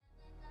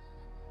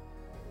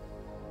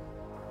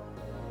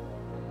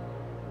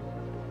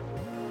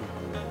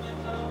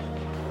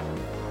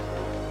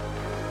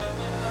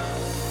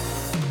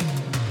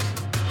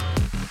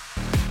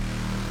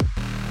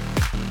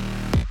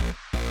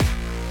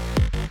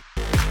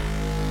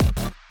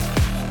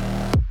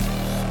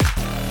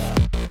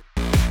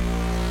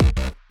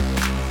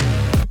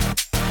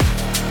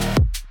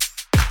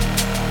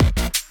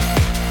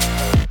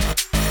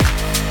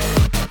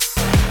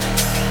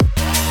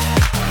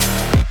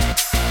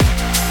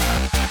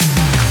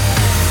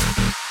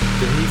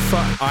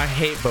I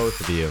hate both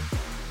of you.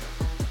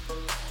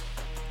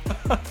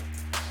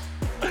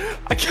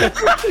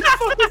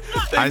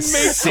 I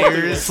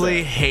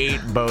seriously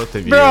hate both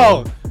of you.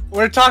 Bro,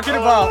 we're talking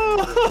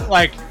about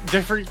like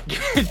different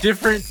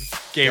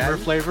gamer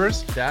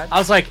flavors. Dad? I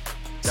was like,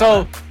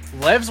 so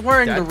Lev's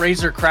wearing Dad? the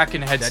Razer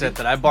Kraken headset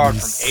that I borrowed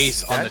from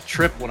Ace on the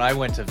trip when I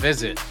went to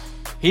visit.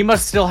 He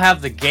must still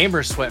have the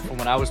gamer sweat from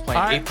when I was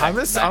playing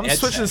Apex. I'm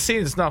switching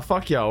scenes. No,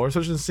 fuck y'all. We're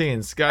switching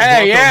scenes. Guys,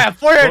 Hey, welcome. yeah,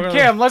 forehead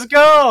cam, let's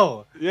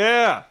go.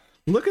 Yeah.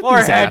 Look at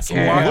Forehead these assholes.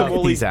 cam. Look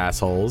at these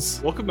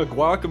assholes. Welcome to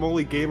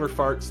Guacamole Gamer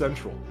Fart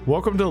Central.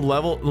 Welcome to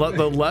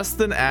the less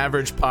than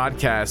average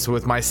podcast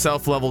with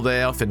myself, Leveled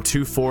AF, and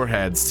two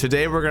foreheads.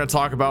 Today we're going to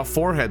talk about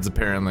foreheads,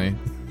 apparently.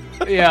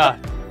 Yeah.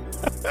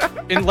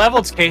 In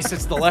Leveled's case,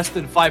 it's the less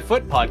than 5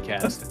 foot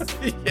podcast.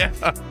 Yeah.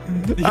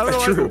 I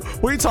don't know,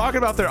 what are you talking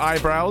about? Their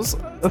eyebrows?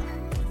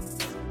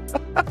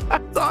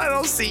 I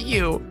don't see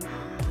you.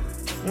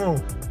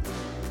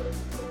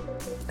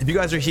 If you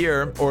guys are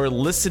here or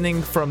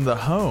listening from the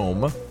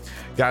home,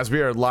 guys, we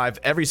are live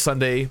every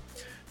Sunday,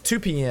 2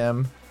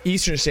 p.m.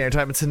 Eastern Standard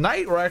Time. And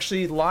tonight, we're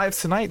actually live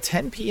tonight,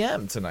 10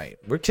 p.m. tonight.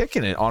 We're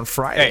kicking it on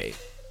Friday. Hey.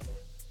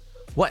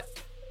 What?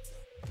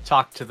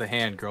 Talk to the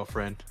hand,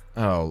 girlfriend.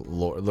 Oh,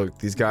 Lord. Look,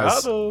 these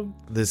guys.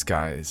 This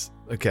guy's.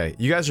 Okay,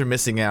 you guys are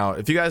missing out.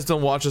 If you guys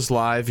don't watch us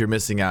live, you're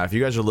missing out. If you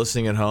guys are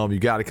listening at home, you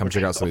got to come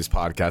check out some of these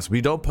podcasts.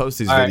 We don't post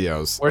these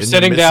videos. We're and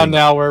sitting you're down missing-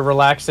 now. We're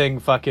relaxing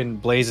fucking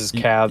Blaze's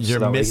calves. You're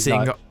so he's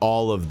missing not-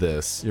 all of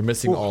this. You're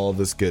missing all of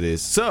this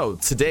goodies. So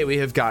today we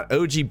have got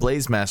OG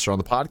Blaze Master on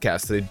the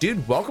podcast today.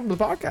 Dude, welcome to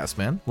the podcast,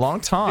 man. Long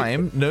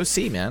time no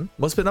see, man.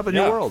 What's been up in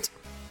your world?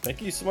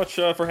 Thank you so much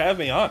for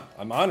having me on.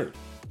 I'm honored.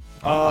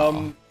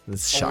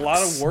 This A lot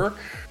shucks. of work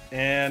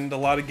and a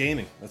lot of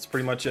gaming. That's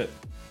pretty much it.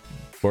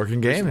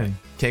 Working gaming.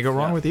 Can't go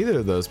wrong with either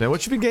of those, man.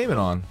 What you been gaming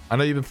on? I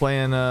know you've been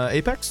playing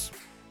Apex.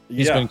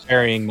 He's been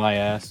carrying my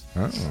ass.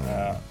 Oh.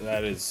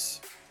 That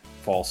is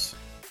false.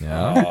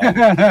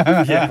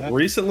 Yeah. Yeah,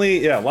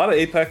 recently, a lot of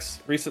Apex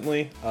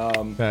recently.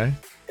 Okay.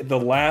 The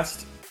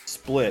last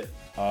split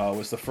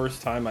was the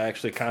first time I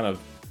actually kind of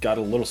got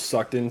a little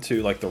sucked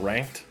into like the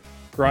ranked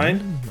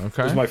grind.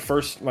 Okay. It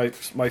was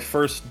my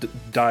first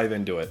dive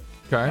into it.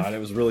 Okay. And it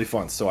was really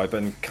fun. So I've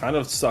been kind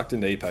of sucked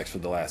into Apex for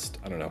the last,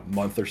 I don't know,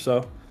 month or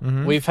so.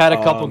 We've had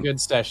a couple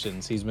good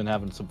sessions. He's been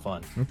having some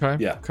fun. Okay.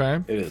 Yeah.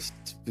 Okay. It is.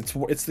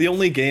 It's the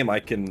only game I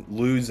can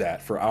lose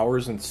at for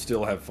hours and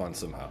still have fun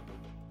somehow.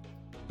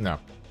 No.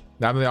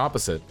 I'm the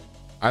opposite.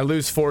 I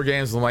lose 4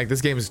 games and I'm like,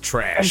 this game is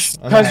trash.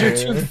 Because you're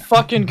too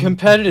fucking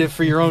competitive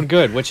for your own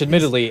good, which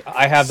admittedly,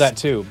 I have that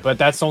too. But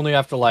that's only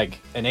after like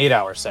an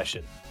 8-hour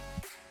session.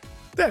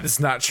 That is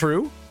not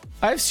true.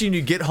 I've seen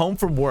you get home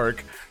from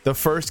work, the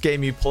first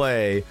game you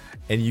play,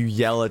 and you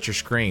yell at your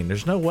screen.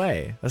 There's no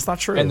way. That's not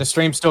true. And the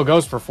stream still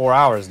goes for 4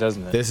 hours,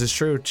 doesn't it? This is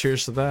true.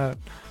 Cheers to that.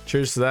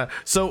 Cheers to that.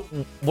 So,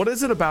 what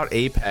is it about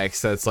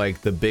Apex that's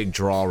like the big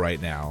draw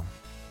right now?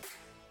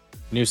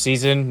 New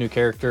season, new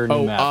character,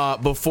 new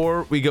map.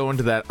 Before we go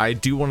into that, I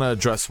do want to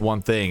address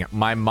one thing.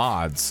 My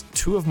mods,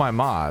 2 of my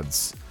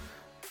mods.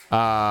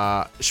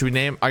 Should we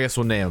name? I guess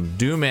we'll name them.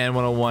 Doomman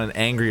 101 and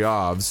Angry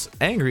Ovs.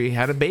 Angry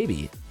had a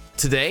baby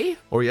today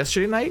or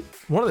yesterday night,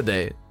 one of the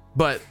day.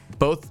 But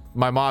both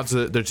my mods,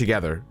 they're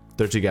together.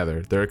 They're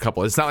together. They're a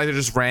couple. It's not like they're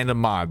just random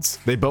mods.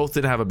 They both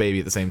didn't have a baby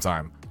at the same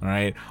time. All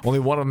right. Only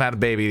one of them had a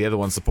baby. The other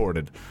one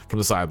supported from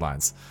the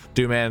sidelines.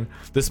 Doomman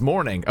this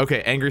morning.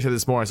 Okay, Angry said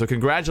this morning. So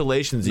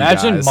congratulations, you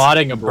guys. Imagine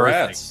modding a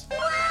birthday. Congrats.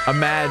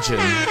 Imagine.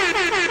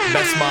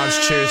 Best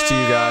mods. Cheers to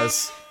you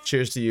guys.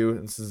 Cheers to you.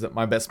 This is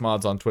my best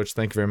mods on Twitch.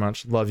 Thank you very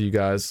much. Love you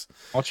guys.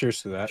 I'll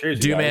cheers to that.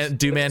 Cheers, you guys.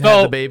 Doomman So-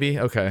 had the baby.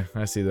 Okay,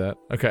 I see that.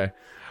 Okay.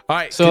 All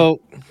right.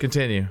 So,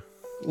 continue.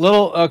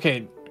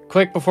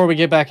 Quick before we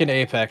get back into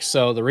Apex.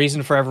 So the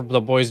reason for the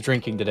boys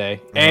drinking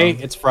today: A,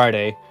 it's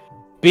Friday.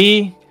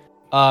 B,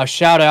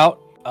 shout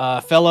out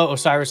fellow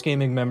Osiris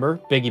Gaming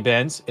member Biggie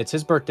Benz. It's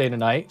his birthday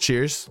tonight.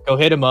 Cheers. Go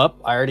hit him up.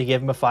 I already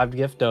gave him a 5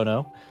 gift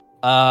dono.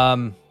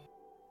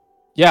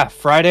 Yeah,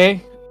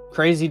 Friday,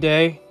 crazy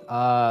day.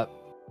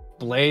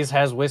 Blaze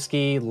has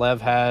whiskey. Lev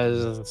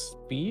has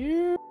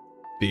beer.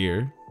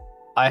 Beer.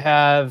 I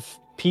have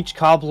Peach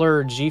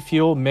Cobbler G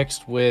Fuel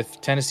mixed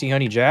with Tennessee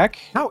Honey Jack.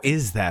 How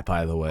is that,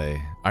 by the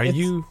way?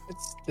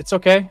 It's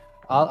okay.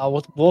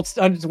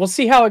 We'll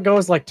see how it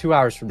goes like 2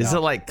 hours from now. Is it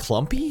like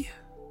clumpy?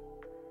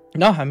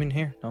 No, I'm in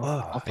here. No.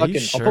 I'll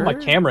put my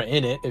camera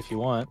in it if you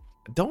want.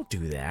 Don't do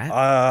that.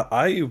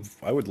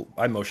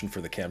 I motion for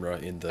the camera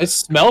in the. It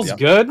smells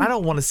good. I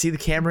don't want to see the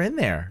camera in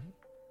there.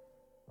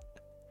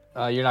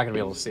 You're not gonna be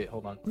able to see it.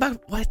 Hold on.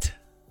 But what?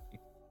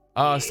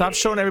 Stop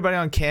showing everybody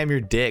on cam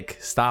your dick.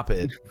 Stop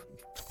it.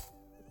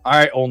 All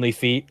right, only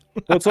feet.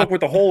 What's up with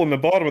the hole in the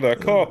bottom of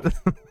that cup?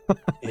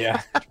 Yeah.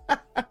 All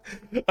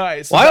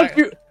right. So Why don't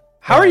you?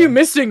 How are you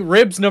missing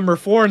ribs number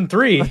 4 and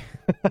 3?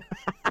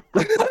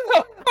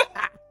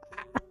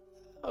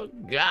 Oh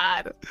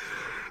God.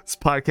 This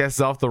podcast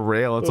is off the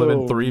rail. It's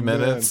been 3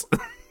 minutes.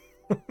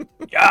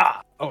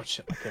 Yeah. Oh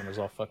shit, my camera's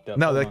all fucked up.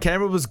 No, Hold the on.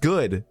 camera was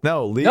good.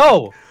 No,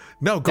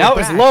 No, go that back.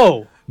 was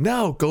low.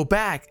 No, go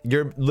back.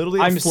 You're literally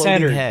a I'm floating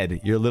centered.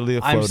 head. You're literally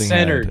a I'm floating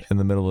centered. head in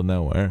the middle of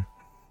nowhere.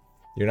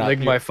 You're not. Lick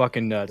you're- my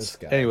fucking nuts. This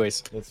guy.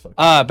 Anyways, Let's fucking-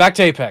 back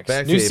to Apex.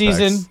 Back to New Apex.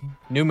 season,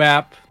 new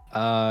map,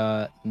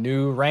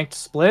 new ranked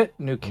split,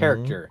 new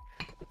character.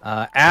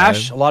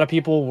 Ash, Okay. a lot of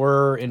people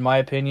were, in my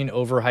opinion,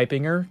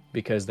 overhyping her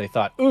because they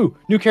thought, ooh,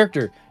 new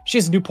character. She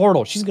has a new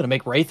portal. She's going to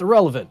make Wraith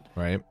irrelevant.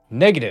 Right.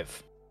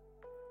 Negative.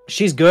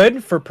 She's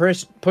good for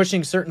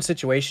pushing certain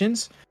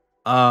situations.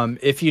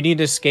 If you need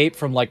to escape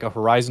from like a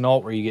Horizon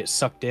ult where you get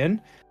sucked in,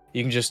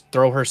 you can just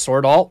throw her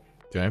sword ult,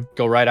 Okay.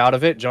 go right out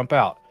of it, jump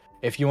out.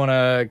 If you want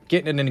to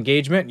get in an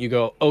engagement, you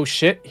go, oh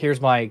shit, here's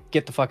my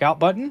get the fuck out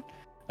button.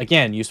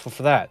 Again, useful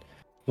for that.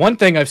 One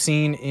thing I've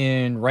seen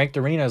in ranked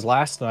arenas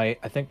last night,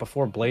 I think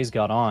before Blaze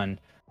got on,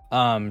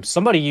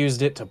 somebody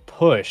used it to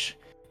push,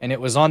 and it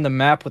was on the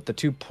map with the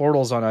two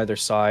portals on either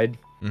side,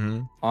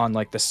 Mm-hmm. on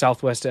like the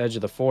southwest edge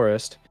of the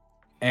forest.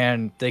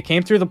 And they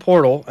came through the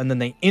portal, and then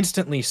they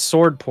instantly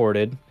sword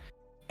ported,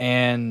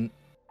 and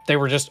they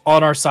were just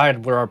on our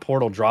side where our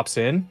portal drops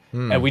in,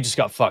 Hmm. and we just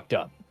got fucked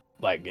up.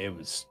 Like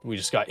we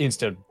just got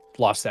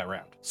lost that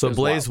round. So It was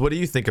Blaze, wild. what do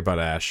you think about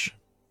Ash?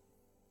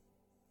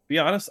 Be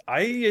honest,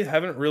 I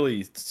haven't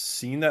really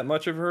seen that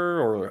much of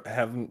her or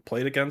haven't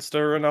played against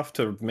her enough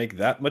to make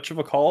that much of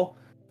a call,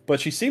 but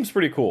she seems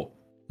pretty cool.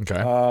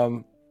 Okay.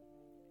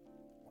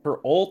 Her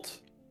ult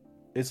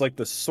is like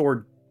the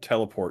sword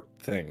teleport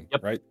thing,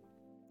 Yep. right?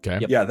 Okay.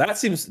 Yep. Yeah, that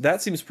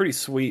seems pretty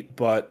sweet,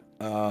 but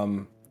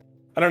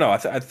I don't know.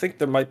 I think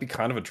there might be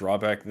kind of a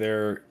drawback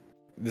there.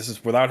 This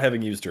is without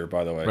having used her,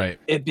 by the way. Right.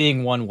 It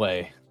being one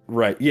way.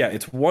 Right. Yeah,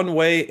 it's one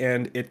way,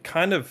 and it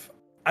kind of,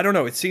 I don't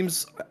know. It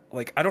seems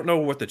like, I don't know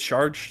what the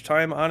charge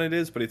time on it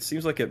is, but it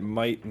seems like it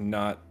might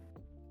not.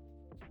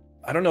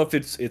 I don't know if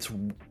it's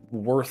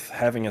worth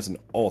having as an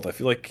ult. I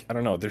feel like, I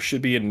don't know. There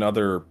should be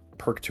another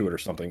perk to it or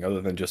something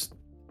other than just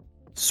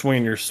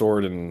swinging your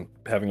sword and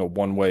having a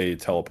one-way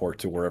teleport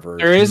to wherever.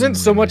 There isn't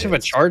so much of a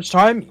is. charge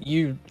time.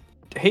 You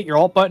hit your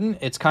alt button.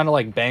 It's kind of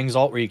like Bang's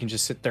alt, where you can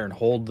just sit there and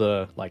hold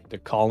the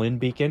call-in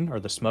beacon or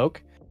the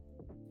smoke.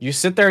 You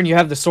sit there and you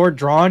have the sword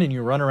drawn and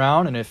you run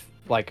around, and if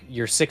like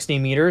you're 60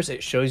 meters,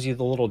 it shows you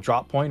the little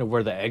drop point of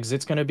where the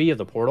exit's going to be of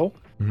the portal.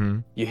 Mm-hmm.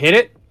 You hit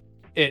it,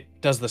 it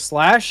does the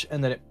slash,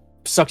 and then it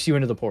sucks you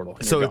into the portal.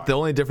 and So you're gone. the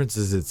only difference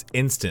is it's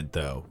instant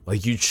though.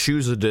 Like you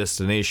choose a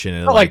destination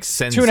and it But, like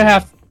sends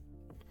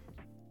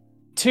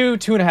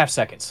 2.5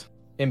 seconds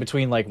in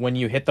between like when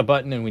you hit the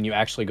button and when you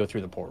actually go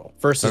through the portal.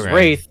 Versus Okay.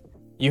 Wraith,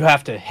 you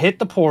have to hit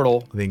the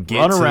portal, then get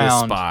run to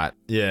around, the spot.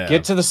 Yeah.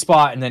 get to the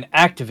spot, and then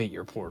activate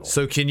your portal.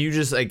 So can you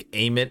just like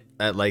aim it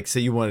at like say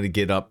you wanted to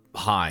get up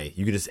high,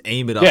 you could just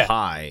aim it up Yeah.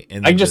 high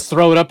and I then can just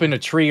throw it up in a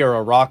tree or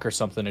a rock or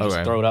something and Okay.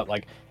 just throw it up.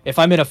 Like if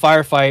I'm in a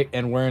firefight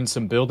and we're in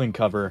some building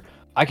cover,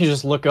 I can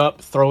just look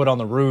up, throw it on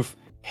the roof,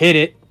 hit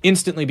it,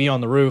 instantly be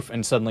on the roof,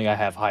 and suddenly I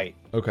have height.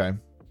 Okay,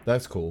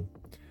 that's cool.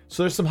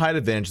 So there's some height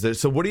advantage there.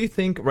 So what do you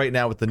think right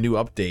now with the new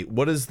update?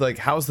 What is like?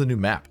 How's the new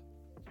map?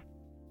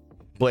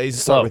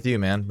 Blaze, start Slow. with you,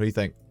 man. What do you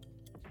think?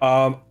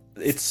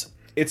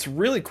 It's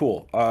really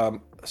cool. I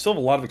still have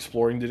a lot of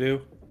exploring to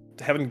do.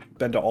 Haven't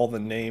been to all the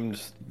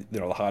named,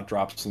 the hot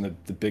drops and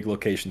the big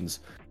locations.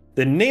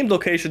 The named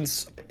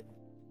locations,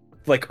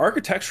 like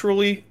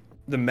architecturally,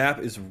 the map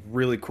is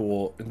really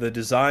cool. The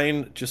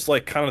design, just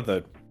like kind of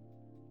the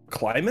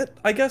climate,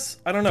 I guess.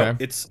 I don't know.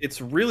 Okay.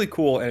 It's really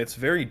cool and it's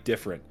very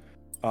different.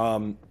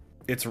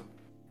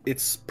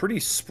 It's pretty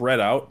spread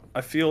out,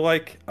 I feel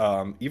like.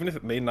 Even if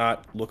it may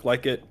not look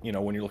like it,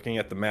 when you're looking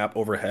at the map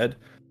overhead.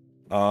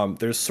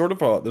 There's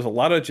a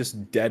lot of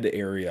just dead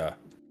area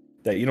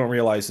that you don't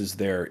realize is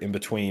there in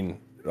between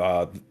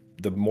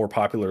the more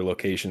popular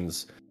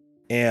locations,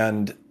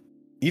 and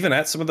even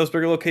at some of those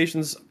bigger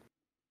locations,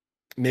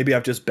 maybe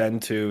I've just been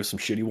to some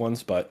shitty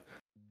ones, but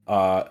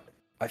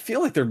I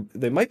feel like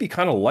they might be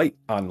kind of light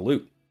on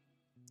loot.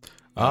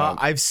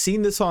 I've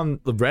seen this on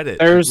the Reddit.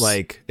 There's-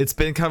 Like it's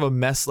been kind of a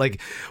mess.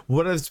 Like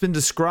what it's been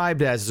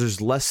described as, there's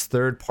less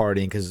third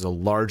party because it's a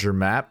larger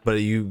map,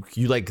 but you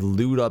like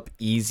loot up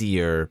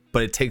easier,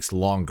 but it takes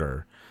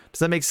longer. Does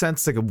that make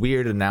sense? Like a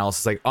weird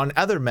analysis. Like on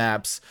other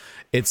maps,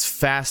 it's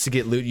fast to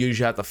get loot. You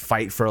usually have to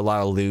fight for a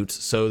lot of loot,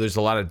 so there's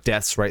a lot of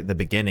deaths right in the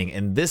beginning.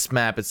 In this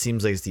map, it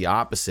seems like it's the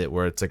opposite,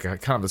 where it's like a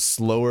kind of a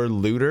slower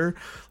looter.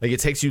 Like it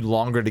takes you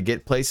longer to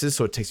get places,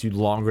 so it takes you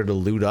longer to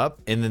loot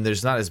up, and then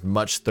there's not as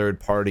much third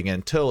party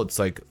until it's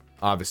like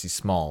obviously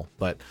small.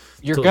 But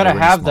You're still gonna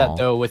already have small.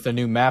 that though with a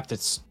new map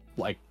that's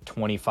like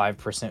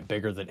 25%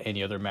 bigger than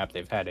any other map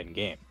they've had in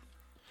game.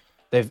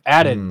 They've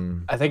added,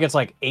 I think it's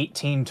like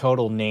 18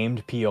 total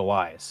named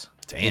POIs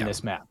in Damn.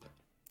 this map.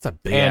 It's a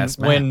big And ass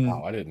map. when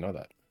Wow, I didn't know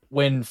that.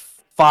 when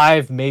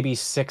 5, maybe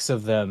 6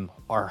 of them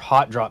are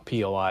hot drop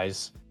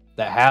POIs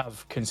that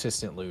have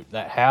consistent loot,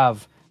 that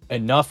have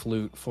enough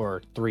loot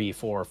for 3,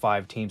 4, or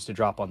 5 teams to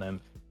drop on them.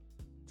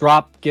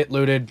 Drop, get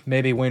looted,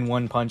 maybe win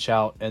one punch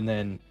out, and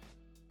then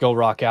go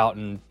rock out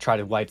and try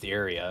to wipe the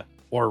area,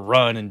 or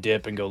run and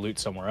dip and go loot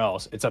somewhere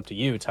else. It's up to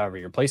you. It's however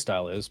your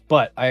playstyle is.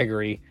 But I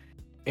agree,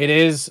 it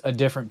is a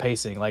different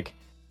pacing. Like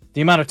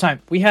the amount of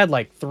time we had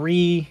like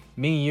me,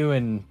 you,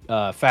 and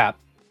Fap.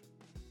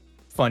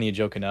 Funny a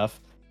joke enough.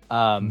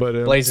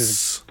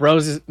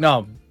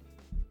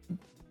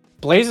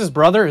 Blaze's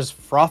brother is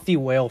Frothy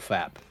Whale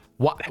Fap.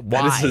 Why?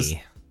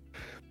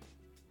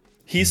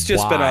 He's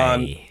just been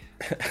on.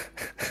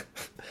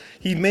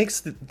 He makes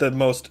the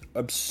most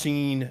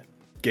obscene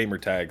gamer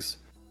tags,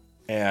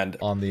 and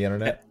On the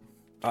internet?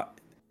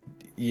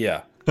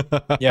 yeah,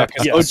 Yeah,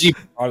 because Yes.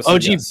 Honestly,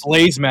 OG yes.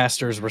 Blaze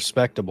Master is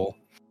respectable.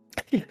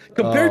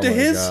 Compared Oh to my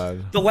his,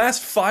 God. the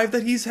last 5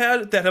 that he's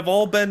had that have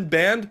all been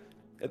banned,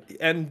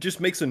 and just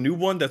makes a new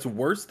one that's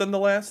worse than the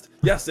last.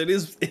 Yes, it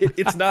is.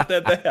 It's not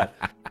that bad.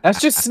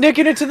 That's just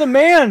snicking it to the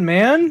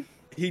man.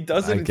 He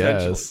does it I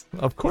intentionally. guess.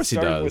 Of course he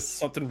Started with does.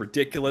 something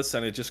ridiculous,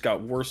 and it just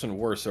got worse and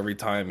worse every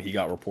time he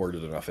got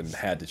reported enough and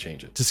had to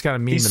change it. Just gotta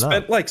He meme it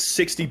spent up. like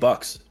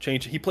 $60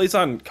 changing. He plays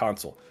on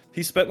console.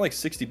 He spent like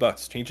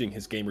 $60 changing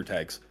his gamer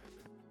tags.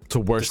 To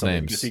worse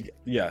something names.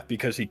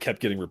 because he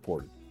kept getting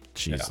reported.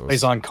 Jesus.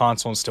 Plays on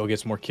console and still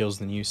gets more kills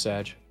than you,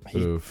 Sag.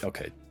 Oof.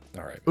 Okay,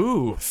 all right.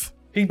 Oof.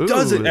 He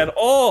doesn't Ooh. at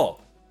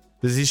all.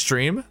 Does he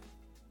stream?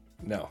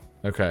 No,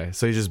 Okay,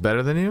 so he's just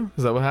better than you?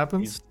 Is that what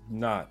happens? he's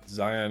not.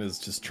 Zion is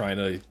just trying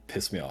to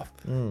piss me off.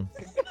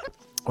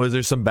 Was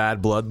there some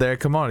bad blood there?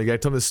 Come on, you gotta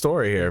tell me the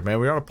story here, man.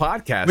 We're on a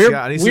podcast. We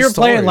I need were some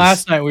playing stories.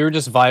 last night. We were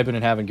just vibing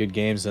and having good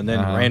games, and then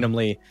Uh-huh.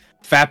 randomly,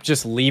 Fap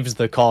just leaves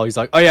the call. He's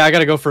like, "Oh yeah, I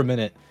gotta go for a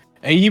minute."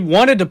 And he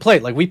wanted to play.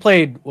 Like we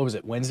played, what was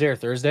it, Wednesday or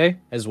Thursday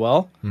as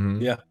well?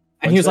 Mhm. Yeah,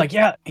 And he was Wednesday?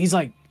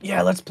 like,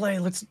 "Yeah, let's play.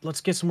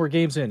 Let's get some more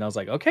games in." I was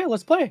like, "Okay,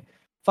 let's play."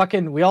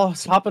 Fucking, we all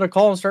hop in a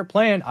call and start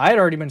playing. I had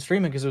already been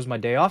streaming because it was my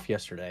day off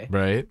yesterday,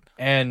 Right?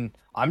 and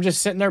I'm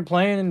just sitting there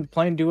playing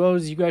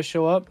duos. You guys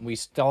show up, we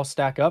all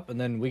stack up, and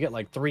then we get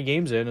like 3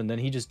 games in, and then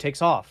he just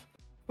takes off.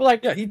 We're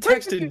like, yeah. He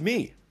texted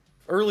me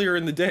earlier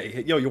in the day.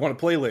 "Hey, yo, you want to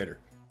play later?"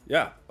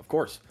 Yeah, of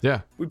course.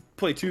 Yeah. We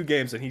play 2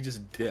 games and he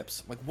just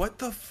dips. I'm like, what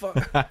the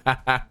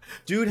fuck?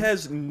 Dude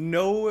has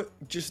no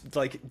just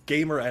like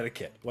gamer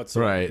etiquette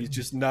whatsoever. Right. He's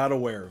just not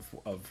aware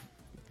of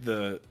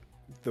the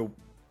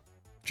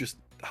just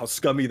how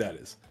scummy that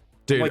is.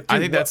 Dude, Like, I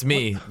dude, think that's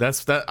me.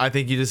 I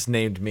think you just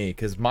named me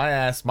because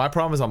my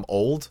problem is I'm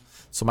old,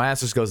 so my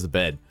ass just goes to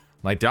bed.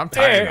 Like, dude, I'm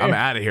tired. I'm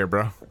out of here,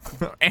 bro.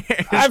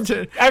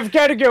 I've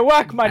got to go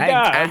walk my dog.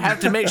 I have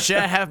to make sure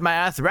I have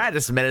my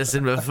arthritis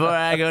medicine before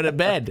I go to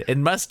bed. It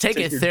must take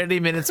it 30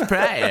 minutes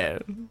prior.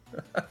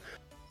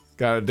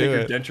 Gotta do Take your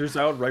it. dentures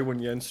out right when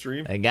you end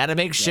stream. I gotta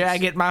make sure I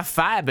get my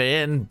fiber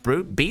in.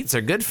 Brute beats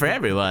are good for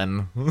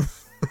everyone.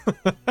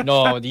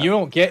 No, you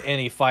don't get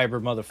any fiber,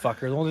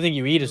 motherfucker. The only thing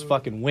you eat is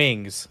fucking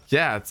wings.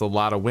 Yeah, it's a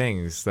lot of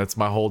wings. That's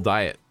my whole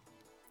diet.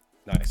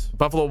 Nice.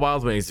 Buffalo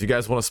Wild Wings, if you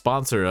guys want to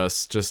sponsor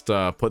us, just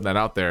putting that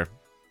out there.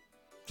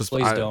 Just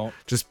Please don't.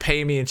 Just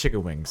pay me in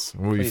chicken wings.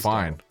 We'll be Please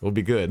fine. don't. We'll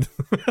be good.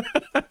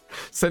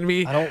 send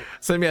me I don't-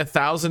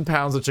 1,000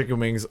 pounds of chicken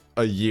wings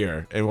a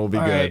year, and we'll be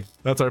All good. right.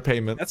 That's our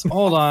payment. That's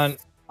Hold on.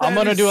 I'm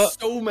that gonna is do a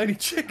so many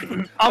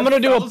chicken. I'm gonna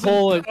do a 1,000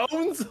 poll.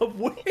 Pounds of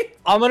wings.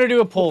 I'm gonna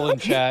do a poll in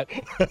chat.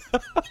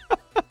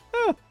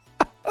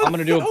 I'm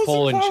gonna do a 1,000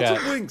 poll in pounds chat.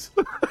 of wings.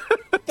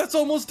 That's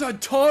almost a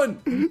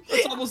ton.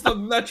 That's almost a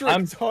metric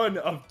ton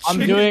of I'm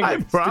chicken. doing-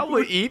 I'd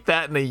probably eat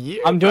that in a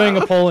year. I'm doing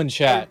a poll in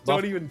chat.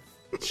 Don't even.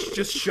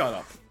 Just shut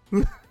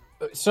up.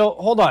 So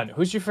hold on.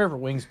 Who's your favorite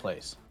wings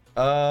place?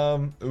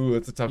 Ooh,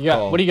 it's a tough You got,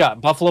 call. what do you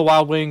got? Buffalo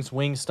Wild Wings,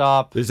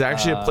 Wingstop. There's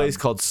actually a place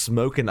called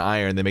Smoke and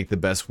Iron. They make the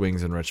best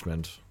wings in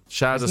Richmond.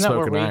 Shout out to Isn't that Smoke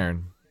where and we-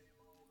 Iron.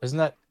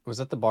 Was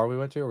that the bar we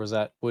went to, or was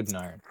that Wood and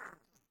Iron?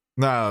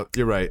 No,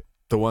 you're right.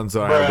 The ones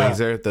that have Bruh. wings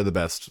there, they're the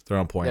best. They're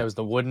on point. Yeah, it was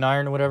the Wood and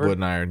Iron or whatever. Wood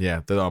and Iron,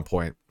 yeah, they're on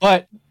point.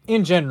 But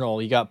in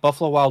general, you got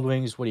Buffalo Wild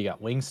Wings. What do you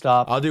got?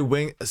 Wingstop. I'll do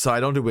wing. So I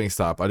don't do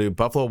Wingstop. I do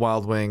Buffalo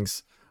Wild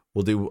Wings.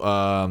 We'll do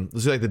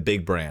let's do like the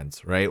big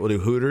brands, right? We'll do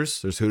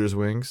Hooters. There's Hooters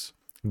wings.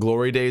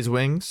 Glory Days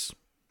wings.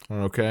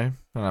 Okay,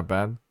 not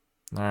bad.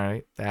 All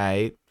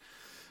right,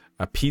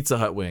 Pizza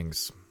Hut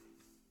wings.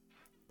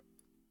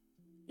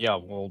 Yeah,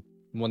 well,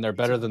 when they're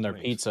better than their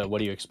Wings. pizza, what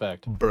do you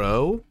expect?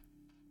 Bro,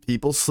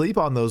 people sleep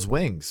on those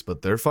wings,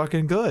 but they're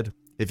fucking good.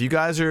 If you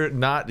guys are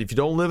not, if you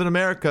don't live in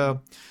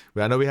America,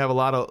 I know we have a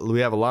lot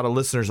of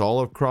listeners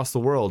all across the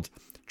world.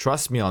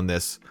 Trust me on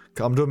this.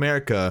 Come to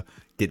America,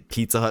 get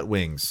Pizza Hut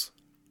wings.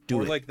 Do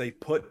Or it. like they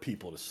put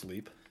people to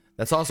sleep.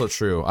 That's also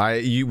true.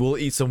 You will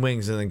eat some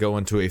wings and then go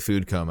into a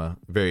food coma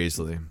very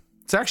easily.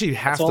 It's actually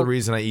half That's all- the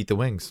reason I eat the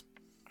wings.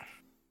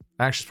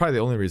 Actually, it's probably the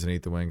only reason I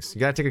eat the wings.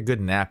 You gotta take a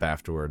good nap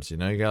afterwards. You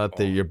know, you gotta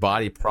let your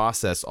body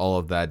process all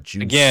of that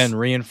juice. Again,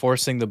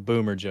 reinforcing the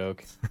boomer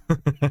joke.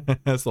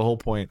 That's the whole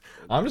point.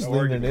 I'm just No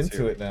leaning arguments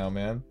into here. it now,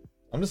 man.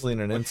 I'm just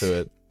leaning into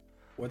it.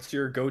 What's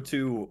your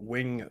go-to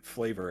wing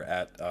flavor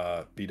at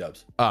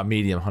B-Dubs?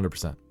 Medium,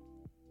 100%.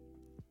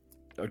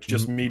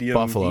 Just medium.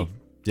 Buffalo. heat?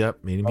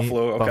 Yep, medium heat.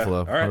 Buffalo, okay. Buffalo,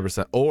 All right.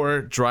 100%.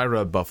 Or dry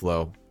rub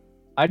buffalo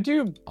I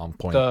do on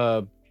point.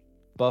 the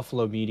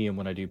buffalo medium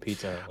when I do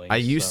pizza Hut wings. I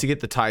used to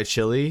get the Thai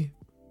chili.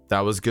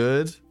 That was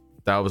good.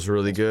 That was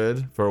really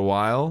good for a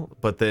while.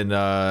 But then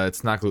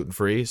it's not gluten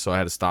free, so I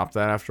had to stop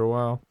that after a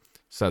while.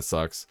 So that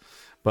sucks.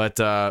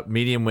 But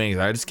medium wings,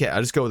 I just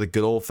go with a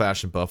good old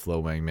fashioned buffalo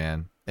wing,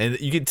 man. And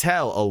you can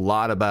tell a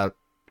lot about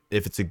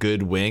if it's a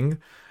good wing.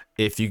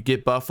 If you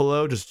get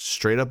buffalo, just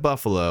straight up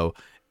buffalo,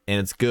 and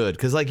it's good.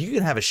 Because like you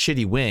can have a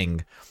shitty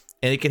wing,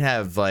 and it can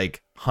have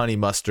like honey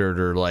mustard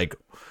or like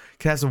it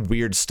can have some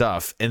weird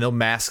stuff, and they'll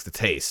mask the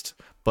taste.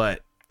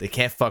 But they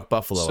can't fuck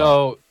buffalo up.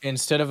 So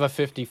instead of a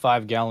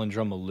 55-gallon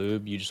drum of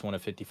lube, you just want a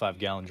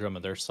 55-gallon drum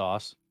of their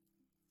sauce.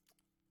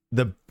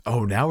 Now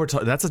we're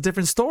talking. That's a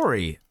different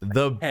story.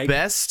 The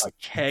best a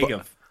keg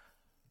of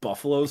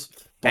buffalo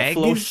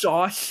Egg?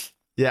 sauce.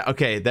 Yeah,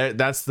 okay,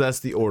 that's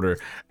the order.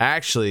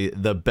 Actually,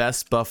 the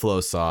best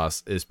buffalo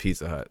sauce is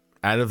Pizza Hut.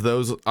 Out of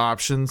those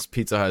options,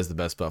 Pizza Hut is the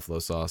best buffalo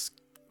sauce.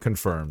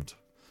 Confirmed.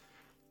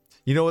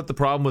 You know what the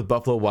problem with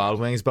Buffalo Wild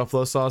Wings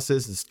buffalo sauce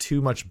is? It's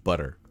too much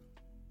butter.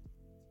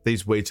 They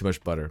use way too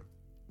much butter.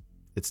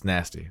 It's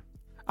nasty.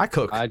 I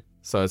cook,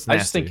 so it's nasty. I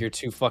just think you're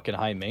too fucking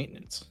high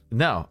maintenance.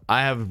 No,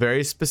 I have a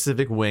very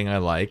specific wing I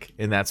like,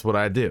 and that's what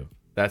I do.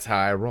 That's how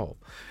I roll.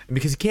 And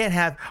because you can't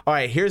have. All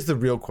right, here's the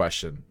real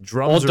question: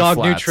 drums Old or dog,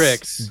 flats? new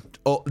tricks.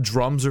 Oh,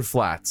 drums or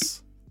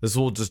flats? This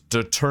will just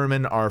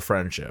determine our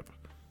friendship.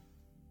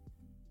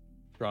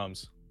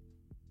 Drums.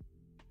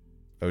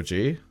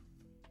 OG.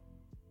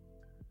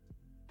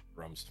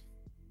 Drums.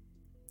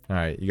 All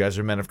right, you guys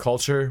are men of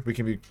culture. We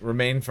can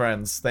remain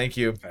friends. Thank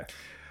you. Okay.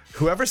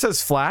 Whoever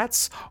says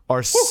flats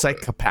are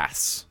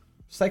psychopaths.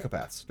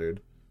 Psychopaths, dude.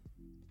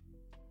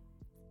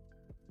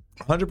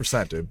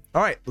 100%, dude.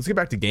 All right, let's get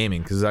back to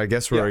gaming because I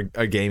guess we're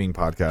a gaming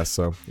podcast.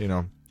 So,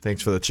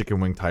 thanks for the chicken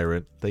wing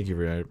tyrant. Thank you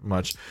very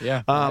much.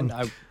 Yeah, and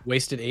I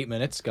wasted 8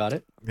 minutes. Got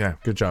it. Yeah,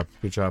 good job.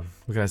 Good job.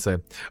 What can I say?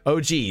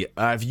 OG,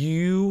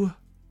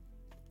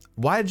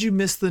 why did you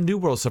miss the New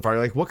World so far?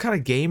 Like, what kind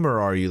of gamer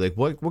are you? Like,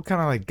 what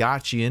kind of like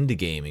got you into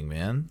gaming,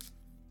 man?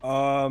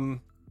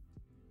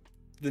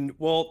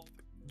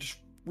 Just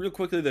real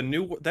quickly,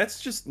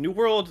 that's just New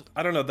World.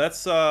 I don't know.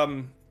 That's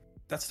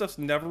that stuff's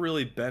never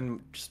really been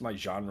just my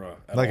genre.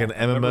 Like an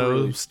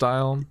MMO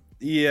style.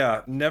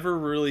 Yeah, never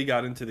really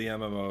got into the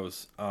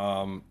MMOs.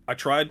 I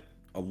tried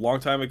a long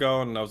time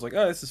ago, and I was like,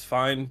 oh, this is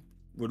fine.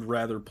 Would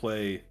rather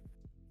play,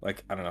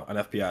 like, I don't know, an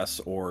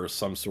FPS or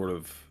some sort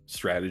of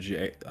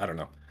strategy. I don't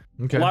know.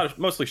 Okay.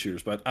 Mostly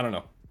shooters, but I don't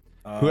know.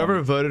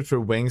 Whoever voted for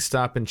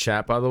Wingstop in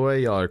chat, by the way,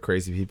 y'all are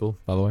crazy people.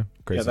 By the way,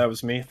 crazy. Yeah, that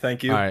was me.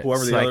 Thank you. All right,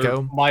 Whoever the Psycho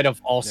other might have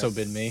also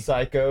been me.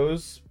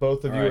 Psychos,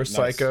 both of you are nice.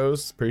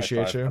 psychos. Appreciate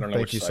High five. you. I don't know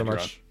Thank which you so side you're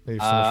much. Thank you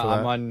so much for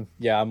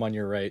that. I'm on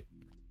your right.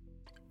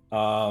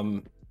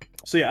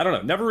 So yeah, I don't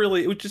know. Never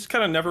really. It just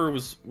kind of never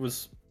was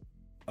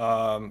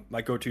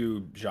my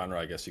go-to genre,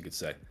 I guess you could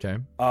say. Okay.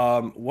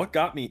 What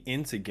got me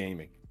into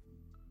gaming?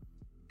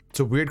 It's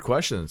a weird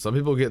question. Some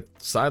people get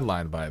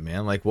sidelined by it,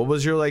 man. Like, what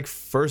was your like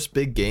first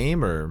big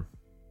game or?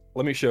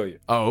 Let me show you.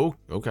 Oh,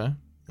 okay.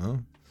 Oh.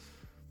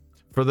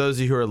 For those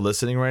of you who are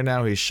listening right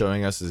now, he's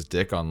showing us his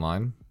dick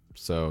online.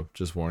 So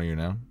just warning you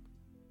now.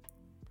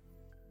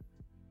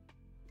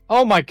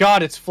 Oh my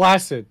god, it's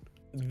flaccid.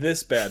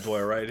 This bad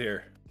boy right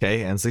here.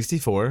 Okay,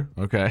 N64.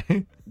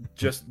 Okay.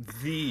 Just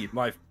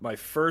my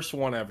first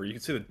one ever. You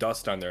can see the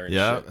dust on there. And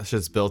Yeah, shit. that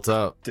shit's built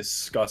up.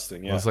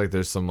 Disgusting. Yeah. Looks like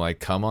there's some like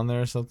cum on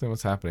there or something.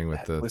 What's happening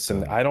with the?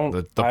 Listen,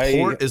 the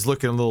port is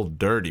looking a little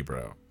dirty,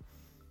 bro.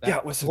 Yeah.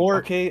 Listen.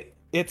 Port- Okay.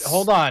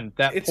 Hold on,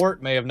 that it's-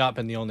 port may have not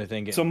been the only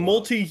thing. It's a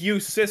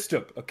multi-use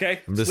system.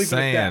 Okay. I'm Let's just leave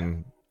it at that.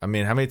 saying. I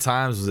mean, how many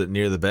times was it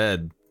near the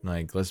bed?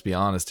 Like, let's be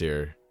honest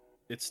here.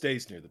 It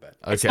stays near the bed.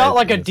 Okay. It's not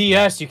like a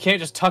DS. You can't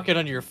just tuck it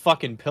under your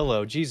fucking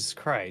pillow. Jesus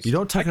Christ. You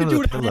don't tuck I it can under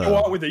do the whatever I pillow.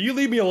 want with it. You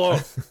leave me alone.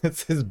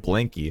 It's his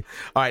blankie.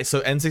 All right,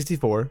 so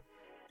N64.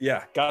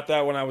 Yeah, got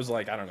that when I was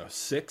like, I don't know,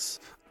 6.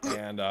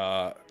 And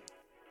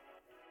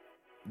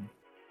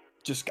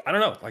just I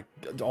don't know, like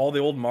all the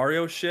old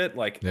Mario shit,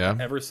 like Yeah.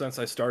 ever since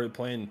I started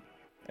playing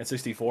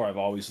N64, I've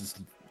always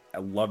I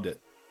loved it.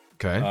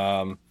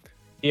 Okay.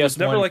 It's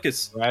never like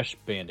it's Crash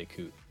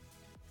Bandicoot.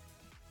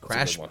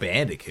 Crash good one.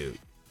 Bandicoot.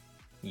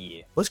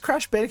 Yeah. Was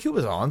Crash Bandicoot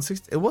was on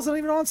 60? It wasn't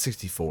even on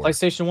 64.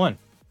 PlayStation 1.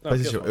 no,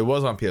 PlayStation- it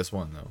was on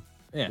PS1 though.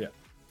 Yeah. Yeah.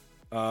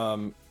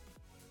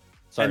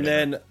 Sorry and to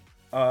then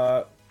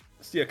so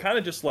yeah, kind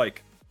of just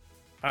like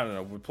I don't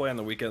know, we play on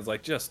the weekends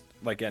like just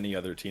like any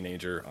other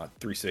teenager on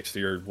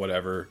 360 or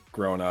whatever,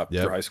 growing up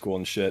Yep. through high school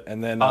and shit.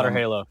 And then COD or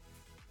Halo.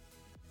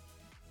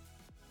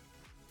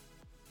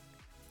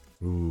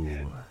 Ooh,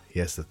 he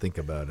has to think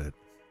about it.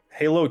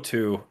 Halo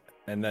 2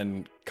 and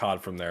then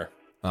COD from there.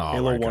 Oh,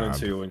 Halo my 1 and God.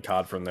 2 and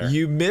COD from there.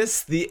 You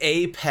missed the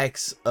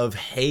apex of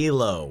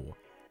Halo.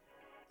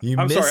 You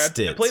I'm sorry, missed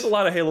I it. played a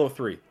lot of Halo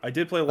 3. I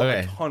did play Okay.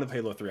 a ton of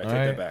Halo 3. I take All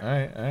right, that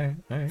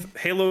back. All right.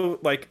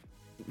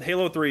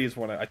 Halo 3 is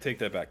when I take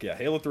that back. Yeah,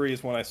 Halo 3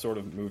 is when I sort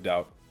of moved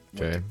out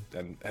Okay.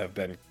 and have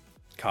been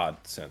COD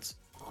since.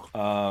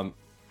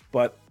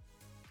 But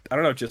I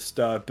don't know, just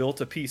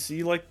built a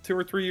PC like 2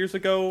 or 3 years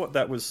ago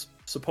that was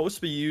supposed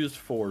to be used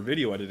for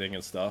video editing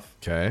and stuff.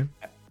 Okay.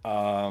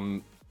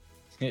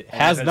 It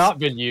has not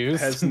been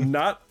used. Has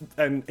not,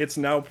 and it's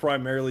now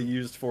primarily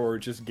used for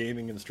just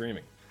gaming and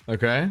streaming.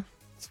 Okay.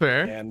 It's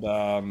fair. And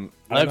I don't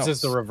Lebs know.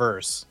 is the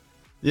reverse.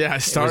 Yeah, I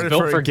started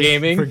built for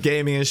gaming. for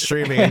gaming and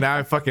streaming, and now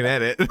I fucking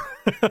edit.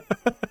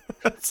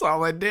 That's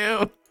all I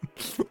do.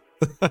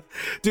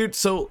 Dude,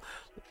 so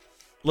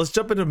let's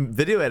jump into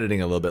video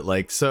editing a little bit.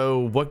 Like, so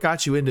what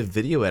got you into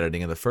video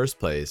editing in the first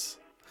place?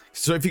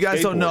 So if you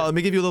guys don't know, let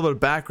me give you a little bit of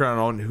background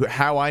on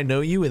how I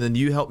know you, and then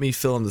you help me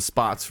fill in the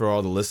spots for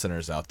all the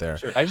listeners out there.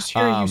 Sure. I just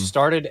hear you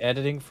started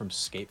editing from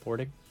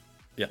skateboarding.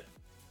 Yeah.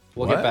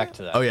 We'll get back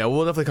to that. Oh yeah,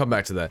 we'll definitely come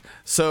back to that.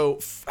 So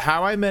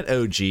how I met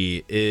OG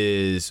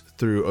is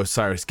through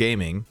Osiris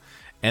Gaming,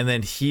 and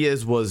then he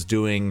was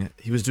doing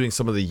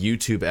some of the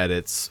YouTube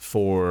edits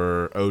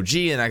for OG,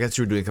 and I guess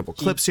you were doing a couple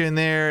clips here and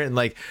there, and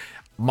like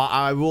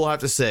I will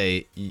have to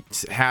say,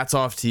 hats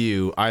off to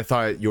you. I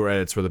thought your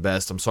edits were the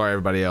best. I'm sorry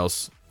everybody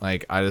else.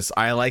 Like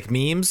I like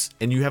memes,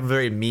 and you have a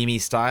very memey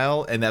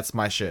style, and that's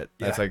my shit.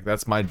 That's like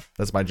that's my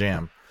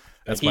jam.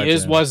 That's my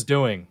jam. Was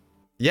doing.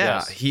 Yeah,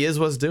 Yes. he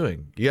was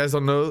doing. You guys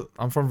don't know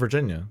I'm from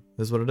Virginia.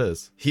 This is what it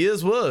is. He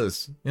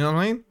was. You know what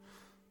I mean?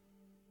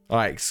 All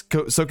right,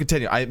 so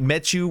continue. I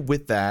met you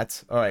with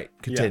that. All right,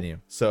 continue.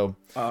 So,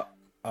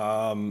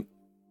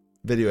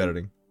 video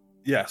editing.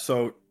 Yeah,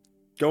 so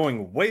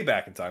going way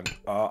back in time,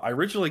 I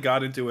originally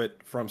got into it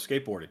from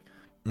skateboarding.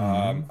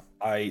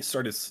 I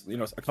started,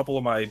 a couple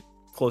of my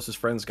closest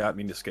friends got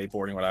me into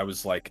skateboarding when I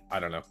was like,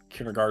 I don't know,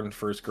 kindergarten,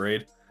 first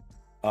grade.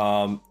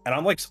 And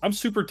I'm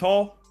super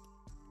tall.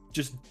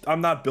 Just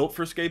I'm not built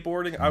for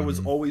skateboarding. I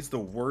was always the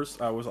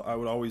worst. I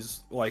would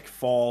always like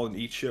fall and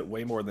eat shit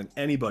way more than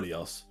anybody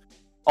else.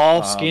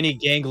 All skinny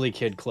gangly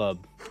kid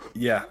club.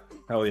 Yeah,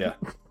 hell yeah.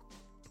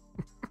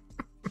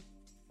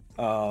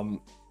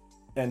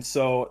 And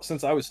so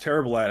since I was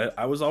terrible at it,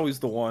 I was always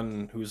the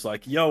one who's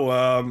like, yo,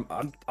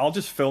 I'll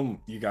just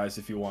film you guys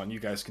if you want. You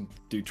guys can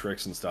do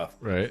tricks and stuff.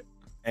 Right.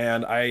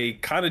 And I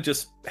kind of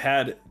just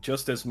had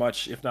just as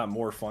much, if not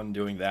more fun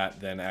doing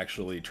that than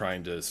actually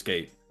trying to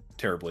skate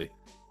terribly.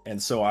 And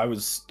so I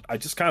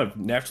just kind of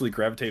naturally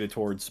gravitated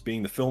towards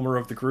being the filmer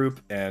of the group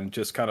and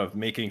just kind of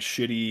making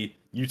shitty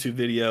YouTube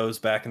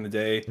videos back in the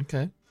day.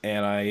 Okay.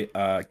 And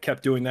I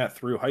kept doing that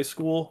through high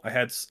school.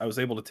 I was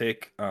able to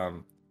take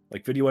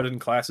like video editing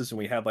classes, and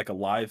we had like a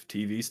live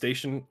TV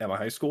station at my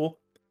high school,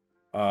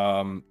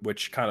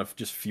 which kind of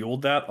just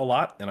fueled that a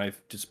lot. And I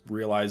just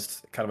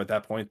realized kind of at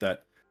that point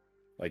that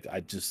like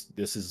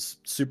this is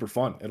super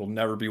fun. It'll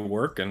never be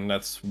work, and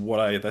that's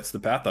the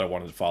path that I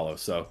wanted to follow.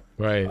 So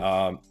right.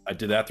 I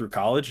did that through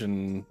college,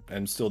 and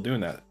I'm still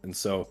doing that. And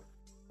so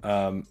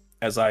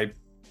as I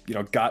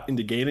got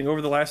into gaming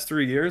over the last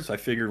 3 years, I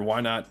figured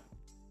why not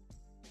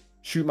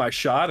shoot my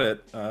shot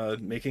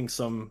at making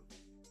some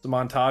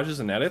montages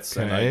and edits.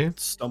 Okay. And I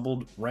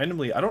stumbled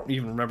randomly, I don't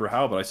even remember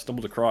how, but I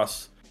stumbled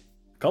across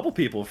a couple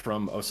people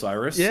from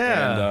Osiris.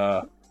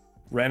 Yeah. And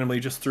randomly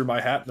just threw my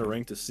hat in the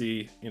ring to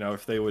see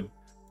if they would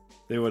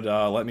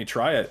let me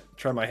try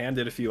my hand,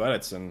 did a few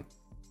edits, and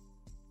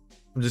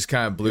just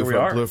kind of blew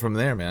from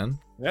there, man.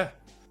 Yeah.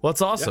 Well,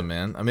 it's awesome,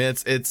 man. I mean,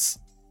 it's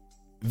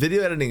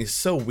video editing is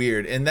so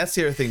weird, and that's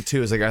the other thing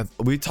too. Is like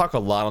we talk a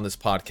lot on this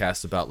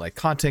podcast about like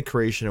content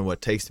creation and what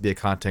it takes to be a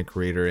content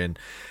creator, and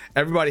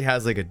everybody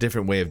has like a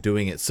different way of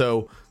doing it.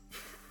 So,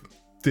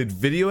 did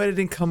video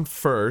editing come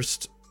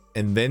first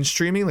and then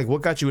streaming? Like,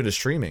 what got you into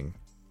streaming?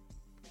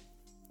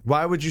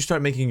 Why would you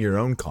start making your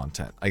own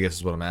content? I guess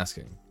is what I'm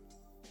asking.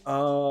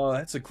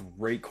 That's a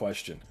great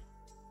question.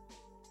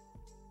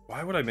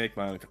 Why would I make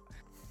my own?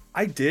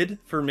 I did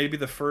for maybe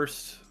the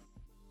first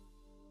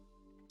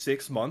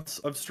 6 months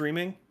of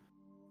streaming,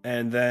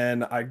 and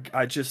then I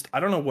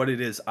don't know what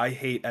it is. I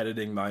hate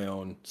editing my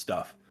own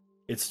stuff.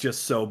 It's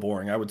just so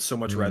boring. I would so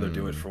much rather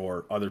do it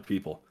for other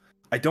people.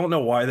 I don't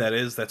know why that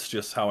is. That's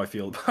just how I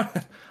feel about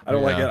it. I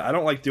don't like it. I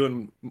don't like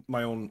doing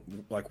my own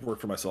like work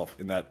for myself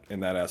in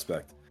that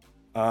aspect.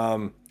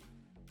 The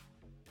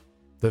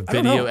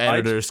video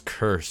editor's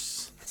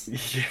curse.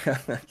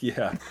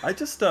 Yeah. I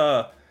just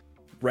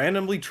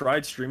randomly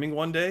tried streaming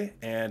one day,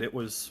 and it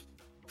was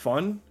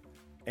fun,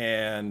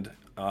 and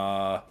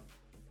I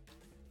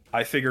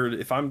figured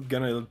if I'm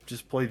gonna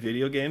just play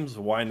video games,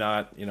 why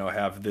not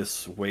have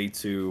this way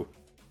to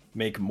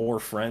make more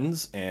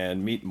friends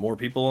and meet more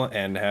people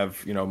and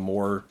have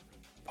more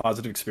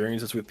positive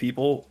experiences with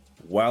people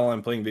while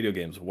I'm playing video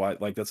games. Why,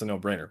 like, that's a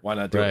no-brainer. Why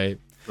not do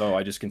it? So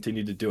I just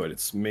continued to do it.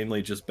 It's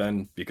mainly just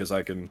been because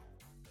I can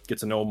get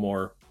to know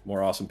more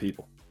awesome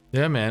people.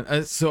 Yeah,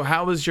 man. So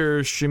how has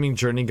your streaming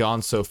journey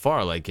gone so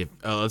far? Like, if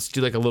let's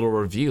do like a little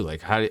review.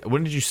 Like,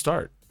 when did you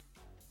start?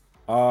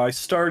 I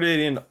started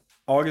in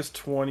August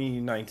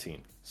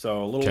 2019,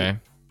 so a little,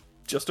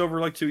 just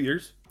over like 2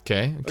 years.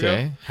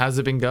 Okay. How's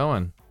it been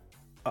going?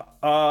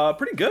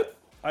 Pretty good.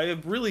 I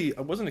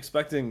wasn't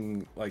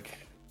expecting like.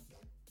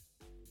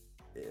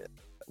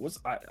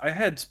 I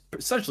had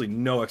essentially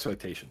no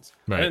expectations.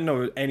 Right. I didn't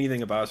know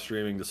anything about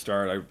streaming to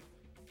start.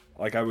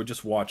 I would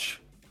just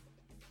watch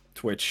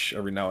Twitch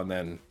every now and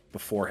then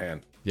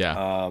beforehand.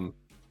 Yeah.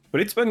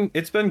 But it's been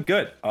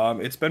good.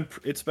 It's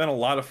been a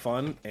lot of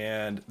fun,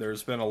 and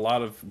there's been a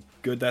lot of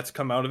good that's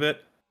come out of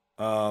it.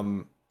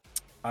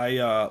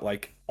 I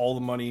like all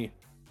the money,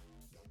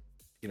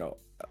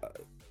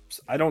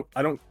 I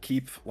don't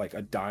keep like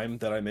a dime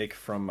that I make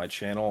from my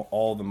channel.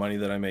 All the money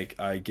that I make,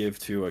 I give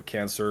to a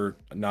cancer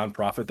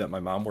nonprofit that my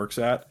mom works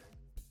at.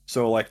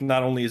 So like,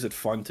 not only is it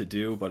fun to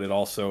do, but it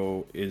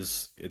also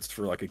it's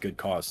for like a good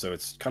cause. So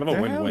it's kind of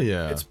a win-win.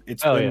 Yeah. It's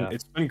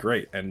been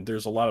great, and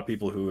there's a lot of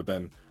people who have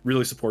been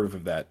really supportive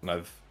of that, and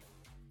I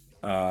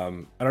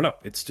don't know.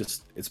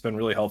 It's been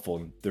really helpful,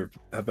 and there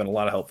have been a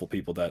lot of helpful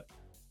people that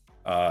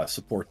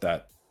support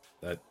that.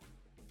 I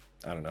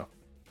don't know.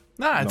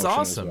 Nah, it's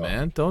awesome,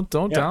 man. Don't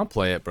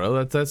downplay it,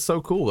 bro. That's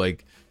so cool.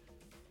 Like,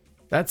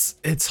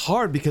 it's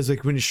hard because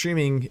like when you're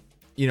streaming,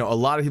 you know, a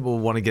lot of people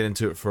want to get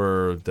into it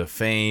for the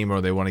fame,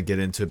 or they want to get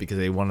into it because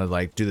they want to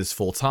like do this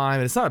full time.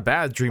 And it's not a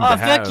bad dream to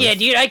have. Oh fuck yeah,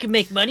 dude! I can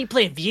make money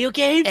playing video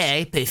games. Yeah,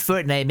 I play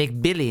Fortnite, make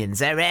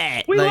billions. All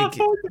right. We like, love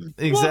Fortnite.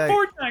 Exactly. We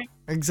love Fortnite.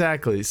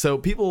 Exactly. So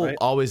people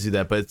always do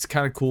that, but it's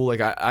kind of cool.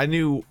 Like I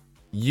knew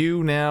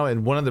you now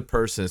and one other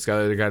person. It's got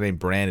a guy named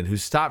Brandon who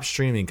stopped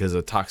streaming because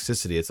of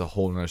toxicity. It's a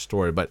whole nother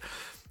story, but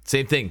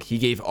same thing. He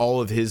gave all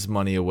of his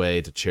money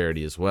away to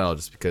charity as well,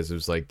 just because it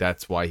was like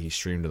that's why he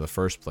streamed in the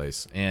first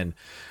place. And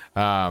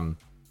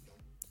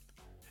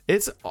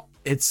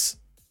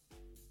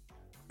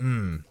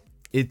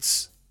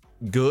it's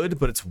good,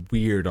 but it's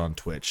weird on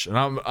Twitch. And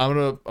I'm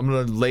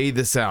gonna lay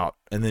this out,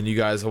 and then you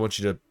guys, I want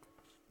you to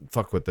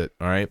fuck with it.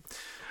 All right.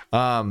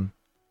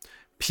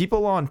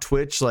 People on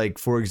Twitch, like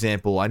for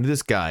example, I knew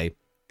this guy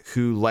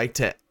who liked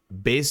to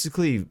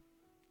basically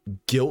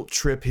guilt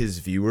trip his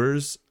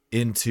viewers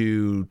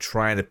into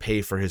trying to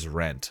pay for his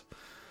rent.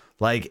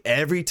 Like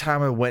every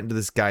time I went into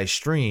this guy's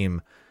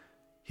stream,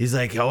 he's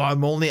like, "Oh,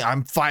 I'm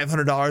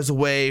 $500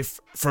 away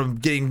from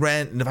getting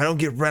rent, and if I don't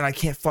get rent, I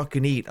can't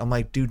fucking eat." I'm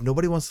like, dude,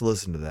 nobody wants to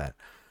listen to that,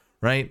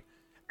 right?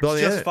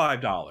 It's just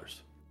 $5.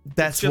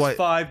 That's just what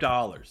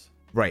 $5.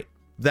 Right.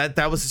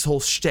 That was his whole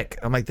shtick.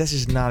 I'm like, this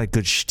is not a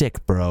good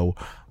shtick, bro.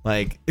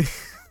 Like,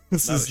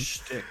 this Not is a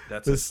shtick.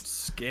 That's a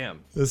scam.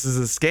 This is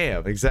a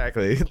scam.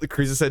 Exactly.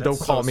 Creaser said, "Don't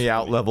call me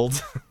out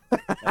leveled."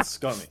 That's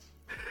scummy.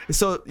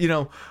 So, you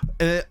know,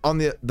 on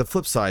the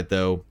flip side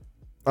though,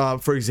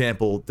 for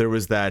example, there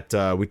was that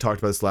we talked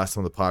about this last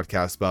time on the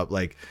podcast about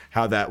like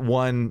how that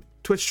one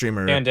Twitch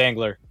streamer And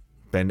Dangler.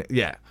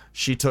 yeah,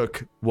 she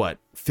took what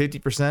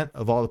 50%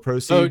 of all the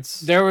proceeds.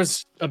 So there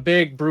was a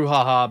big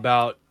brouhaha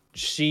about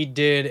she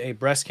did a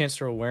breast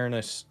cancer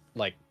awareness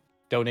like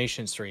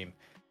donation stream,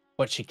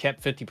 but she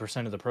kept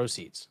 50% of the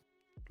proceeds.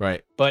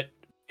 Right. But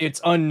it's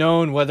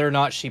unknown whether or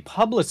not she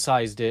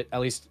publicized it. At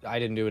least I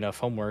didn't do enough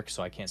homework,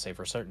 so I can't say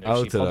for certain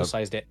if she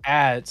publicized it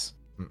as.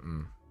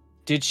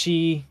 Did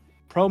she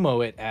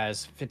promo it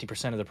as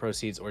 50% of the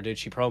proceeds, or did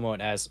she promo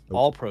it as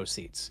all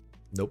proceeds?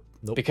 Nope.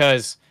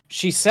 Because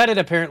she said it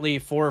apparently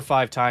 4 or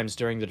 5 times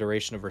during the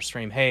duration of her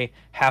stream. Hey,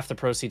 half the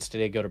proceeds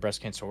today go to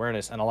breast cancer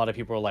awareness, and a lot of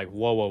people were like,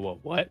 "Whoa,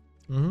 what?"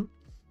 And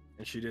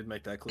she did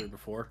make that clear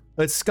before.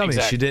 It's scummy.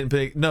 Exactly. She didn't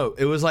pick. No,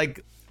 it was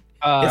like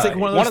it's like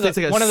one of those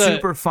things, like a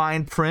super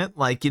fine print,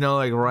 like, you know,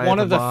 like right. One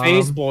at of the bottom.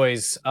 FaZe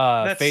boys,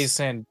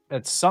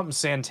 that's something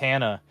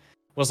Santana,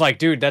 was like,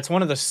 "Dude, that's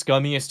one of the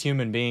scummiest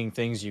human being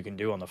things you can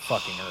do on the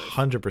fucking earth."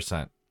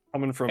 100%.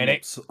 Coming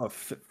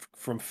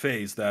from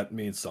FaZe, that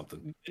means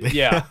something.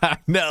 Yeah.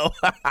 No.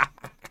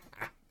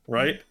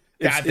 Right?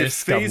 God, If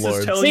FaZe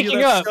is telling Speaking you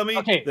that's of, scummy,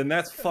 okay. then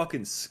that's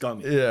fucking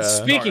scummy. Yeah.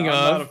 Speaking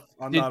Sorry, of,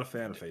 I'm not a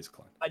fan of FaZe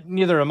Clan.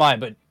 neither am I,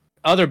 but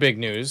other big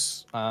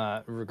news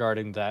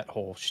regarding that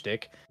whole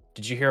shtick.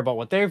 Did you hear about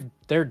what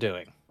they're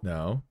doing?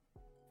 No.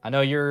 I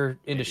know you're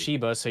into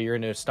Shiba, so you're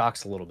into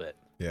stocks a little bit.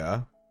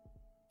 Yeah.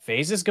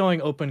 FaZe is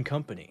going open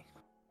company,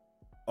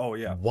 Oh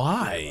yeah.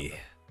 Why?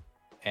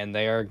 and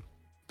they are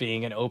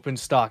being an open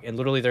stock, and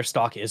literally their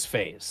stock is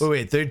FaZe.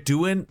 Wait, they're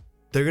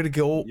gonna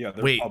go. Yeah,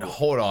 they're wait, public.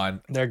 hold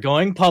on. They're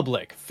going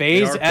public.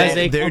 FaZe as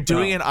a They're company.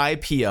 doing an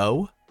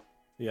IPO.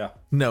 Yeah.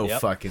 No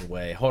Yep. fucking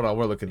way. Hold on,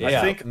 we're looking. This Yeah.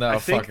 up. I think no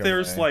fucking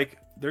there's way.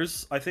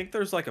 I think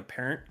there's like a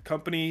parent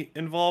company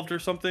involved or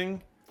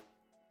something.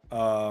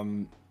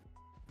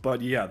 But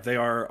yeah, they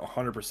are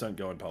 100%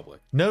 going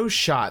public. No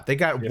shot. They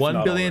got If $1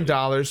 not billion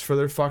already. for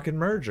their fucking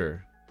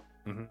merger.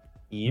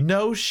 Yep.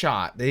 No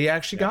shot. They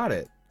actually got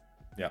it.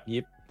 Yeah.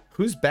 Yep.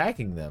 Who's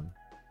backing them?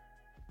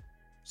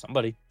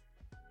 Somebody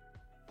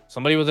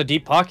with a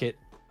deep pocket.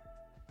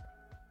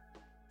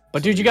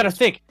 But dude, you gotta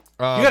think.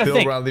 gotta Bill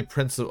think. Riley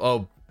Principal.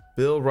 Oh,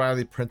 Bill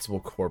Riley Principal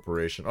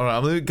Corporation. Oh, no,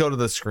 I'm gonna go to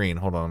the screen.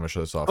 Hold on, I'm gonna show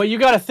this off. But you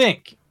gotta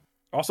think.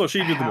 Also, she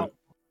did the How-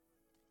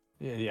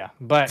 move. Yeah.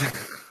 But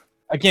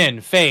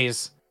again,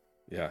 FaZe.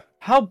 Yeah.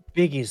 How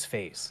big is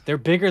FaZe? They're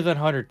bigger than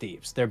 100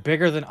 Thieves. They're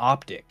bigger than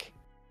Optic.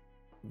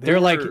 They're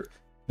like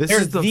This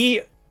they're is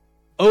the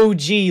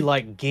OG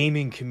like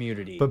gaming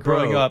community. But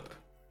growing bro, up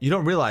you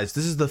don't realize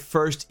this is the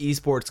first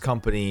esports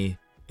company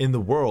in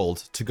the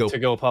world to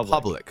go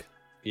public.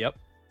 Yep.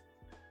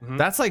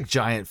 That's like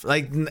giant.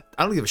 Like,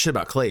 I don't give a shit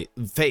about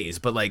FaZe,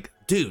 but like,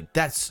 dude,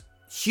 that's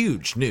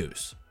huge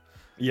news.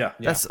 Yeah.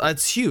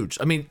 That's huge.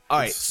 I mean, all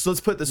right, It's so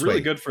let's put it this really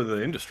way. good for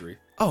the industry.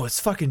 Oh,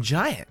 it's fucking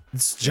giant.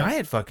 It's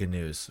giant fucking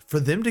news for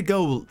them to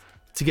go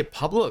to get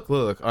public.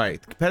 Look. All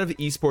right. The competitive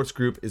esports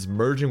group is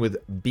merging with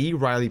B.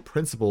 Riley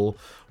Principal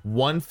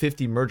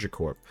 150 Merger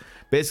Corp.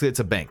 Basically, it's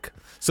a bank.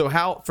 So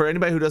how, for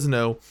anybody who doesn't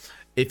know,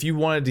 if you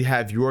wanted to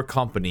have your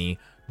company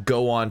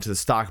go on to the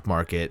stock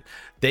market,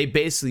 you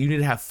need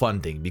to have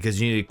funding because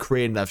you need to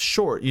create enough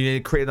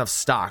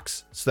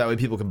stocks so that way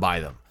people can buy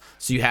them.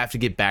 So you have to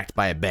get backed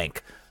by a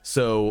bank.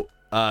 So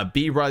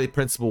B. Riley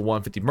Principal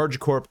 150 Merger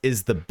Corp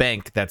is the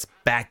bank that's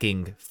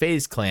backing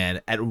FaZe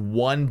Clan at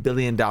 $1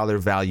 billion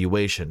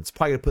valuation. It's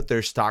probably gonna put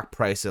their stock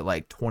price at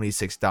like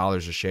 $26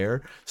 a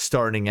share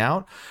starting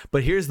out.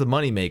 But here's the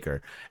moneymaker.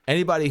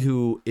 Anybody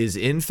who is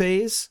in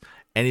FaZe,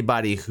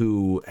 anybody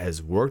who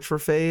has worked for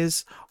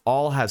FaZe,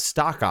 all have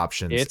stock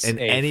options. It's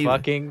a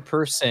fucking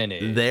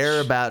percentage.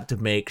 They're about to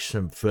make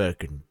some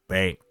fucking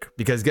bank.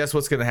 Because guess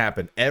what's going to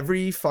happen?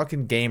 Every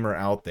fucking gamer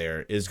out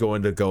there is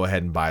going to go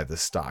ahead and buy the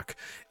stock.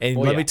 And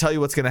let me tell you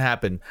what's going to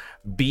happen.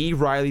 B.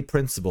 Riley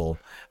Principal.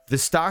 The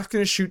stock's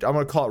going to shoot. I'm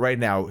going to call it right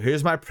now.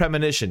 Here's my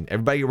premonition.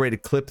 Everybody get ready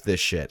to clip this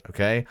shit,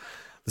 okay?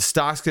 The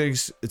stock's going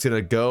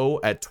to go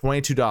at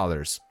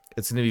 $22.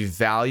 It's going to be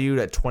valued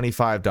at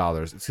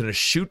 $25. It's going to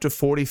shoot to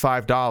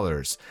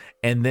 $45,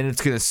 and then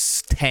it's going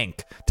to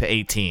tank to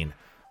 18.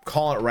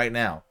 Call it right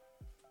now.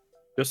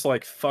 Just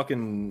like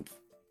fucking,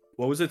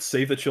 what was it?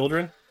 Save the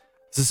Children?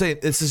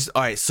 This is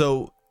all right.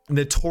 So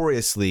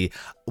notoriously,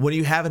 when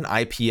you have an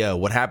IPO,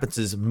 what happens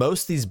is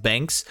most of these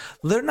banks,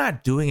 they're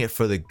not doing it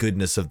for the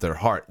goodness of their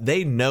heart.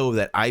 They know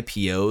that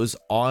IPOs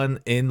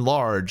in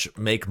large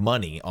make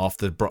money off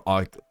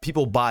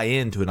people buy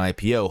into an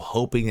IPO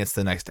hoping it's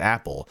the next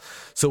Apple.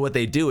 So what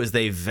they do is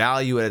they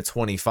value it at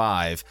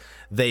 25.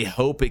 They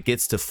hope it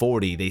gets to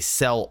 40. They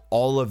sell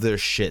all of their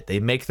shit. They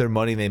make their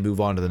money and they move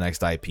on to the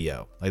next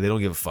IPO. Like they don't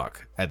give a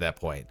fuck at that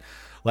point.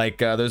 Like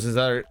there's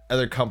this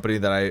other company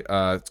that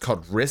it's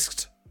called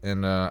Risked.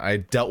 And I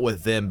dealt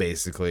with them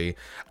basically.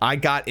 I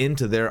got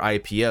into their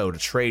IPO to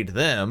trade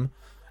them,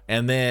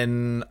 and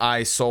then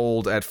I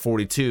sold at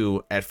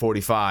 42, at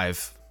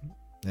 45.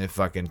 It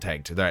fucking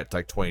tanked. They're at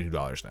like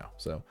 $22 now.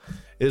 So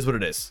it is what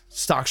it is.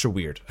 Stocks are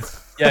weird.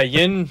 Yeah,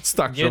 Yin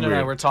Stocks and are weird.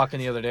 I were talking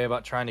the other day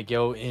about trying to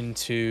go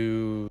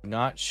into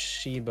not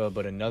Shiba,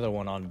 but another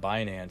one on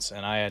Binance,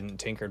 and I hadn't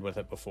tinkered with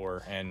it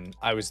before, and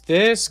I was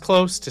this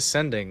close to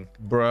sending.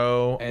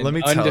 Bro, And let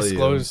me tell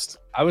you.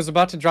 I was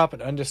about to drop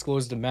an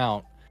undisclosed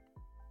amount,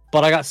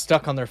 but I got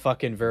stuck on their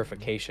fucking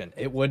verification.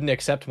 It wouldn't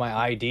accept my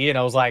ID, and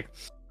I was like,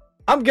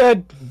 I'm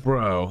good.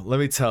 Bro, let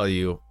me tell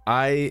you.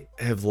 I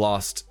have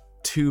lost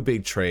two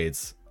big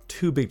trades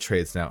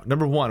now.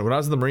 Number one, when I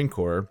was in the Marine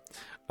Corps,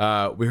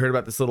 we heard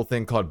about this little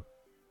thing called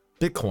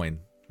Bitcoin.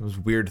 It was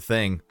a weird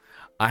thing.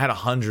 I had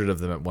 100 of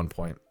them at one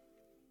point.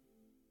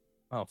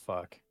 Oh,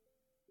 fuck.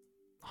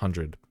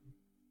 100.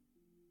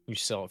 You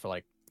sell it for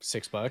like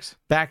 $6?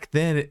 Back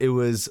then, it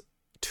was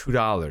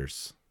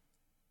 $2.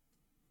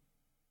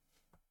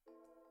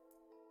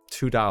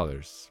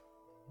 $2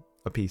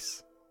 a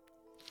piece.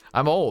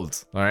 I'm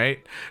old, all right?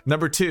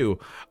 Number two,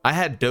 I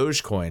had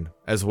Dogecoin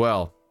as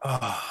well.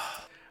 I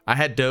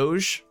had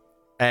Doge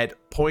at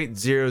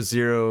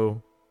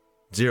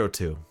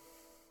 0.0002.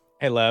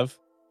 Hey, Lev.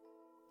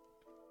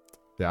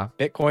 Yeah.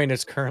 Bitcoin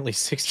is currently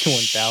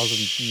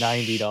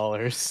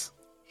 $61,090.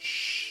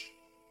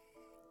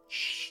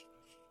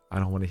 I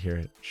don't want to hear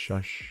it.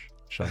 Shush.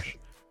 I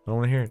don't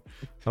want to hear it.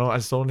 I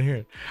just don't want to hear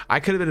it. I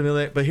could have been a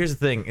millionaire, but here's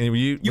the thing. And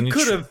you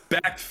could have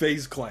backed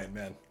FaZe Clan,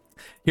 man.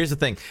 Here's the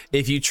thing.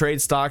 If you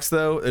trade stocks,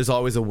 though, there's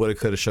always a woulda,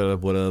 coulda, shoulda,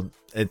 woulda.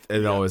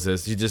 It always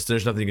is.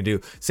 There's nothing you can do.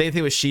 Same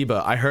thing with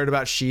Shiba. I heard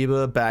about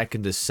Shiba back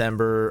in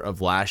December of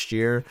last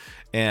year,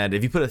 and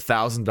if you put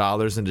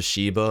 $1,000 into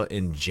Shiba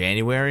in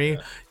January,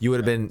 you would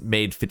have been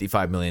made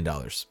 $55 million.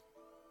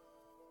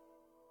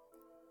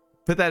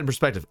 Put that in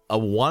perspective. A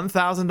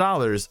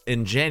 $1,000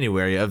 in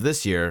January of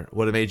this year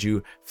would have made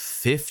you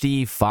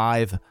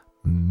 $55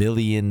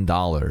 million.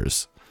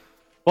 But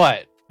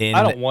I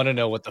don't want to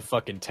know what the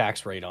fucking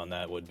tax rate on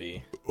that would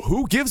be.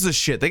 Who gives a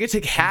shit? They can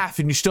take half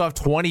and you still have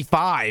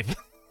 25.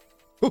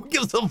 Who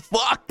gives a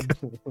fuck?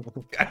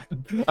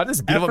 I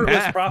just give them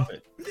half.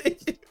 Profit.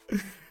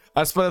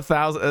 I spent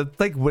 $1,000. It's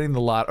like winning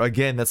the lottery.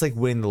 Again, that's like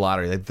winning the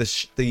lottery. Like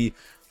the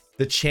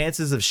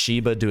chances of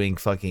Shiba doing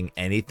fucking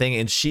anything,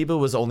 and Shiba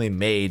was only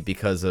made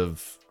because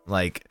of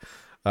like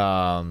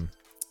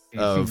Be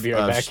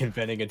right back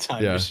inventing a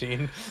time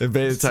machine. All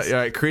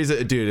right,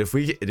 crazy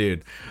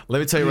dude. Let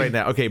me tell you right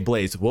now. Okay,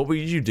 Blaze, what would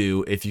you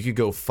do if you could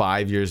go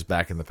 5 years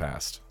back in the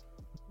past?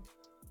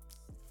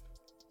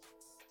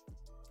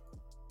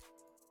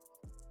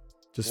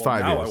 Just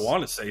 5 years. Now I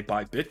want to say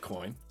buy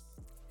Bitcoin.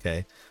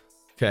 Okay.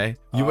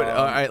 You would.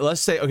 All right.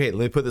 Let's say. Okay. Let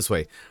me put it this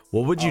way.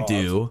 What would you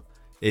do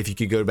if you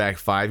could go back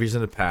 5 years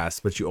in the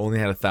past, but you only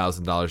had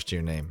 $1,000 to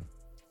your name?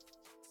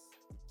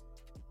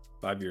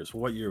 5 years.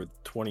 What year?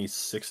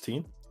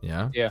 2016.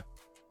 Yeah.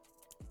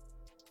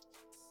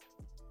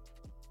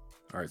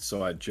 All right.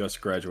 So I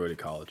just graduated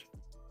college.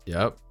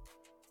 Yep.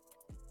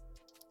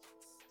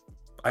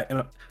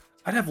 I'd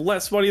have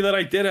less money than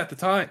I did at the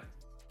time.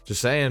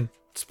 Just saying.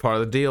 It's part of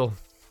the deal.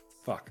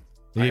 Fuck.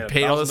 I You had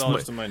paid all this $1,000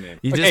 money. to my name.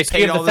 You Okay, just so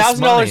you paid have all the this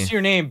 $1,000 money. to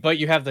your name, but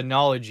you have the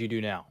knowledge you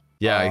do now.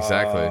 Yeah,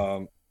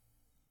 exactly.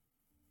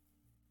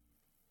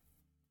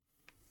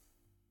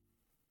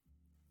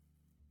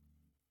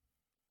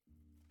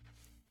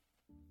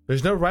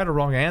 There's no right or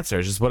wrong answer.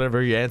 It's just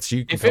whatever you answer.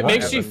 You can If it come up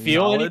makes with. you The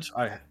feel any- knowledge,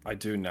 I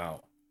do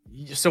now.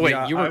 So wait,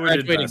 Yeah, you I were would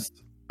graduating.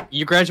 invest.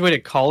 You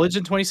graduated college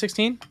in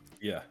 2016.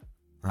 Yeah.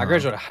 I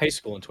graduated high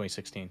school in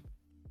 2016.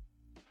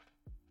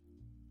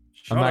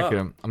 Shut I'm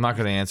up. not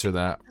gonna answer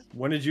that.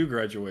 When did you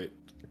graduate?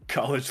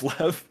 College,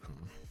 Lev?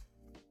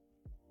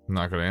 I'm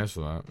not gonna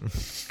answer that.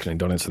 Okay,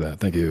 don't answer that.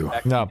 Thank you.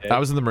 No, I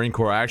was in the Marine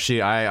Corps.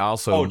 Actually, I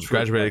also Oh, true.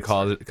 graduated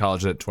Thanks.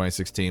 college at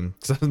 2016.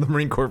 So I was in the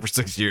Marine Corps for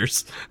 6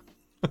 years.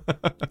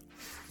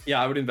 Yeah,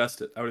 I would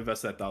invest it. I would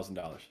invest that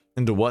 $1,000.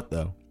 Into what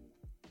though?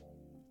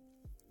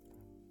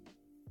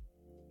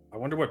 I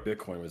wonder what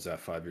Bitcoin was at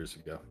 5 years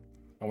ago.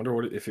 I wonder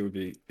what if it would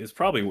be. It's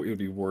probably what it would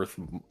be worth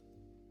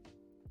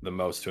the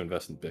most to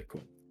invest in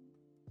Bitcoin.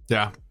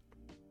 Yeah,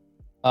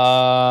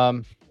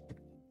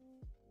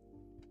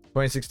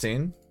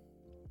 2016.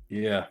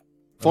 Yeah.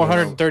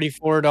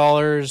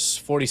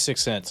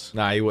 $434.46.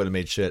 Nah, you would have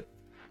made shit.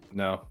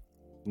 No.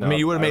 I mean,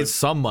 you would have made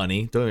some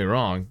money. Don't get me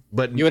wrong,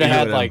 but You would have had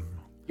would've- like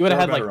you would have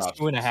There had are like better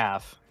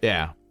 2.5.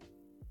 yeah.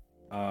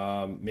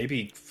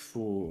 Maybe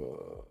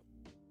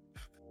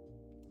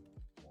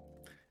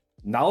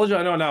knowledge.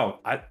 I don't know.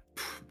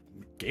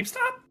 GameStop.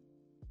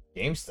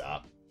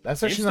 GameStop.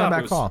 That's actually not a GameStop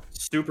bad was call.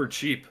 super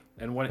cheap,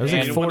 and when It was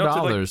and like it went up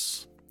to,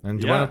 $4, and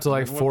it yeah, went up to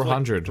like it went up to, like,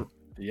 400.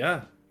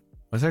 yeah.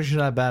 That's actually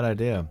not a bad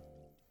idea.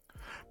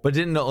 But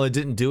it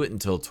didn't do it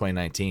until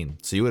 2019.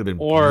 So you would have been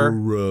Or-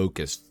 broke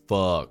as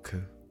fuck.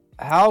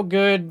 How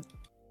good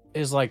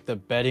is like the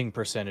betting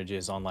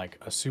percentages on like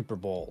a Super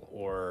Bowl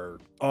or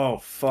Oh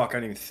fuck! I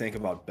didn't even think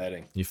about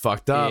betting. You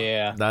fucked up.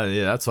 Yeah.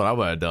 That's what I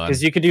would have done.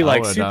 because you could do I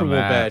like would've Super done Bowl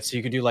that. bets,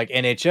 you could do like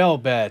NHL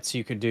bets,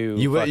 you could do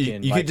You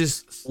fucking, you like, could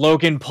just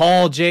Logan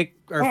Paul, Jake,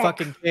 or Fuck.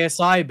 fucking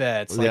KSI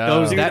bets, like Yeah.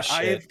 those Dude, that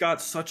I shit. have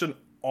got such an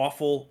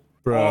awful,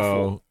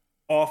 Bro.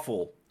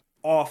 awful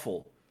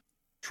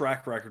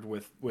track record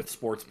with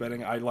sports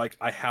betting.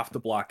 I have to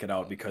block it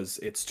out because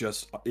it's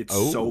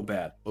Oh. so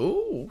bad.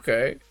 Oh,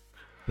 okay.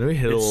 Let me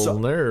hit a It's little so-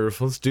 nerve.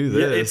 Let's do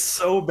Yeah, this. it's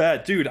so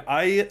bad, dude.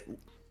 I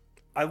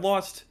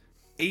lost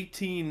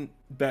 18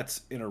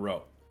 bets in a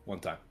row one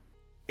time.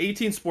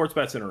 18 sports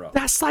bets in a row.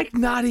 That's like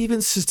not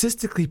even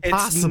statistically It's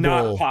possible.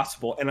 not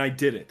possible, and I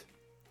did it.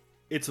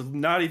 It's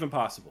not even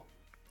possible.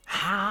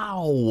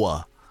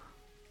 How?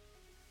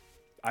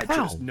 I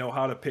How? just know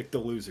how to pick the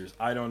losers.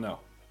 I don't know.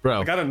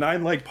 Bro, I got a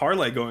 9-leg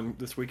parlay going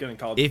this weekend in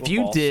college if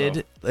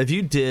football. if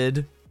you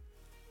did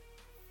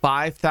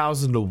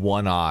 5,000 to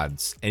 1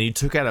 odds and you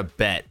took out a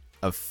bet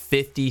of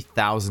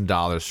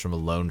 $50,000 from a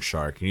loan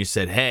shark and you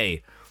said,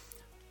 "Hey,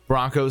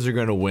 Broncos are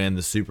going to win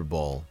the Super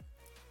Bowl."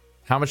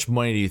 How much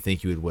money do you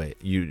think you would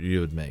you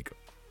would make?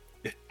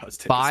 It does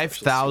take a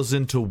special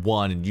 5,000 to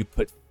 1 and you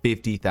put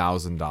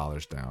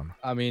 $50,000 down.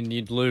 I mean,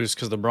 you'd lose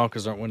because the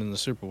Broncos aren't winning the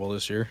Super Bowl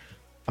this year.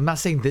 I'm not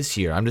saying this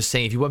year. I'm just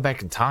saying if you went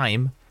back in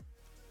time,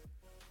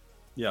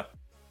 Yeah.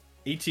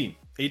 18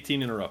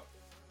 in a row.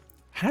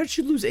 how did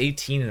you lose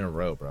 18 in a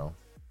row, bro?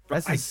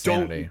 That's I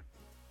insanity.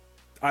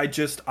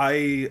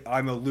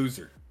 I'm a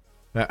loser.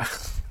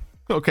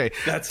 Okay.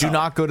 That's do how-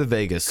 not go to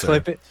Vegas,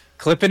 sir.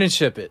 Clip it and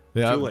ship it.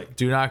 Yeah, Too late.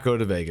 do not go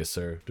to Vegas,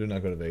 sir. Do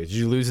not go to Vegas. Did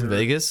you lose in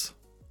Vegas?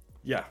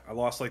 Yeah, I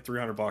lost like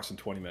 $300 in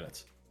 20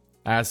 minutes.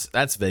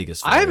 That's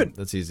Vegas. for I you. haven't-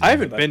 That's easy. I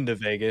haven't been to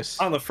Vegas.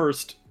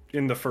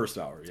 In the first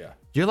hour, yeah.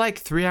 You're like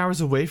 3 hours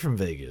away from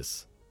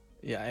Vegas.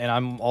 Yeah, and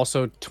I'm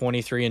also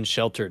 23 and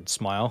sheltered.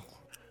 Smile.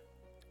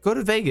 Go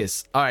to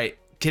Vegas. All right.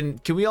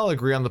 Can we all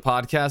agree on the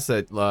podcast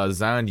that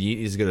Zion Yeet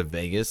needs to go to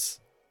Vegas?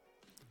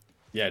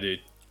 Yeah, dude.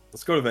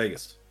 Let's go to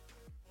Vegas.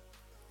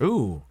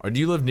 Ooh. Or do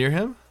you live near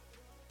him?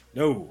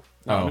 No.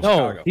 Oh. I'm in No,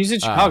 Chicago. he's in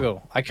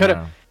Chicago. I could Oh.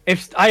 have.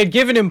 If I had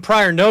given him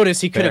prior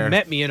notice, he could Fair. have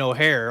met me in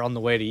O'Hare on the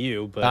way to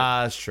you. But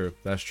That's true.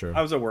 That's true.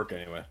 I was at work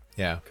anyway.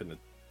 Yeah. Couldn't.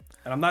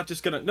 And I'm not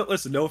just gonna. No,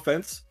 listen. No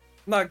offense.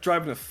 I'm not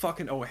driving to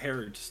fucking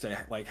O'Hare just to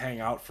like hang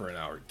out for an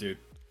hour, dude.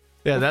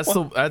 Yeah,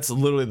 that's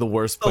literally the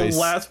worst The place.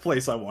 last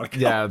place I want to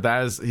go. Yeah,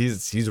 that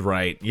is he's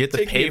right. You have to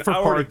Take me pay an for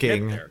hour to get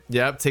parking. there.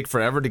 Yep, take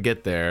forever to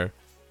get there.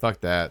 Fuck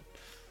that.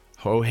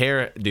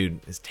 O'Hare, dude,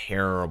 is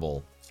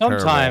terrible.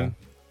 sometime,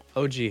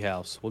 Terrible. OG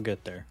house. We'll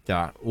get there.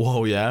 Yeah.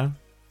 Whoa, yeah.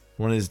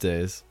 One of these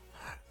days.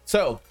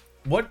 So,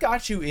 what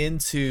got you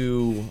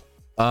into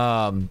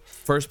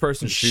first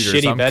person shooters?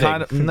 Shitty betting.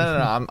 kind of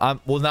no. I'm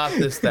well, not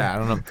this that. I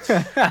don't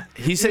know.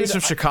 He said he's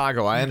from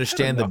Chicago. I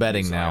understand the enough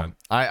betting from now. Zion.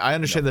 I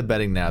understand the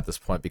betting now at this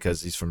point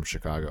because he's from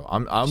Chicago.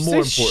 I'm more Say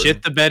important.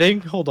 shit the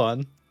betting. Hold on.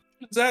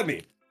 What does that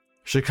mean?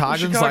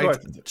 Chicagoans Chicago like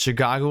has to do?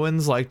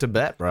 Chicagoans like to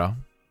bet, bro.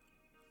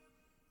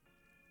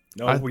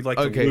 No, we like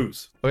to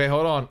lose. Okay,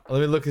 hold on. Let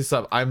me look this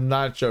up. I'm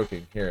not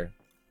joking. Here.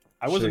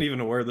 I wasn't even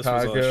aware this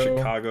was a Chicago.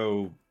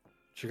 Chicago.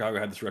 Chicago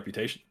had this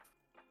reputation.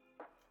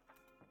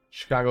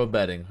 Chicago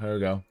betting. Here we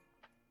go.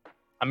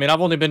 I mean,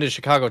 I've only been to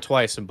Chicago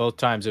twice, and both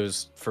times it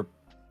was for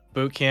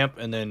boot camp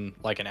and then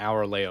like an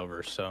hour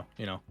layover. So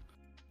you know,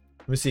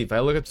 Let me see if I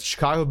look at the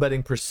Chicago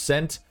betting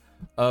percent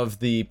of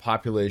the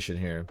population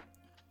here.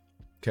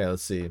 Okay,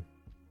 let's see.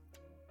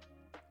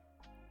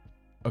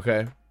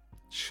 Okay,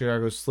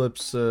 Chicago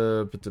slips.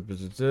 Nope,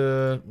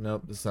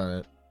 that's not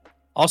it.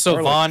 Also, There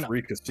are, like, Vaughn,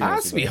 3 casinos That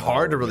has to be in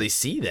hard to Ohio. really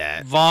see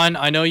that. Vaughn,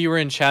 I know you were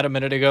in chat a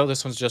minute ago.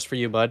 This one's just for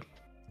you, bud.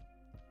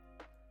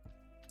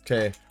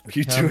 Okay. Are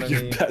you How doing many-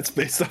 your bets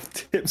based off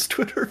Tim's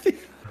Twitter feed?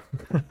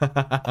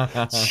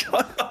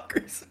 Shut up,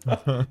 Chris.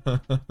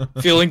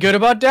 Feeling good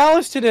about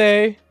Dallas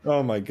today.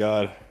 Oh my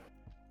god.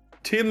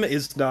 Tim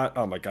is not.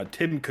 Oh my god.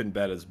 Tim couldn't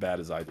bet as bad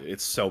as I do.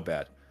 It's so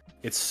bad.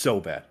 It's so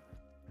bad.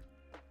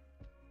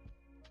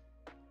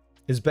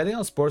 Is betting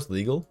on sports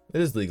legal?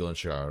 It is legal in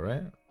Chicago,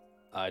 right?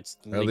 It's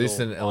Or at least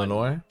in legal on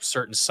Illinois.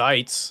 certain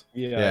sites.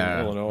 Yeah,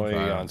 in Illinois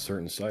okay. on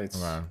certain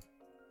sites. Okay.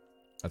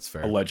 That's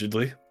fair.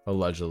 Allegedly.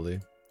 Allegedly.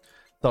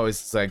 It's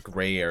always like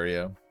gray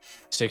area.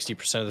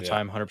 60% of the Yeah.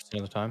 time,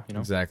 100% of the time. You know.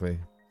 Exactly.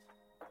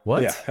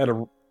 What? Yeah,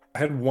 I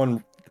had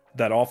one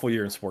that awful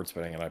year in sports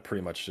betting, and I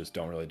pretty much just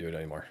don't really do it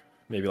anymore.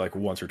 Maybe like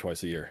once or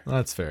twice a year.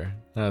 That's fair.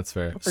 That's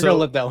fair. We're gonna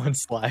let that one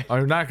slide.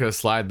 I'm not gonna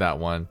slide that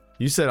one.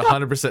 You said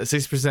 100%,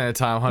 60% of the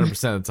time,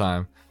 100% of the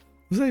time.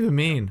 What does that even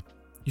mean?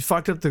 You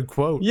fucked up the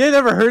quote. You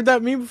never heard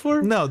that meme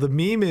before? No, the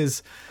meme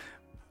is,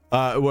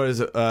 what is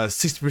it?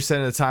 60%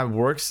 of the time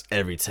works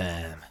every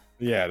time.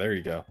 Yeah, there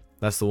you go.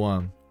 That's the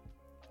one.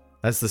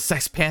 That's the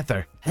Sex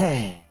Panther.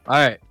 All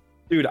right.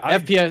 Dude,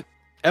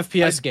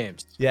 FPS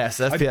games. Yes,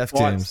 I've FPF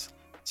bought- teams.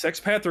 Sex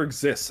Panther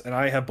exists, and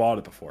I have bought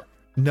it before.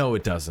 No,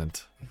 it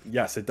doesn't.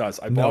 Yes, it does.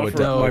 I No, bought it it for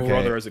doesn't. my Okay.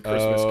 brother as a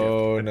Christmas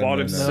Oh, gift. I no, bought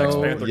no, him no. Sex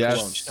No, Panther yes,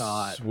 clones.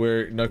 shot.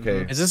 we're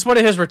okay. Is this one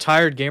of his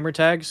retired gamer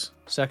tags?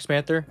 Sex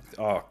Panther?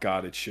 Oh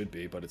god, it should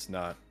be, but it's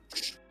not.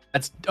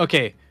 That's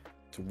okay.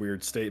 It's a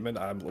weird statement.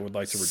 I would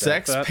like to redact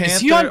Sex that.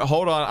 Is he Panther. on-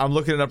 Hold on, I'm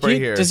looking it up right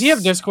here. Does he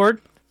have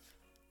Discord?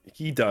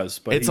 He does,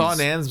 but It's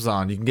on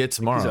Amazon. You can get it He's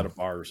tomorrow. at a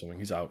bar or something.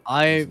 He's out.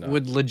 I He's not.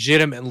 would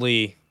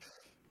legitimately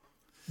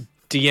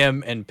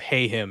DM and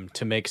pay him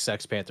to make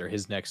Sex Panther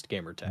his next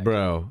gamer tag.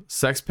 Bro,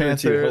 Sex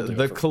Guarantee Panther, he'll do it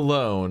the for-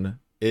 cologne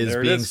is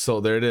There it being is.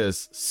 sold. There it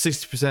is.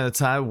 60% of the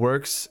time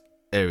works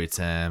every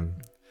time.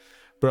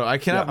 Bro, I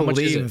cannot how much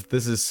is believe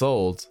this is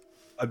sold.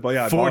 I bought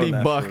him 40 that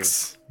for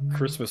bucks.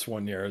 Christmas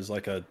one year as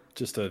like a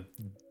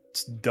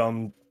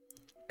dumb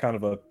kind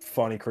of a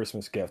funny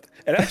Christmas gift.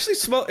 It actually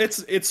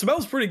it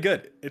smells pretty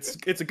good. It's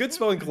a good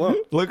smelling cologne.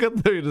 Look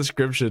at the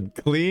description.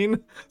 Clean,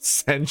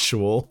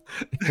 sensual,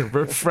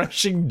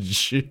 refreshing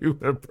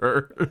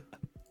juniper.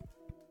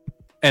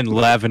 And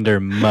lavender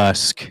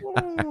musk.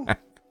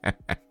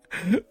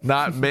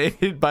 Not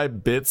made by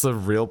bits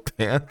of real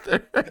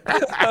panther.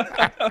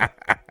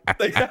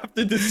 They have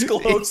to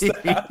disclose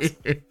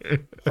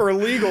that for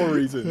legal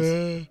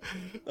reasons.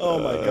 Oh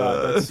my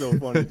god, that's so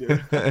funny,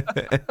 dude.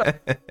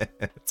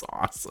 It's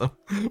awesome.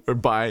 We're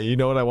buying. You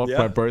know what I want for Yeah.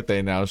 my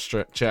birthday now,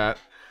 chat.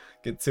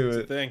 Get to It's a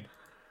it. thing.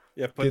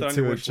 Yeah, put that Get on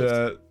your to it, wish list.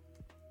 chat.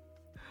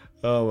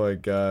 Oh my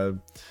god.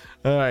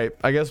 All right.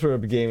 I guess we're a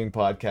gaming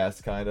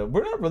podcast, kind of.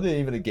 We're not really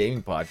even a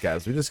gaming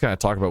podcast. We just kind of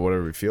talk about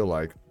whatever we feel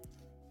like.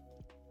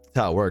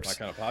 That's how it My works.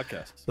 kind of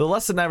podcast. The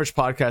Less Than Average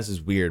podcast is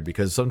weird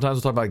because sometimes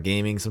we'll talk about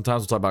gaming,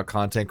 sometimes we'll talk about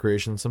content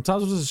creation,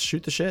 sometimes we'll just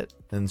shoot the shit.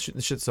 And shooting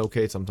the shit's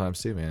okay sometimes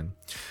too, man.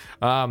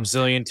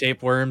 Zillion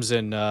tapeworms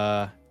and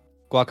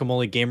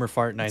guacamole gamer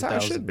fart That's how it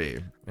 9000. should be.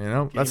 You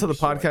know, that's how the Gamer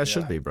sword, podcast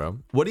should yeah. be, bro.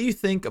 What do you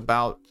think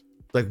about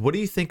what do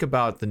you think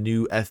about the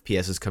new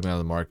FPSs coming out of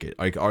the market?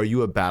 Like, are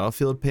you a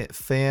Battlefield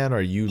fan?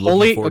 Are you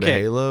looking forward to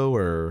okay. Halo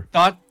or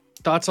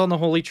Thoughts on the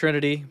Holy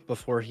Trinity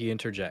before he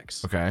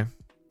interjects. okay?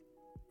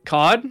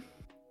 COD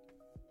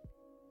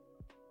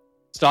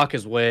stock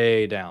is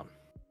way down.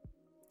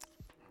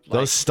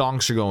 Those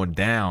stonks are going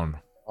down.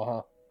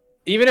 Uh-huh.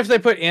 Even if they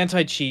put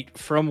anti-cheat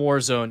from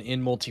Warzone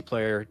in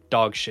multiplayer,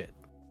 dog shit.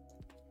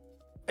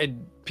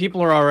 And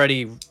people are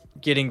already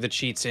getting the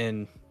cheats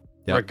in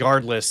Yep.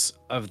 regardless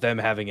of them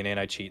having an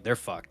anti-cheat. They're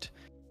fucked.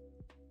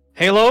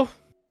 Halo,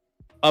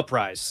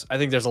 Uprise. I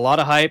think there's a lot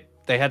of hype.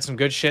 They had some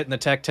good shit in the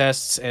tech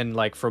tests, and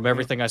like from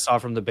everything I saw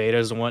from the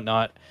betas and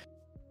whatnot,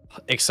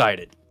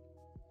 excited.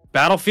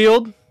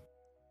 Battlefield,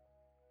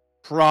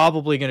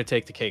 probably going to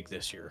take the cake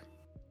this year.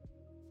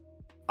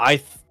 I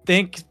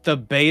think the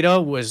beta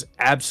was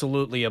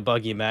absolutely a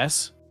buggy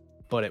mess,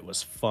 but it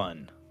was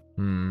fun.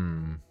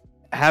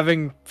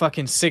 Having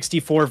fucking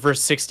 64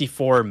 versus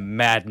 64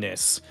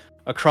 madness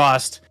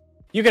across.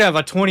 You could have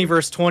a 20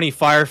 versus 20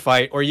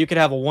 firefight, or you could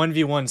have a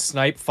 1v1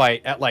 snipe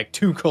fight at like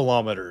 2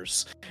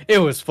 kilometers. It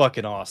was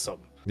fucking awesome.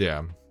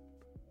 Yeah.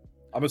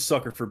 I'm a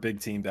sucker for big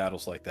team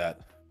battles like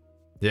that.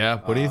 Yeah.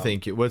 What do you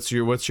think? What's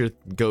your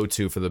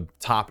go-to for the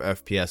top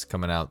FPS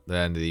coming out the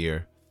end of the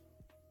year?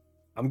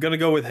 I'm gonna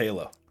go with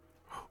Halo.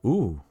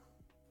 Ooh.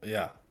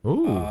 Yeah.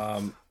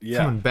 Ooh. Yeah.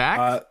 Coming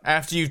back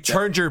after you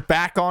turned your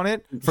back on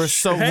it for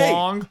so Hey!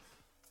 long.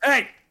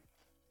 Hey.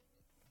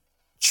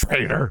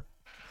 Traitor.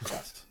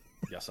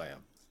 Yes, I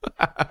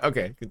am.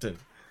 Okay, continue.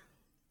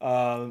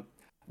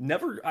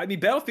 Never. I mean,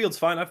 Battlefield's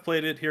fine. I've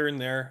played it here and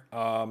there.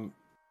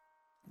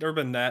 Never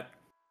been that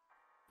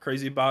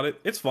crazy about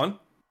it. It's fun.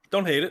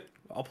 Don't hate it.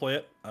 I'll play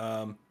it.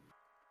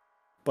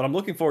 but I'm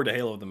looking forward to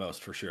Halo the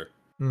most for sure.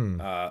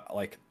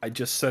 Like I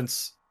just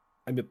sense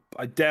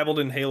I dabbled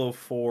in Halo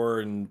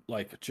 4 and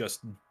like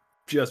just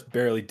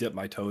barely dipped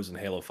my toes in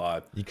Halo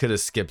 5. You could have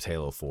skipped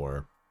Halo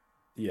 4.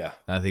 Yeah.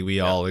 I think we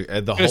all the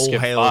Could've whole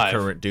skipped Halo 5.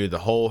 current dude, the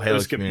whole Halo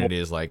skipped community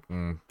is like,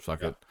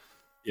 fuck it.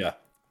 Yeah.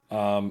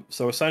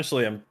 So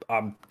essentially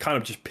I'm kind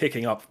of just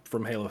picking up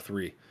from Halo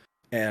 3,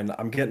 and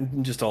I'm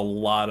getting just a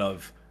lot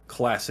of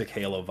classic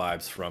Halo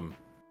vibes from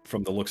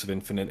the looks of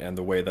Infinite and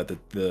the way that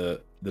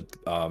the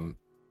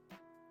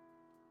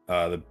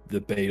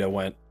beta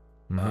went.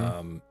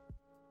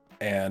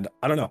 And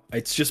I don't know,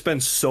 it's just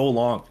been so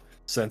long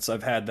since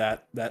I've had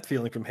that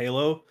feeling from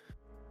Halo,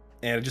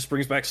 and it just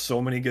brings back so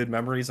many good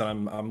memories,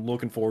 and I'm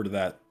looking forward to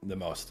that the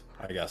most.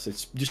 I guess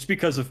it's just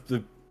because of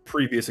the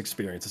previous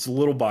experience. It's a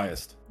little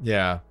biased.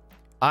 Yeah.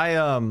 I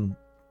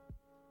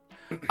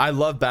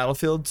love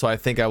Battlefield, so I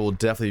think I will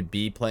definitely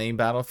be playing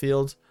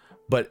Battlefield.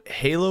 But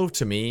Halo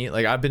to me,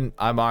 like I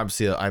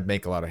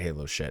make a lot of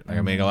Halo shit. Like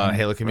I make a lot of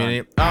Halo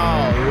community.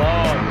 Oh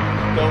Lord,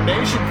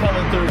 donation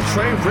coming through.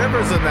 Trey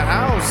Rivers in the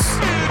house.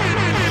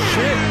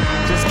 Shit,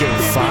 just gave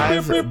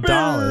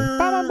 $5.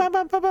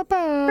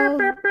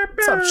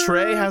 What's up,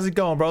 Trey? How's it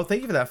going, bro?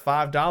 Thank you for that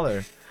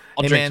 $5.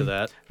 I'll drink to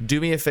that. Do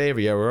me a favor.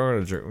 Yeah, we're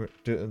gonna drink.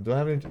 Do I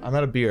have any? I'm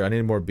out of beer. I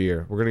need more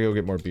beer. We're gonna go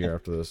get more beer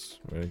after this.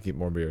 We're gonna keep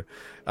more beer.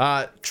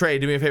 Trey,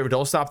 do me a favor.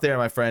 Don't stop there,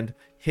 my friend.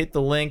 Hit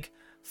the link.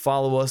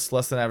 Follow us,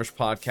 Less Than Average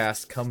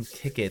Podcast. Come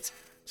kick it.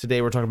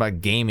 Today we're talking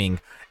about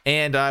gaming,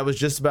 and I was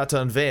just about to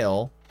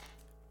unveil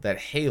that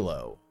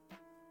Halo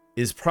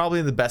is probably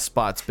in the best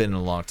spot it's been in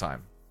a long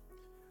time.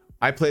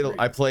 I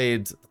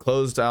played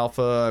closed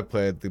alpha. I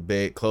played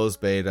the closed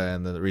beta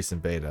and the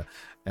recent beta.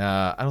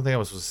 I don't think I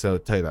was supposed to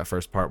tell you that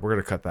first part. We're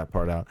gonna cut that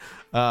part out.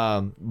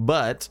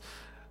 But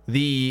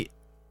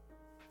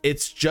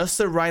it's just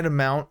the right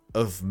amount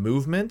of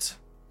movement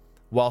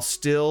while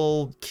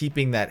still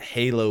keeping that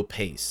Halo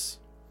pace.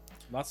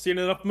 Not seeing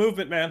enough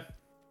movement, man.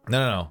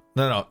 No.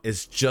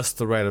 It's just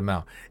the right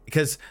amount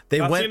because they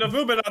Not seeing enough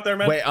movement out there,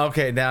 man. Wait,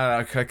 okay,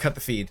 now cut the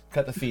feed.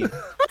 Cut the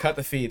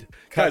feed.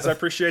 Guys, I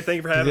appreciate it. Thank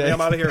you for having me. I'm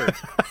out of here.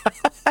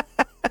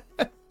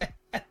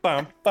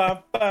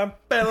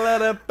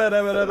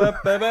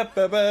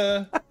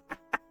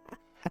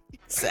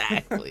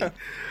 Exactly.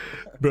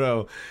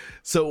 Bro.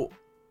 So,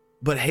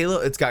 but Halo,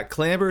 it's got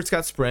clamber, it's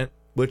got sprint,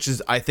 which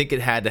is, I think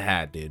it had to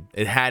have, dude.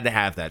 It had to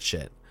have that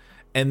shit.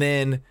 And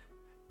then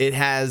it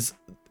has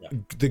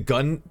the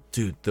gun,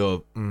 dude,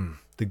 the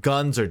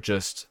guns are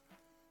just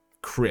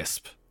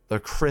crisp. They're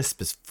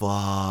crisp as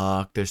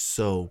fuck. They're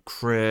so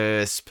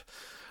crisp.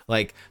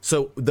 Like,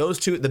 so those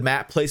two, the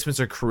map placements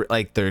are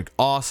like, they're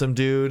awesome,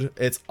 dude.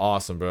 It's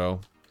awesome,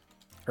 bro.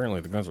 Apparently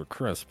the guns were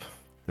crisp.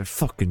 They're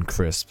fucking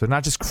crisp. They're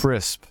not just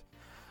crisp.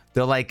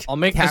 They're like I'll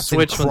make Captain the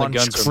switch when the Crunch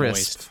guns are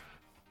crisp. moist.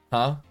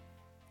 Huh?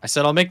 I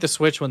said I'll make the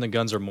switch when the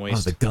guns are Oh,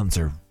 moist. the guns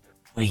are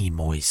way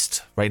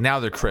moist. Right now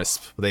they're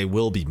crisp. They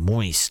will be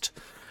moist.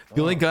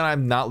 The only gun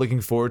I'm not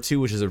looking forward to,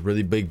 which is a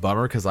really big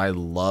bummer because I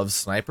love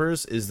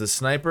snipers, is the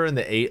sniper and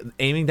the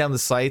aiming down the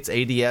sights.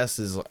 ADS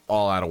is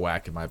all out of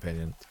whack in my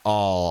opinion.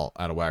 All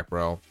out of whack,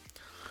 bro.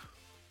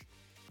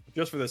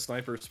 Just for the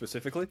sniper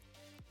specifically?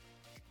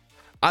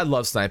 I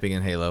love sniping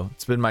in Halo.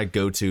 It's been my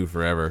go-to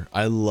forever.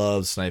 I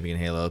love sniping in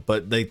Halo,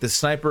 but like the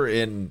sniper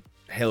in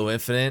Halo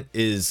Infinite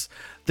is,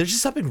 there's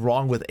just something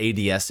wrong with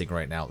ADSing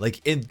right now.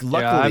 Like,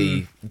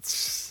 luckily,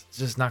 it's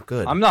just not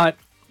good. I'm not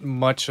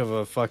much of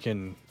a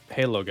fucking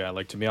Halo guy.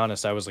 Like, to be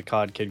honest, I was a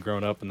COD kid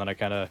growing up, and then I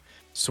kind of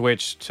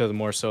switched to the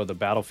more so the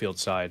Battlefield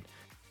side.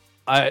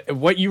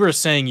 What you were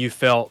saying you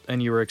felt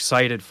and you were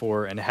excited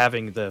for, and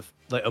having the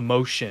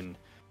emotion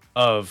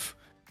of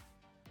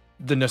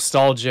the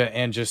nostalgia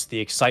and just the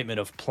excitement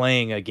of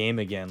playing a game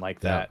again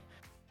like that.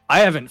 I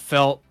haven't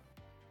felt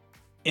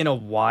in a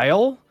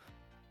while.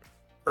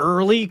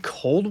 Early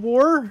Cold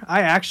War,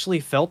 I actually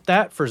felt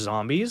that for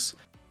zombies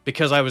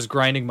because I was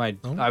grinding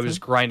I was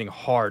grinding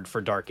hard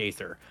for Dark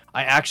Aether.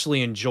 I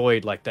actually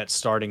enjoyed like that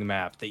starting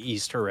map, the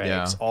Easter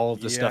eggs, all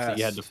of the stuff that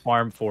you had to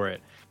farm for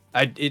it.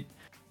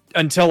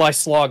 Until I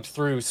slogged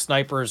through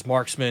snipers,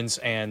 marksmans,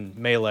 and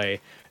melee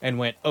and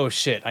went, oh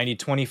shit, I need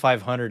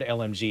 2,500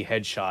 LMG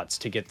headshots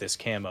to get this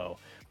camo.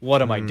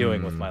 What am I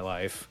doing with my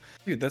life?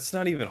 Dude, that's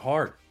not even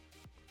hard.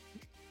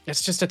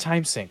 It's just a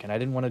time sink, and I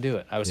didn't want to do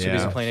it. I was too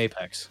busy playing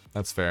Apex.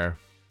 That's fair.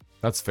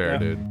 That's fair,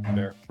 dude.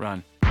 Fair.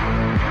 Run.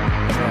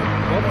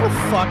 What the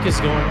fuck is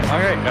going on? All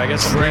right, I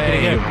guess I'm drinking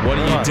Trey, again. what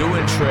are you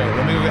doing, Trey?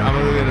 I'm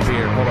gonna go get a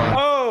beer. Hold on.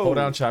 Oh! Hold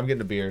on, Trey. I'm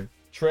getting a beer.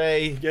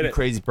 Trey, Get you it.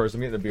 crazy person.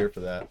 I'm getting a beer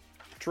for that.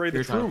 Trey the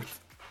Your time. truth.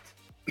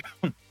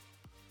 All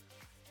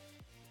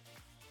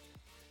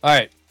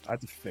right. I have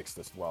to fix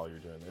this while you're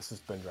doing this. This has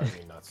been driving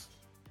me nuts.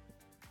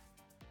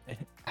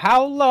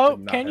 How low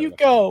Did not can have you enough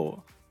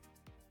go?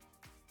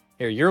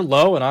 Here, you're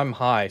low and I'm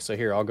high, so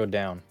here, I'll go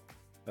down.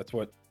 That's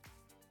what.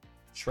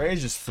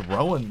 Trey's just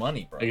throwing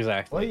money, bro.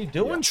 Exactly. What are you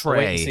doing, We'll wait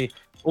Trey? and see.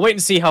 We'll wait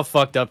and see how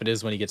fucked up it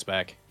is when he gets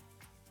back.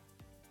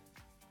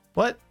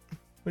 What?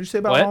 What'd you say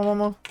about What? my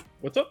mama?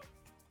 What's up?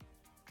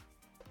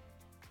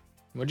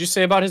 What'd you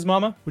say about his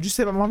mama? What'd you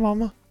say about my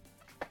mama?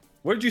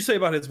 What did you say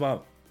about his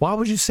mom? Why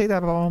would you say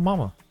that about my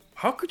mama?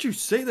 How could you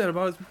say that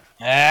about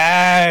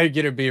his?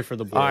 Get a beer for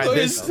the boys. All right, Oh,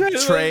 this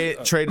it's-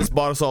 Trey just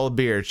bought us all a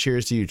beer.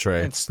 Cheers to you,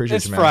 Trey. Appreciate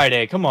It's you, man.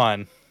 Friday. Come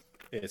on.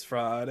 It's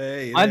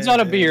Friday. Mine's not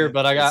a then. beer,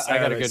 but I got It's a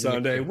Saturday, good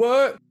Sunday. mix.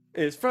 What?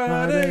 It's Friday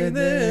Friday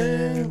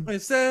then.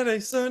 It's Saturday,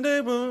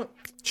 Sunday. What?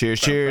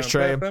 Cheers,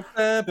 Trey.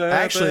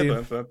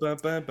 Actually-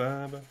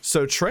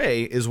 So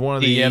Trey is one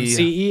of the.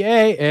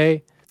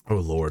 DMCEAA. Oh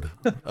Lord,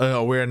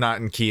 we're not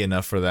in key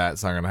enough for that.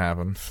 It's not gonna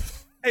happen.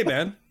 Hey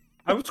man,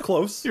 I was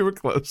close. You were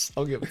close.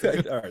 I'll give it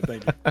to you. All right,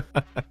 thank you.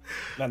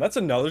 Man, that's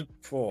another.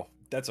 Oh,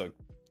 that's a.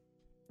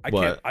 I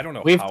What? can't. I don't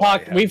know. We've how I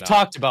talked. have We've not-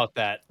 talked about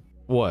that.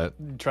 What?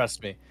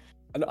 Trust me.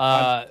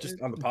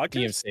 just on the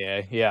podcast.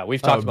 DMCA. Yeah,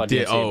 we've talked about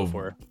DMCA oh.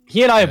 before.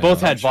 He and I have Yeah, both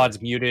I'm had sure.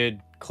 VODs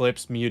muted,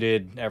 clips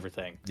muted,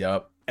 everything.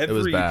 Yep. It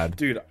was bad.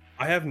 Dude,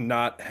 I have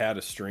not had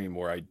a stream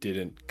where I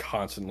didn't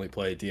constantly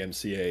play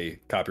DMCA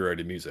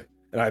copyrighted music,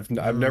 and I've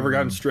never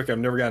gotten strict. I've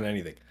never gotten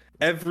anything.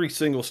 Every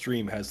single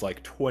stream has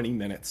like 20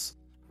 minutes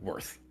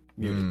worth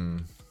muted.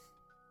 Mm.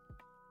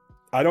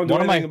 I don't do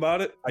One of my- anything about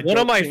it. I one of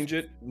don't my- change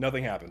it.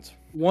 Nothing happens.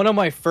 One of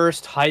my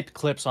first hype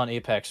clips on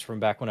Apex from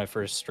back when I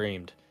first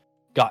streamed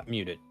got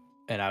muted,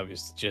 and I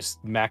was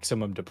just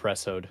maximum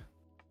depressoed.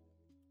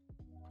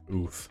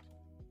 Oof.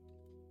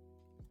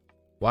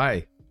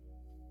 Why?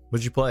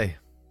 What'd you play?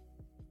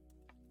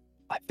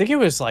 I think it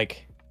was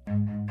like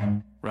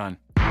Run.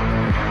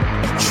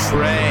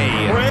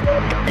 Trey.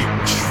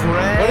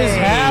 Trey. What is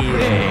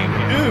happening?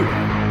 Dude,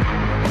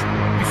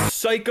 you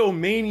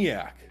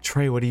psychomaniac.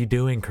 Trey, what are you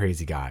doing,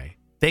 crazy guy?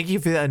 Thank you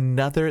for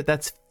another.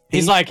 That's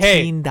He's like,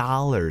 hey,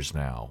 $18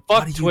 now. fuck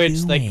What are you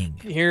Twitch.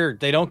 doing?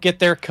 They don't get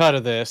their cut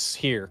of this.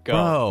 Here, go.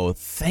 Bro,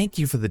 thank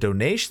you for the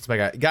donations, my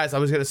guy. Guys, I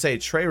was gonna say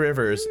Trey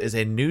Rivers is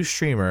a new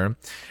streamer,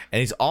 and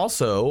he's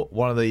also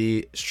one of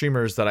the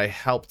streamers that I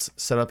helped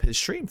set up his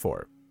stream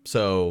for.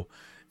 So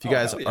if you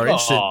guys hell yeah. are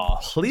interested, Aw,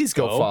 please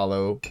go go.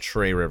 follow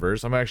Trey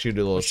Rivers. I'm actually gonna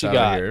do a little What you shout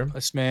out got? here.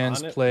 This man's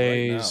On it right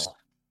plays.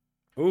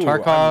 now. Ooh,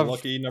 Tarkov. I'm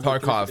lucky number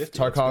Tarkov, 350.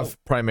 Let's go. Tarkov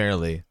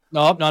primarily.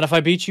 Nope, not if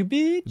I beat you,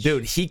 bitch.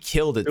 Dude, he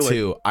killed it Really?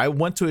 too. I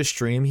went to his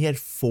stream. He had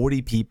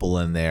 40 people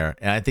in there,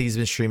 and I think he's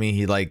been streaming.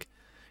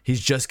 He's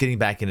just getting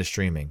back into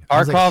streaming. I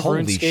was like, Tarkov,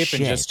 holy RuneScape, shit.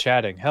 and just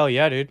chatting. Hell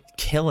yeah, dude.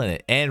 Killing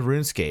it, and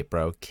RuneScape,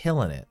 bro,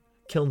 killing it,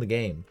 killing the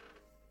game.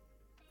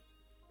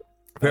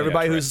 For Oh, yeah,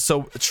 everybody Trey. who's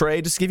so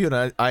Trey, just to give you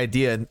an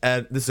idea,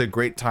 and this is a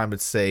great time to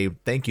say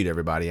thank you to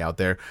everybody out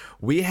there.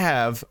 We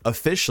have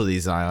officially,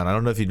 Zion. I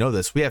don't know if you know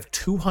this. We have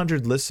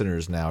 200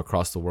 listeners now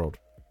across the world.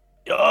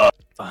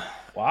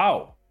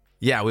 Wow.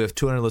 Yeah, we have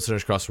 200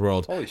 listeners across the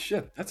world. Holy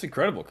shit. That's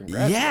incredible.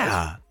 Congrats.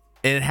 Yeah,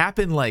 and it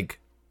happened like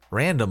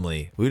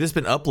randomly. We've just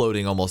been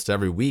uploading almost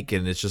every week,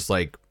 and it's just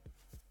like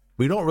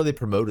we don't really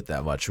promote it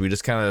that much. We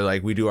just kind of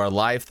like we do our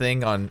live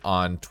thing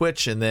on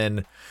Twitch, and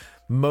then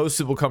most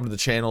people come to the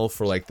channel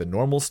for like the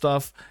normal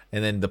stuff,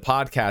 and then the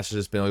podcast has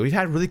just been like we've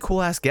had really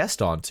cool ass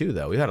guests on too.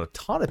 Though we've had a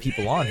ton of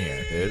people on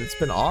here, dude. It's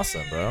been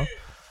awesome, bro.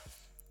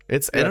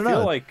 It's I don't feel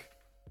know. like.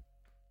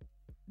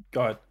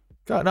 Go ahead.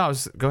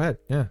 Go ahead.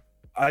 Yeah.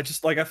 I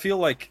feel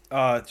like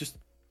just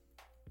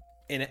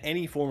in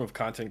any form of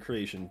content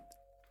creation,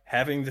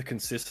 having the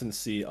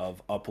consistency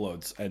of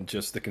uploads and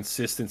just the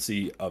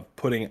consistency of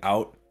putting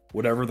out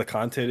whatever the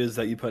content is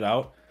that you put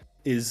out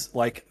is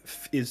like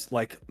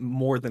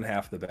more than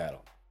half the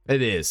battle.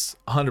 It is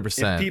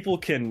 100%.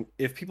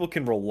 If people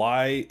can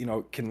rely,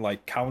 can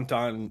like count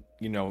on,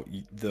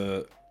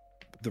 the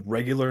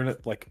regular,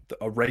 like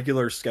a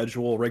regular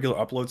schedule, regular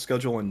upload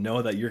schedule, and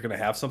know that you're going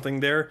to have something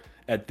there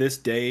at this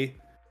day,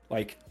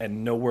 like,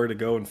 and know where to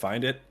go and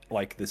find it,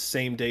 like the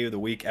same day of the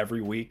week,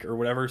 every week or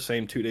whatever,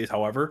 same 2 days,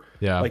 however.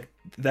 Yeah. Like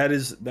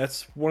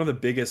that's one of the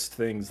biggest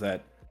things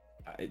that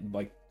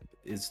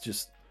is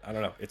just, I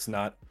don't know. It's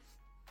not,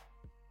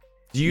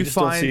 Do you just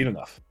don't see it find?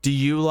 enough. Do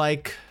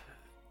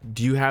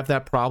you have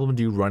that problem?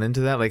 Do you run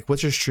into that? Like,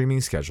 what's your streaming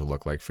schedule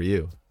look like for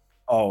you?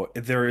 Oh,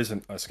 there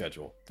isn't a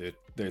schedule, dude.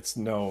 It's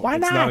Why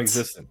not?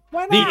 non-existent.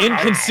 Why The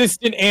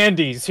inconsistent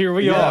Andes. Here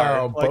we Yeah.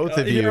 are. both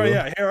of you.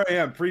 Here I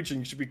am preaching.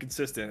 You should be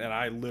consistent, and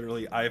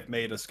I've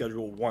made a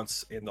schedule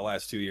once in the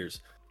last 2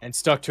 years. And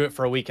stuck to it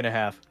for a week and a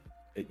half.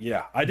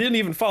 Yeah, I didn't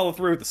even follow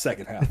through with the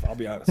second half. I'll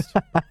be honest.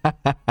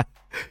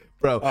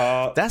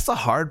 Bro, that's the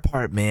hard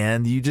part,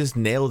 man. You just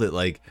nailed it.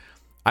 Like,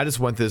 I just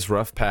went this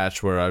rough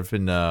patch where I've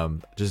been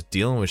just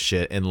dealing with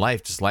shit in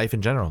life, just life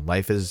in general.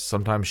 Life is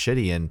sometimes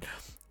shitty, and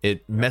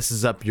it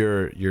messes up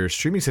your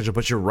streaming schedule.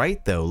 But you're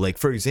right, though. Like,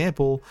 for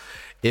example,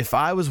 if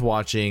I was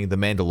watching The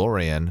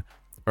Mandalorian,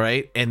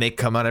 right, and they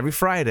come out every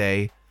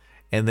Friday,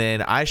 and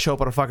then I show up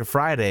on a fucking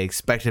Friday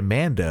expecting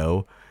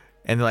Mando,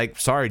 and they're like,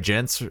 sorry,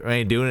 gents, I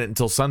ain't doing it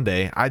until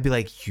Sunday, I'd be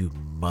like, you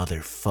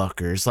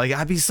motherfuckers. Like,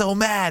 I'd be so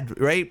mad,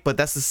 right? But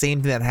that's the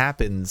same thing that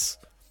happens.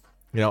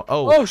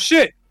 Oh,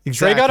 shit.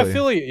 exactly. Trey got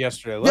affiliate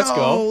yesterday. Let's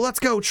go. Let's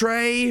go,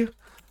 Trey.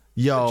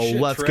 Yo,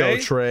 Shit, let's Trey.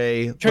 go,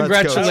 Trey. Let's go,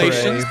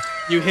 Congratulations. Trey.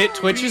 You hit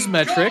Twitch's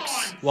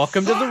metrics.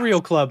 Welcome to the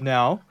real club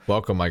now.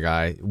 Welcome, my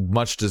guy.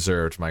 Much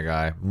deserved, my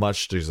guy.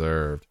 Much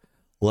deserved.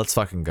 Let's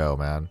fucking go,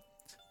 man.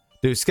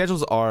 Dude,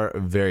 schedules are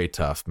very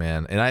tough,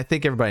 man. And I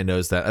think everybody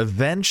knows that.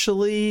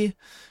 Eventually,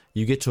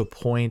 you get to a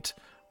point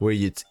where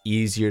it's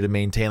easier to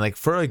maintain. Like,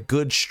 for a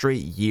good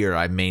straight year,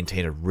 I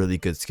maintained a really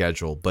good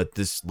schedule. But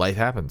this life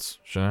happens.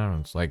 Shit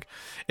happens. Like,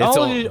 it's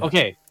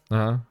okay.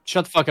 Uh-huh.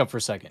 Shut the fuck up for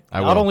a second. I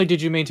Not will. only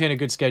did you maintain a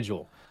good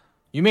schedule,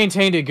 you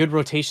maintained a good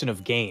rotation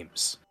of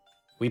games.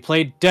 We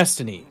played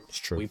Destiny. It's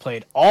true. We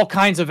played all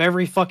kinds of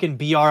every fucking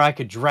BR I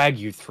could drag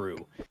you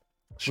through.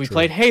 We true.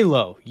 played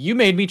Halo. You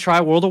made me try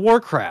World of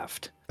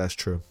Warcraft. That's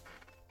true.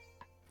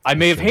 I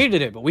may have true.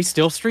 hated it, but we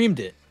still streamed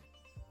it.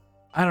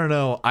 I don't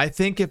know. I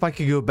think if I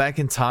could go back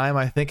in time,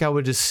 I think I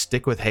would just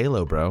stick with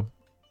Halo, bro.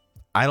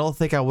 I don't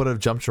think I would have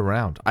jumped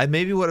around. I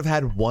maybe would have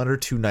had 1 or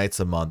 2 nights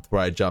a month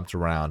where I jumped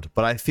around,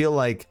 but I feel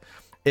like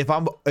if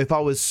I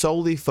was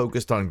solely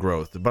focused on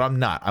growth, but I'm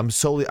not. I'm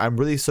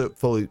really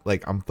fully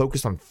like I'm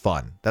focused on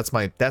fun. That's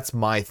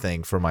my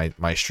thing for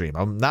my stream.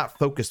 I'm not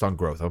focused on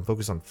growth. I'm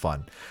focused on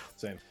fun.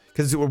 Same.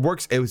 Because it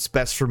works. It's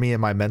best for me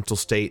and my mental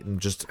state and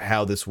just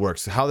how this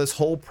works, how this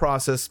whole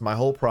process, my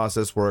whole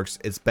process works.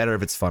 It's better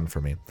if it's fun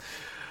for me.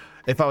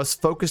 If I was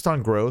focused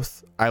on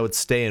growth, I would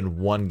stay in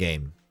one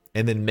game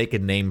and then make a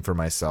name for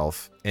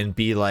myself and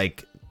be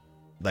like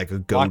a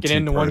go-to Lock it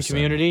into one person.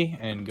 community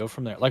and go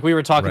from there. Like we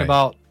were talking Right.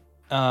 about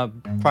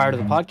prior to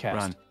the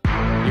podcast.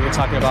 You were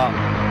talking about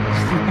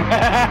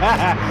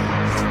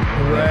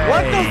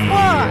what the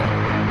fuck?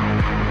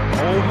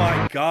 Oh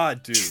my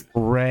god, dude.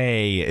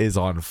 Ray is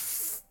on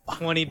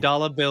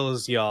 $20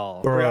 bills,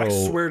 y'all. bro. I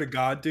swear to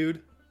God,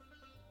 dude.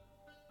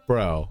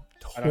 Bro,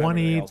 I don't have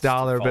anything else to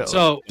 $20 bill. follow.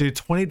 So- dude,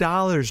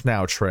 $20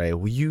 now, Trey.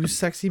 Will you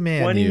sexy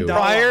man? You. $20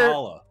 Prior-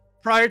 holla.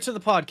 Prior to the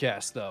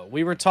podcast, though,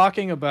 we were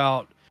talking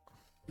about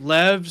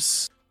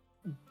Lev's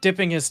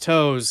dipping his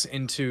toes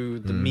into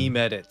the meme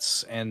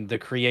edits and the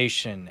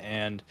creation,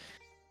 and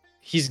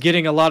he's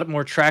getting a lot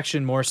more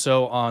traction, more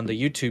so on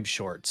the YouTube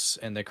shorts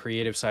and the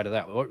creative side of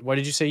that. What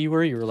did you say you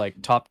were? You were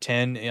like top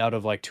 10 out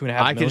of like 2.5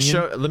 million? I can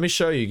show. Let me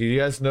show you. Do you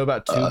guys know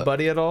about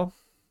TubeBuddy at all?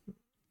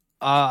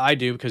 I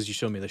do, because you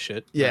showed me the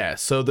shit. Yeah,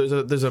 so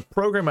there's a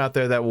program out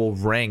there that will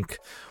rank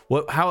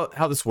how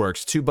this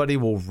works. TubeBuddy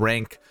will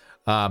rank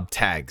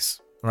tags,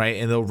 right?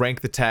 And they'll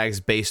rank the tags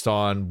based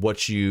on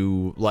what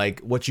you like,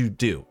 what you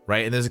do,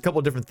 right? And there's a couple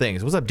of different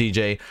things. What's up,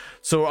 DJ?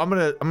 So I'm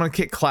gonna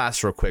kick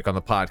class real quick on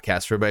the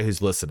podcast for everybody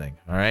who's listening.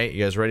 All right,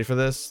 you guys ready for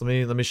this?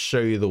 Let me show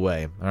you the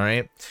way. All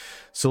right.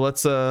 So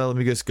let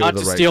me just go Not to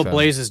the to right steal side.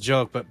 Blaze's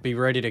joke, but be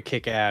ready to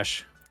kick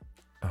Ash.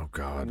 Oh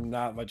God.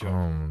 Not my joke.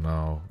 Oh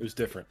no, It was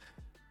different.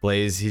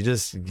 Blaze. He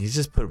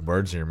just put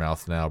words in your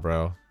mouth now,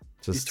 bro.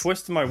 He's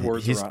twisting my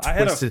words he's around. I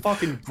had a twisted-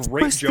 fucking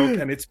great twisted. joke,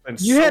 and it's been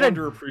You so had a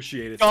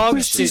underappreciated. Dog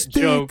Twisted shit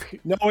joke.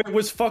 No, it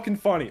was fucking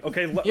funny.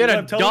 Okay, You had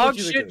a tell me what dog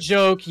you think shit of it.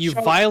 joke. You Shut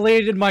up.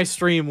 violated my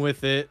stream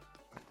with it.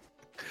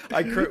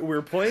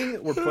 We're playing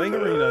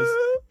arenas,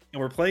 and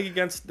we're playing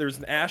against. There's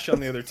an Ash on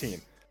the other team.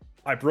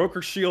 I broke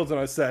her shields, and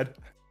I said,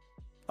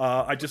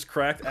 "I just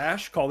cracked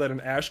Ash. Call that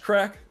an Ash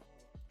crack."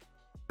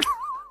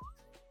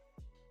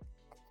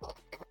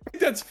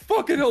 That's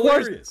fucking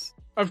hilarious.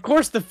 Of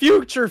course, the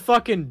future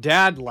fucking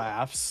dad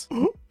laughs.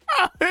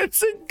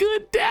 It's a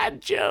good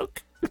dad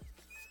joke.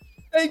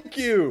 Thank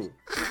you.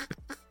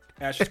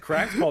 Ash is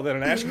cracked. Call that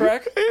an Ash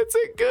crack. It's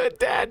a good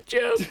dad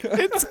joke.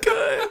 It's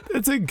good.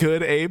 It's a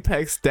good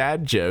Apex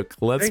dad joke.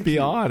 Let's Thank be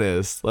you.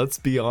 honest. Let's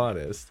be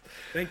honest.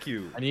 Thank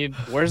you.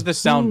 Where's the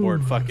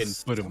soundboard? Fucking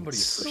Somebody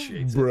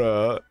appreciates it.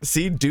 Bruh.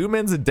 See,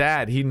 Doomman's a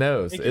dad. He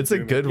knows. Thank you, It's a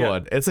Doomman. good Yeah.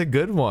 one. It's a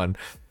good one.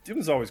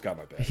 Dude's always got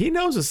my back. He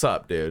knows what's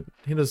up, dude.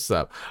 He knows what's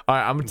up. All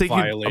right, I'm gonna take you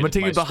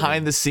Violated my behind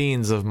stream. the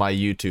scenes of my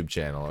YouTube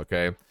channel,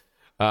 okay?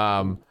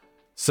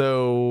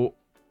 So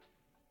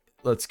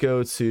let's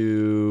go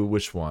to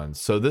which one?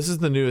 So this is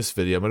the newest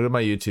video. I'm gonna go to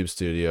my YouTube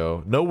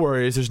studio. No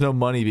worries, there's no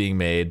money being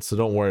made, so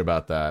don't worry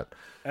about that.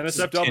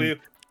 NSFW.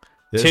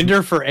 There's-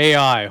 Tinder for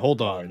AI.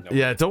 Hold on.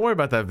 Yeah, don't worry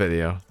about that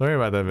video. Don't worry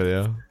about that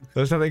video.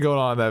 There's nothing going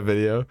on in that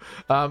video.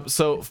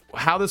 So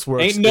how this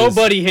works Ain't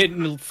nobody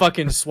hitting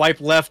fucking swipe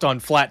left on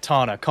Flat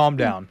Tana. Calm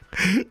down.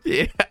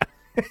 Yeah.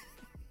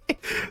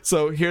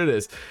 So here it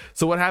is.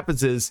 So what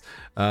happens is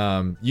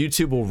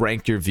YouTube will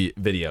rank your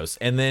videos,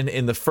 and then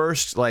in the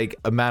first like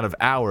amount of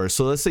hours,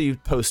 so let's say you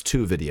post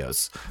 2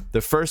 videos,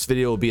 the first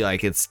video will be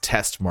like its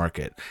test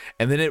market,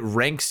 and then it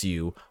ranks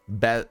you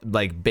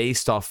like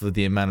based off of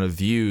the amount of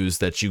views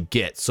that you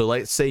get. So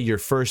let's say your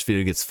first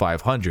video gets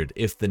 500,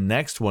 if the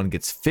next one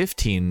gets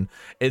 15,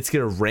 it's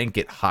gonna rank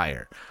it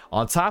higher.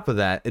 On top of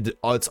that,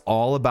 it's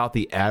all about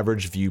the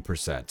average view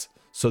percent.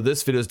 So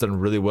this video's done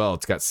really well.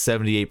 It's got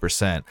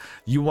 78%.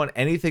 You want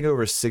anything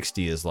over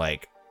 60 is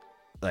like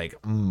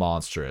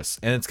monstrous.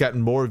 And it's gotten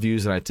more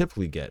views than I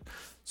typically get.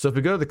 So if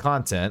we go to the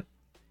content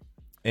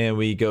and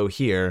we go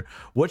here,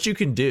 what you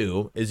can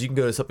do is you can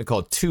go to something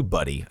called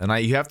TubeBuddy.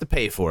 And you have to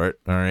pay for it.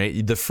 All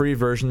right. The free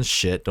version is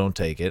shit. Don't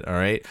take it. All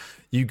right.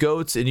 You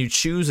go to, and you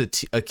choose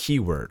a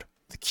keyword.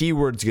 The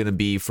keyword's going to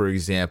be, for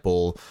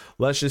example,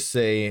 let's just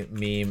say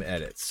meme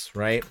edits,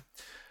 right?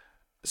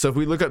 So if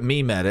we look up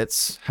meme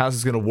edits, how's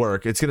this going to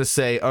work? It's going to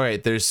say, all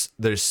right, there's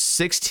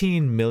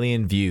 16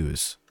 million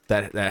views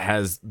that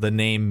has the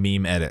name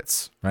Meme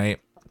Edits, right?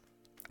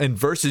 And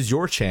versus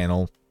your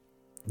channel,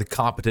 the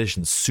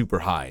competition's super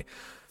high.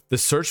 The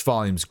search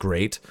volume's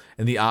great,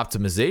 and the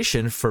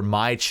optimization for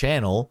my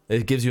channel,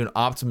 it gives you an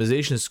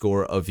optimization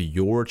score of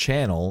your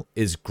channel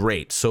is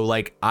great. So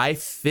like I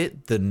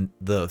fit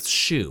the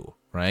shoe,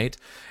 right?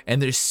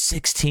 And there's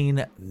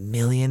 16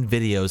 million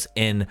videos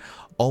and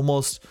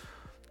almost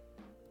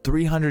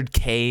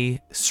 300K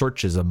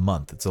searches a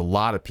month. It's a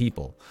lot of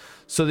people.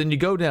 So then you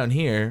go down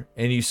here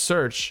and you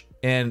search,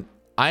 and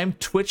I'm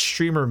Twitch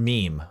streamer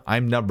meme.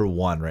 I'm number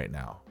 1 right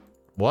now.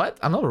 What?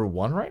 I'm number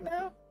 1 right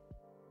now?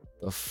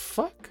 The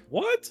fuck?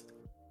 What?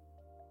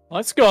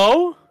 Let's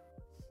go.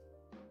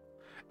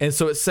 And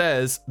so it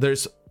says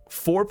there's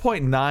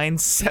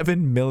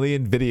 4.97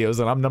 million videos,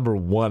 and I'm number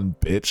 1,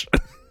 bitch.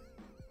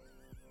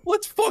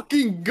 Let's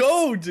fucking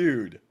go,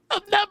 dude.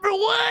 I'm number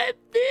 1,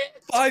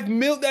 bitch. 5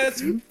 mil.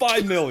 That's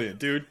 5 million,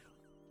 dude.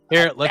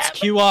 Here, let's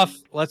cue off.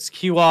 Let's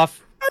cue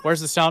off.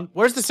 Where's the sound?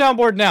 Where's the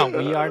soundboard now?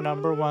 We are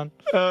number 1.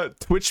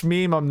 Twitch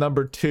meme, I'm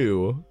number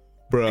 2,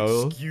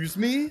 bro. Excuse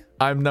me?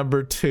 I'm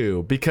number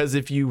 2 because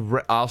if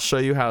you, I'll show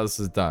you how this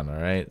is done. All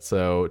right.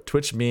 So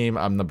Twitch meme,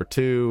 I'm number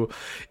 2.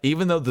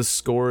 Even though the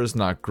score is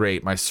not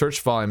great, my search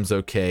volume's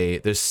okay.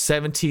 There's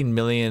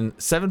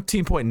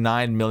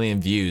 17.9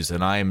 million views,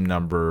 and I'm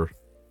number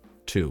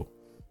 2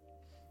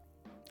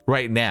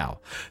 right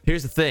now.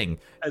 Here's the thing: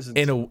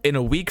 in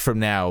a week from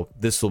now,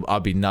 I'll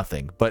be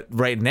nothing. But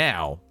right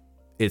now,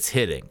 it's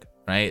hitting.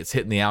 Right, it's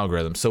hitting the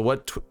algorithm. So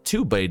what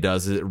TubeBuddy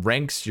does is it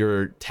ranks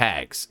your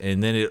tags,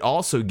 and then it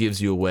also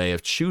gives you a way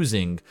of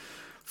choosing,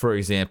 for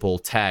example,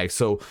 tags.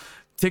 So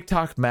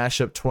TikTok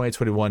mashup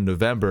 2021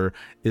 November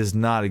is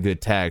not a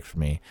good tag for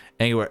me.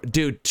 Anyway,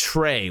 dude,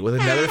 Trey with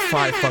another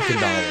 $5 fucking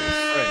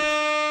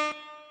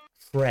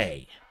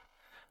dollars.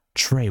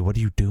 Trey, what are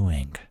you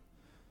doing?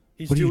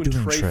 He's What are you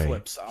doing doing, tray Trey?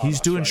 flips on He's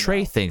us doing right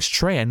Trey now. things.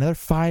 Trey, another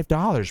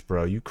 $5,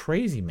 bro. You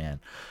crazy, man.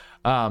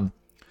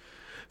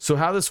 So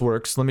how this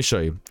works, let me show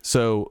you.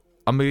 So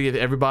I'm gonna give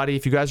everybody,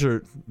 if you guys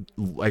are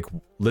like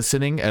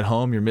listening at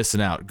home, you're missing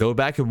out. Go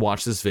back and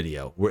watch this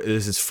video.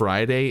 This is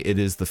Friday. It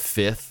is the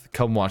 5th.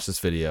 Come watch this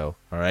video.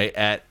 All right.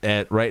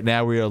 At right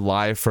now we are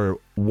live for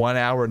 1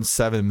 hour and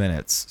 7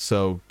 minutes.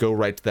 So go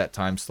right to that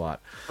time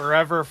slot.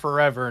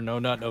 Forever, no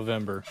nut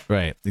November.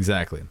 Right.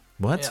 Exactly.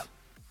 What?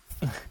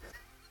 Yeah.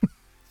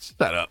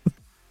 Shut up.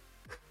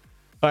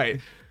 All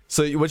right.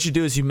 So what you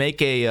do is you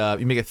make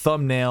a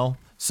thumbnail.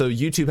 So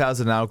YouTube has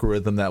an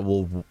algorithm that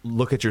will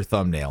look at your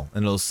thumbnail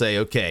and it'll say,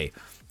 okay,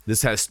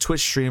 this has Twitch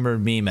streamer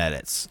meme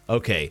edits.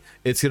 Okay,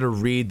 it's gonna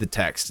read the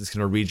text. It's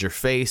gonna read your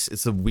face.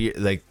 It's a weird,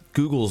 like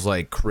Google's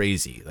like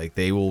crazy. Like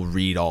they will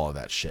read all of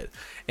that shit.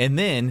 And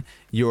then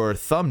your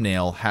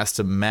thumbnail has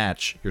to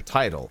match your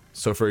title.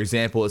 So for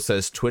example, it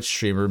says Twitch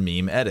streamer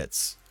meme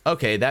edits.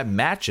 Okay, that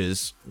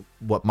matches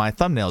what my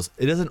thumbnail is.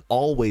 It doesn't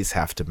always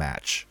have to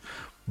match,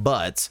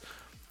 but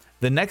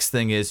the next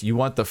thing is you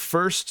want the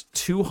first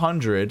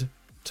 200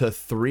 to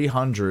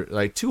 300,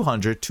 like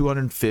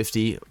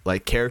 250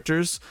 like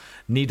characters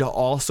need to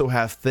also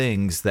have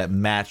things that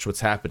match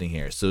what's happening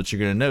here. So what you're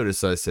going to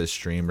notice, I say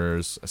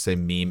streamers, I say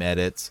meme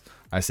edits,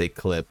 I say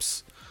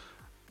clips,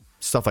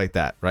 stuff like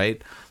that,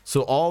 right?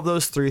 So all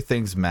those 3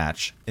 things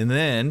match. And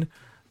then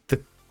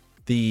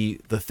the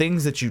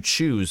things that you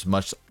choose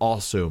must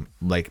also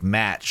like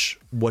match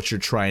what you're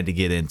trying to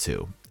get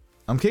into.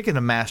 I'm kicking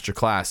a master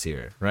class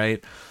here,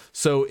 right?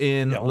 So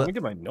Yeah, let me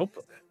get my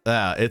notebook.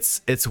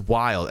 It's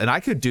wild.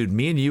 And dude,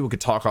 me and you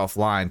could talk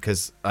offline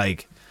because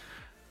like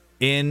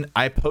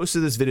I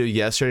posted this video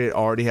yesterday. It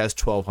already has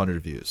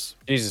 1,200 views.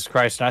 Jesus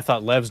Christ! And I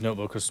thought Lev's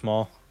notebook was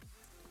small.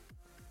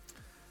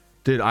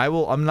 Dude,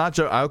 I'm not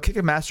joking. I'll kick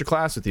a master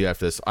class with you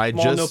after this. Small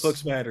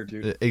notebooks matter,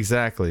 dude.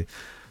 Exactly.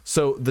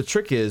 So the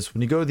trick is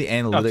when you go to the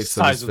analytics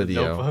of this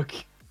video.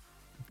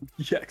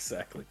 Yeah,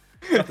 exactly.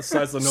 Not the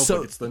size of the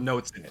notebook, it's the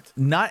notes in it.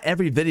 Not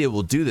every video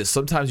will do this.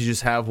 Sometimes you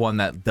just have one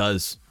that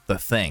does the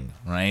thing,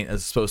 right? As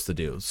it's supposed to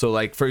do. So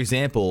like, for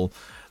example,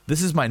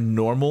 this is my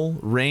normal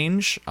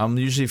range. I'm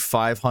usually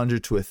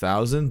 500 to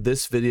 1,000.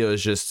 This video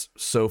is just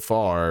so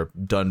far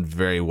done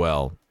very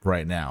well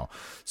right now.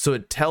 So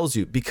it tells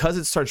you, because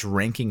it starts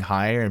ranking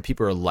higher and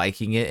people are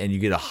liking it and you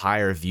get a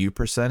higher view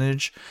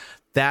percentage,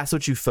 that's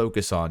what you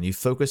focus on. You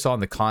focus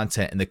on the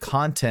content, and the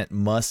content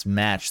must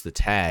match the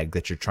tag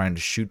that you're trying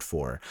to shoot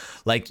for.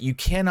 Like, you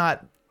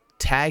cannot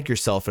tag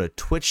yourself at a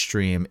Twitch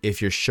stream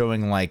if you're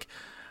showing, like,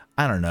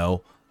 I don't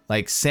know,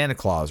 like Santa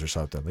Claus or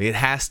something. Like, it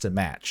has to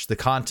match the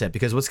content,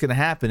 because what's going to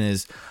happen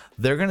is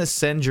they're going to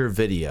send your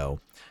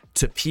video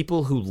to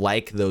people who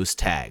like those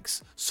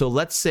tags. So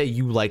let's say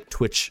you like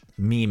Twitch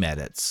meme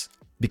edits,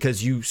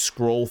 because you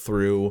scroll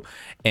through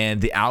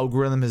and the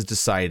algorithm has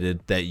decided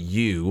that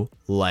you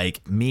like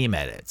meme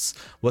edits.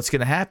 What's going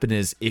to happen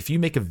is if you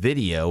make a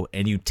video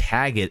and you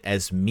tag it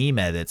as meme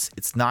edits,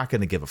 it's not going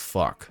to give a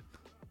fuck.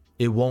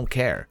 It won't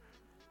care,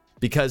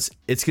 because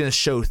it's going to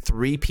show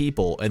 3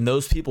 people, and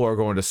those people are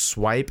going to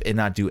swipe and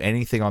not do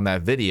anything on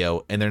that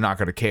video, and they're not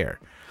going to care.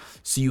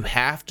 So you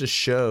have to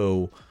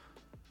show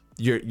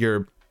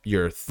your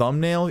your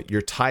thumbnail,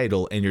 your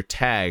title, and your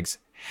tags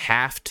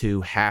have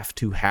to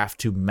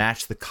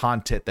match the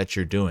content that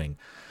you're doing.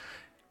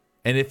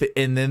 And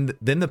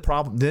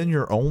then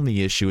your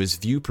only issue is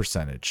view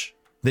percentage.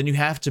 Then you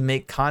have to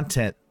make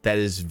content that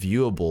is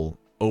viewable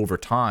over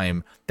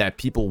time that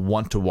people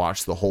want to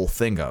watch the whole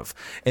thing of.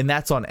 And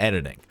that's on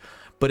editing.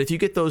 But if you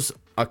get those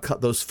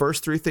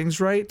first 3 things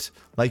right,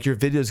 like, your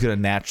video is going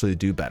to naturally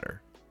do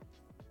better.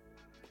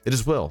 It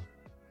just will.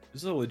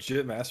 This is a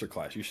legit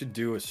masterclass. You should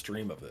do a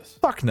stream of this.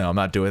 Fuck no, I'm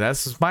not doing that.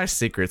 This is my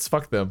secrets.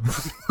 Fuck them.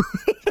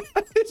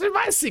 These are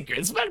my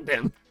secrets. Fuck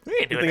them. We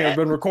ain't I doing think that. I've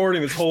been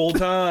recording this whole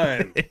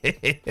time.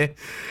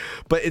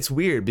 But it's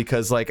weird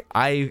because, like,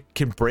 I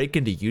can break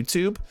into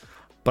YouTube,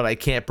 but I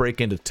can't break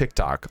into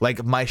TikTok.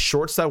 Like, my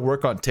shorts that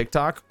work on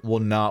TikTok will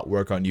not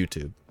work on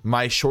YouTube.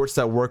 My shorts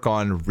that work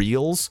on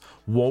Reels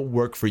won't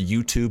work for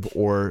YouTube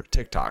or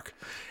TikTok.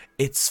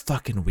 It's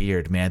fucking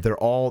weird, man.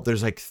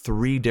 There's like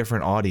 3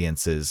 different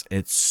audiences.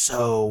 It's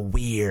so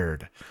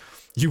weird.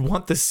 You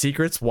want the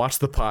secrets? Watch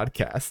the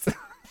podcast.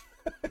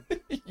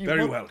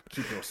 Very well.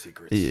 Keep your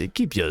secrets. Yeah,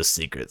 keep your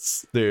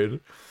secrets,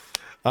 dude.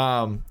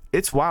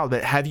 It's wild.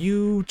 But have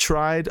you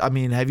tried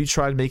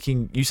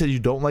making, you said you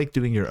don't like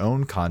doing your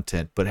own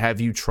content, but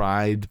have you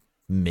tried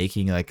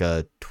making like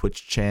a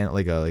Twitch channel,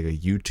 like a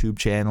YouTube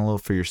channel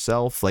for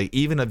yourself, like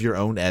even of your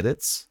own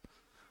edits?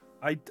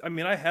 I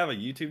mean, I have a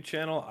YouTube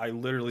channel. I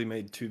literally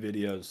made 2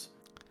 videos,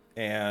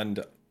 and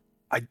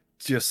I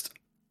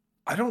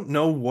don't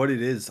know what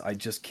it is. I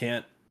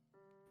can't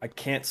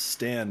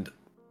stand.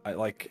 I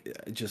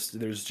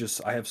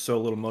have so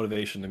little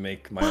motivation to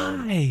make my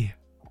own. Why?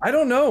 I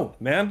don't know,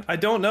 man. I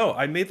don't know.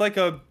 I made like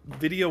a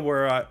video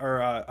where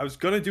I was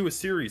gonna do a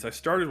series. I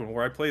started one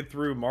where I played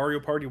through Mario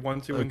Party 1,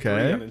 2, and 3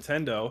 on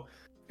Nintendo.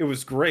 It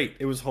was great.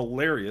 It was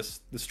hilarious.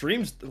 The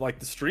streams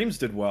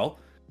did well,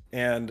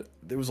 and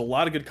there was a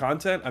lot of good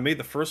content. I made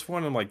the first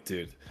one. I'm like,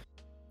 dude,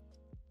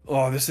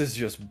 oh, this is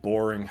just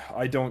boring.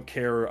 I don't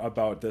care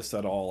about this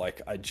at all.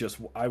 Like,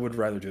 I would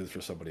rather do this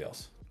for somebody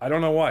else. I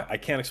don't know why. I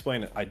can't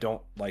explain it. I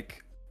don't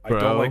like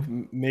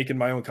making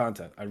my own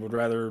content. I would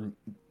rather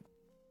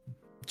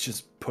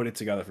just put it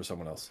together for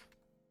someone else.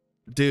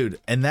 Dude,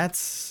 and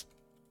that's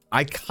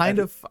I'm kind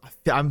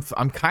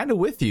of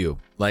with you.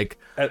 Like,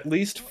 at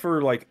least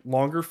for like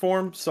longer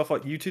form stuff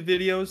like YouTube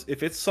videos,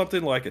 if it's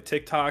something like a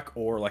TikTok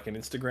or like an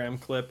Instagram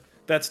clip,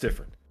 that's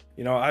different.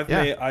 You know,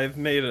 I've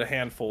made a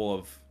handful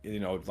of, you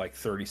know, like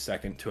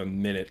 30-second to a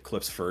minute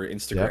clips for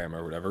Instagram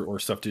or whatever, or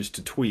stuff just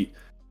to tweet.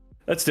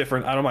 That's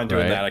different. I don't mind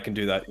doing that. I can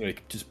do that. You know, you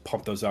can just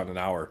pump those out in an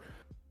hour.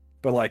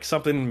 But like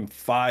something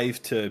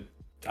 5 to,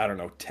 I don't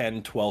know,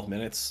 10, 12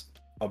 minutes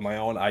of my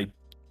own, I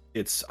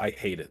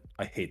hate it.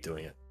 I hate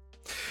doing it.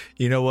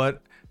 You know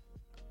what?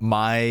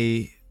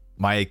 My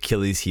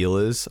Achilles heel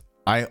is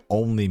I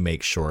only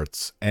make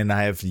shorts, and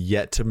I have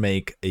yet to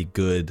make a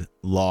good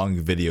long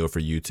video for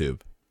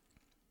YouTube.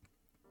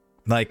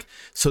 Like,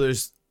 for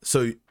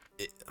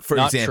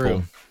Not example,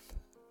 true.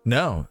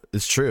 No,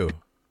 it's true.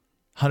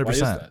 100%. Why is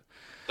that?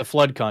 The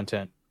flood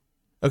content.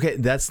 Okay,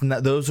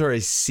 those are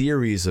a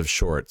series of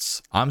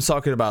shorts. I'm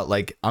talking about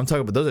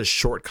those are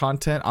short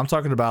content. I'm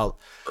talking about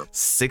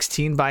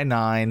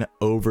 16:9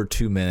 over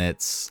 2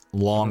 minutes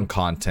long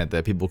content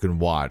that people can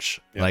watch.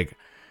 Yeah. Like,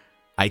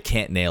 I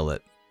can't nail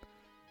it.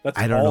 That's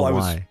I don't all know I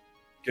was why.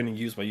 going to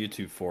use my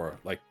YouTube for.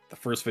 Like, the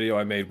first video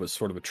I made was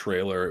sort of a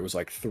trailer. It was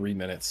like 3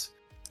 minutes.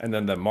 And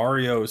then the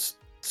Mario's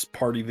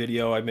party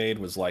video I made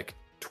was like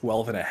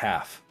 12 and a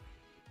half.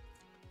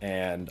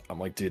 And I'm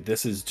like, dude,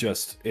 this is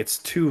just, it's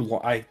too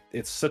long.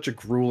 It's such a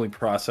grueling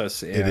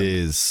process. And It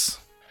is.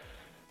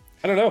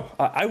 I don't know.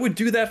 I would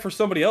do that for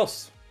somebody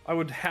else. I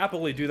would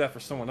happily do that for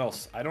someone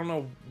else. I don't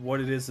know what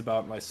it is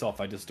about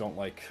myself. I just don't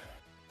like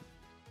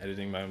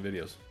editing my own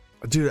videos.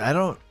 Dude, I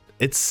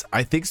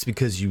think it's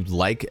because you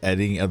like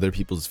editing other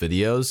people's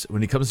videos.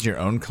 When it comes to your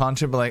own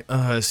content, but like,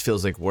 this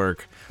feels like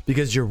work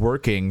because you're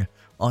working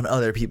on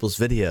other people's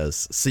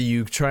videos. So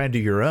you try and do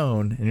your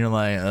own and you're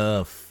like,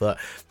 oh, fuck.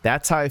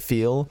 That's how I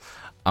feel.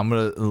 I'm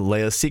going to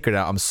lay a secret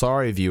out. I'm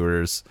sorry,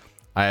 viewers.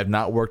 I have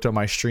not worked on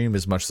my stream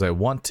as much as I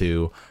want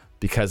to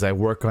because I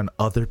work on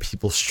other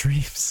people's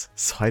streams.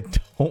 So I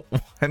don't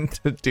want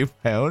to do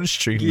my own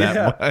stream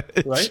that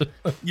much. Right?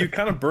 You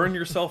kind of burn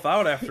yourself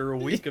out after a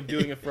week of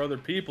doing it for other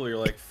people. You're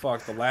like,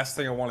 fuck, the last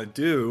thing I want to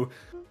do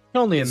I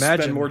can only is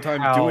imagine spend more time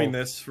how- doing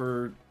this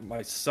for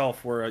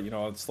myself, where, you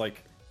know, it's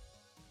like,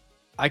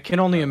 I can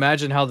only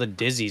imagine how the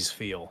Dizzies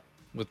feel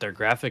with their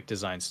graphic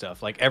design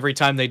stuff. Like, every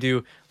time they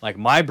do, like,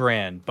 my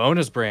brand,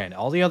 Bonus brand,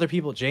 all the other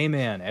people,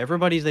 J-Man,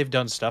 everybody they've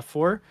done stuff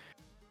for,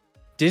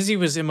 Dizzy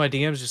was in my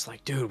DMs just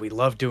like, dude, we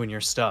love doing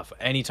your stuff.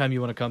 Anytime you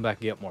want to come back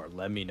and get more,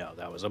 let me know.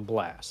 That was a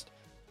blast.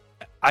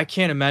 I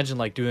can't imagine,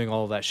 like, doing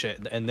all of that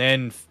shit and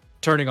then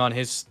turning on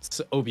his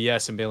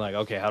OBS and being like,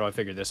 okay, how do I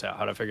figure this out?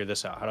 How do I figure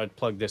this out? How do I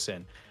plug this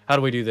in? How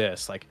do we do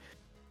this? Like,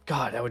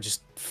 God, that would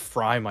just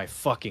fry my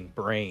fucking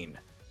brain.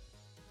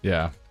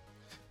 Yeah.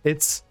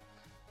 It's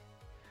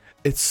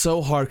It's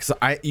so hard because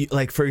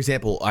like, for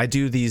example, I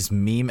do these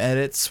meme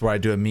edits where I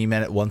do a meme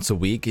edit once a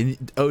week,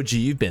 and OG,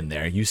 you've been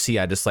there. You see,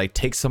 I just like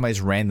take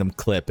somebody's random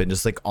clip and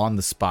just like on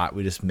the spot,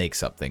 we just make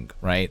something,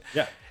 right?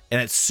 Yeah.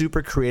 And it's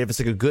super creative. It's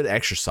like a good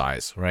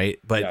exercise, right?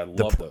 But Yeah, I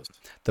love those.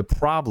 the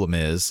problem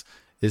is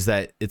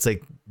that it's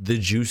like the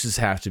juices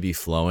have to be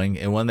flowing,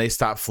 and when they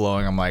stop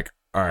flowing, I'm like,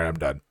 all right, I'm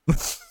done.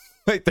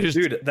 Like, there's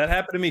Dude, that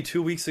happened to me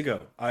 2 weeks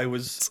ago. I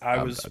was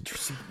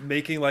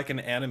making like an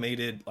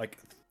animated, like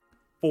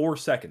 4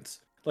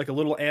 seconds, like a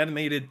little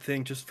animated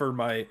thing just for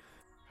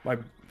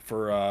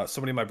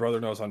somebody my brother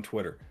knows on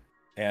Twitter,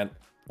 and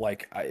it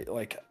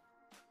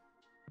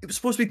was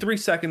supposed to be 3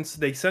 seconds.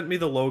 They sent me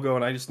the logo,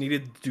 and I just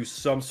needed to do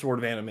some sort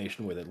of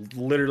animation with it.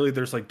 Literally,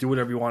 there's like, do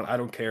whatever you want. I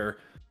don't care.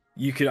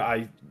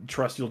 I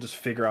trust you'll just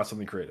figure out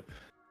something creative.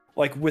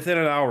 Like within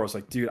an hour, I was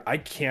like, dude, I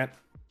can't.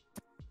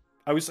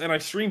 And I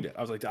streamed it.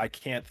 I was like, I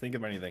can't think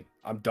of anything.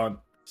 I'm done.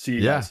 See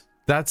you guys.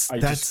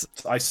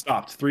 I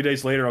stopped. 3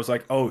 days later, I was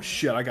like, oh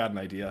shit, I got an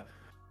idea.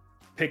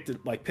 Picked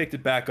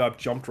it back up,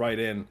 jumped right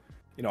in.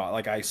 You know,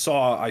 like I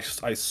saw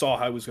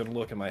how it was gonna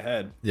look in my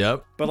head.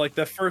 Yep. But like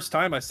the first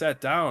time I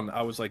sat down,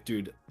 I was like,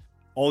 dude,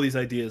 all these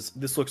ideas,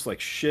 this looks like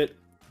shit.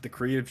 The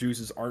creative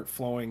juices aren't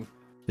flowing.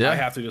 Yeah. I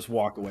have to just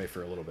walk away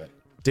for a little bit.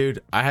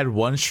 Dude, I had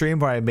one stream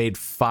where I made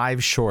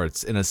 5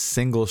 shorts in a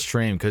single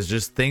stream because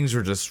just things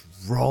were just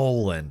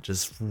rolling,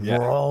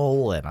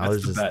 rolling. I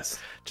was the best.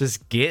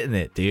 just getting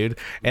it, dude.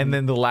 And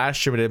then the last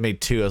stream I made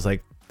 2. I was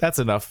like, that's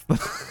enough.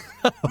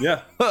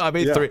 Yeah. I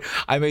made 3.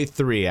 I made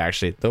 3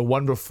 actually. The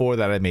one before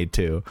that I made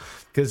 2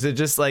 because it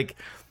just like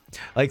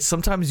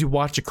sometimes you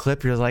watch a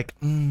clip, you're like,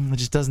 it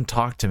just doesn't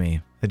talk to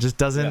me. It just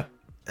doesn't.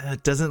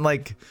 It doesn't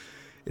like.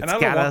 It's And I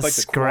don't got want a like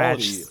the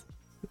scratch. quality.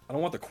 I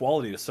don't want the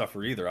quality to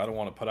suffer either. I don't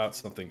want to put out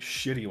something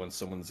shitty when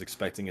someone's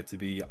expecting it to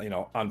be, you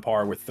know, on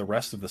par with the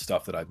rest of the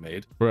stuff that I've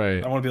made.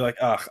 Right. I want to be like,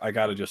 I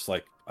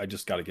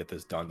just gotta get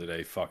this done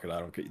today. Fuck it. I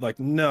don't care. Like,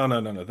 no.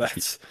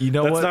 That's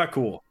what? not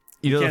cool.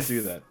 You can't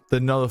do that.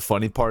 The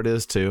funny part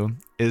is too,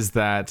 is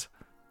that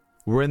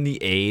we're in the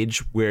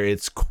age where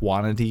it's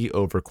quantity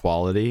over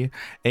quality.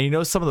 And you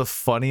know, some of the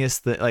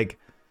funniest videos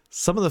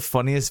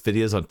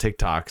on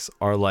TikToks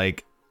are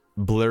like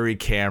blurry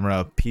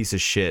camera piece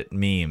of shit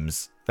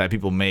memes that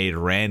people made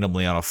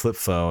randomly on a flip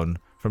phone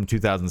from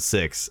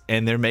 2006,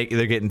 and they're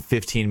getting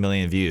 15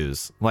 million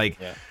views. Like,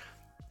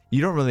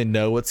 you don't really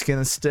know what's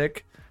gonna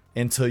stick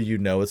until you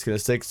know what's gonna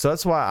stick. So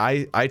that's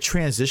why I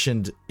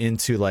transitioned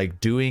into like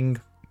doing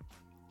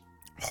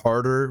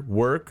harder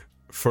work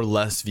for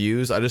less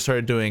views. I just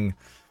started doing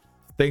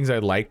things I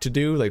like to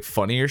do, like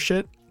funnier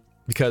shit,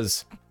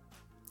 because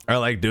I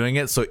like doing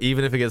it. So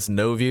even if it gets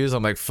no views,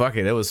 I'm like, fuck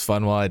it, it was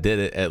fun while I did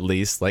it, at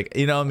least. Like,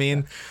 you know what I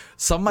mean?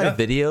 Some of my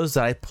videos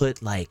that I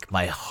put like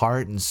my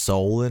heart and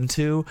soul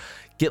into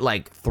get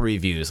like 3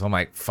 views. I'm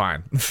like,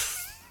 fine.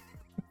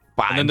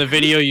 Fine. And then the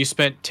video you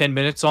spent 10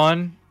 minutes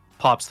on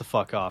pops the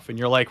fuck off, and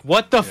you're like,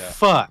 what the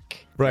fuck?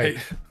 Right.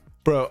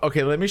 Bro,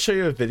 okay, let me show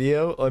you a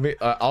video.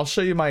 I'll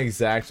show you my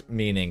exact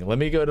meaning. Let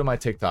me go to my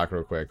TikTok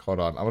real quick. Hold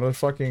on. I'm gonna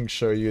fucking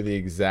show you the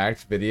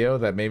exact video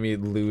that made me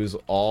lose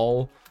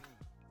all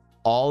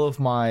of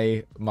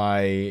my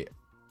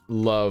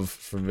love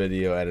for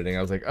video editing.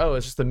 I was like, oh,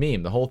 it's just a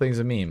meme. The whole thing's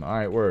a meme. All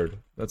right, word.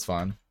 That's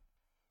fine.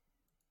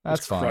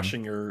 That's fine.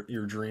 Crushing your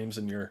dreams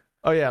and your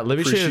Oh yeah, let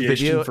me show you a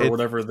video. For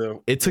whatever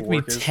it took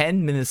me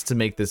 10 minutes to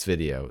make this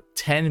video.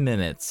 10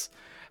 minutes.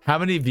 How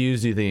many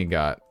views do you think it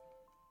got?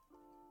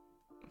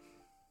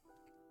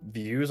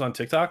 Views on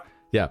TikTok?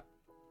 Yeah.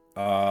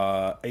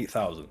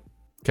 8,000.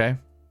 Okay.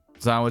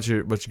 Zon, what's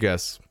your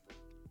guess?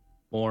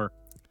 More.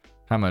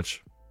 How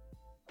much?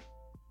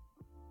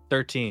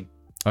 13.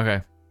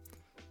 Okay.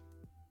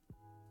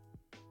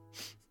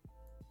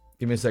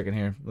 Give me a second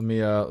here. Let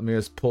me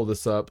just pull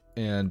this up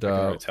and I can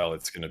already tell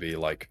it's gonna be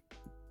like.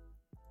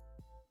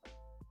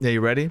 Yeah,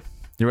 you ready?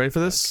 You ready for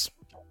this?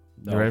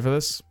 No. You ready for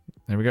this?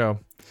 Here we go.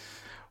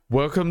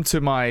 Welcome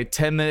to my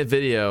 10-minute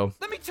video.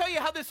 Let me tell you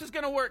how this is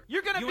gonna work.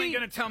 You ain't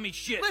gonna tell me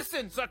shit.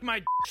 Listen, suck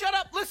my. Shut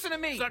up. Listen to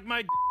me. Suck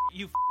my.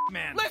 You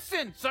man.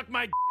 Listen, suck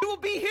my. You will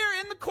be here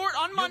in the court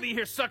on Monday. You'll be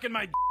here sucking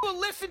my. Well,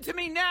 listen to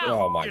me now.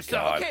 Oh my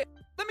god. Okay.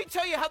 Let me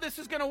tell you how this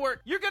is gonna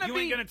work. You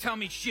ain't gonna tell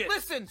me shit.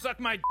 Listen, suck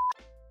my.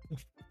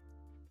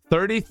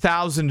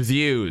 30,000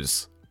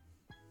 views.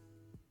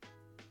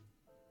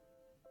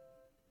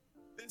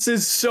 This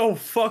is so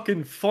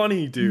fucking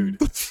funny,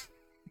 dude.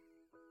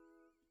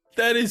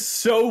 That is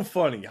so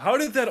funny. How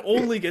did that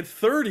only get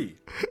 30?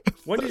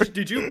 When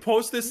did you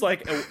post this,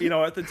 like, you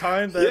know, at the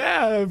time that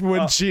Yeah,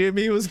 when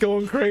GME was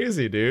going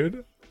crazy,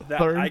 dude.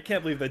 I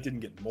can't believe that didn't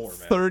get more,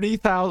 man.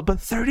 30,000, but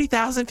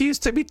 30,000 views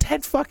took me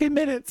 10 fucking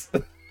minutes.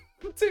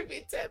 It took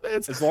me 10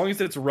 minutes. As long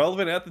as it's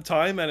relevant at the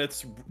time and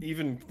it's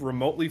even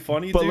remotely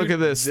funny, But dude, look at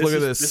this. Look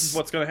at this. This is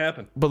what's gonna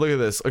happen. But look at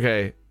this.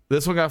 Okay,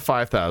 this one got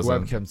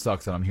 5,000. Webcam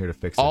sucks, and I'm here to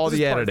fix it. All This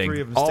the is part editing,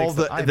 3 of all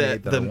mistakes that I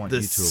made that I want you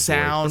the to avoid.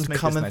 sound Let's make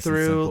this coming nice and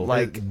through, simple.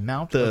 like The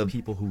amount the of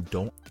people who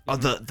don't. oh,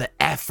 the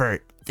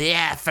effort,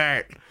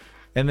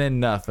 and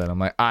then nothing. I'm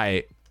like,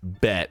 I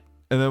bet.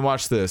 And then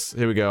watch this.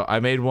 Here we go.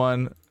 I made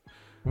one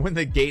When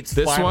the gates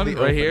This finally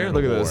one right open here, in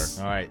look the at war. this.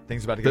 All right,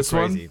 things about to get This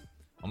one? crazy.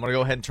 I'm gonna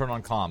go ahead and turn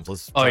on comms.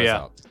 Let's Oh, try this yeah.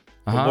 out.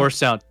 Uh-huh. War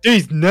sound.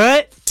 These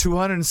nuts.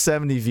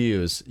 270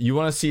 views. You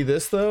want to see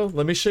this though?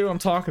 Let me show you what I'm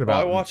talking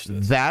about. I watched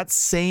this. That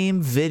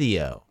same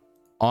video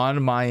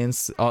on my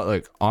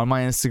on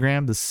my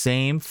Instagram. The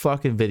same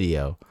fucking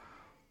video.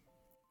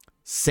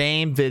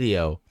 Same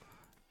video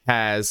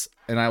has,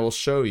 and I will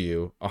show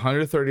you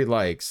 130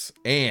 likes.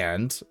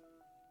 And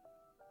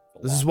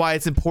this is why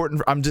it's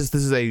important. This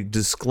is a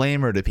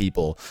disclaimer to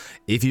people.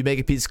 If you make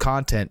a piece of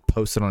content,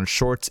 post it on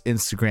Shorts,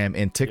 Instagram,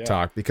 and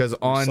TikTok. Because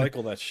on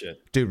Recycle that shit.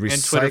 dude,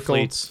 And Twitter recycle.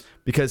 fleets.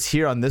 Because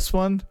here on this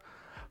one,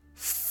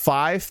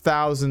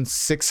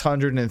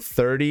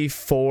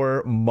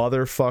 5,634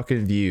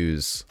 motherfucking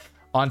views.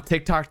 On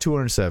TikTok,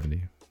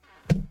 270.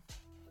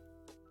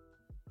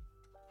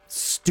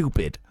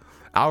 Stupid.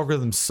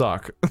 Algorithms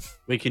suck.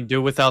 We can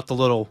do without the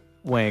little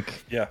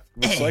wink. Yeah,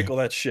 recycle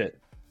that shit.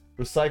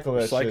 Recycle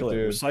that Recycle shit, it.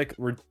 dude.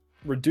 Recycle.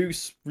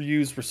 Reduce,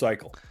 reuse,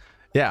 recycle.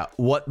 Yeah,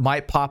 what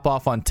might pop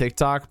off on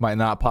TikTok might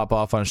not pop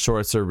off on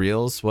Shorts or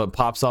Reels. What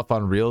pops off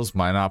on Reels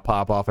might not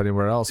pop off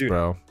anywhere else, Dude,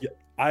 bro. Yeah,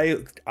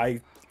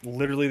 I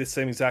literally the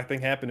same exact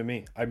thing happened to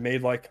me. I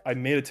made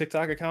a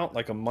TikTok account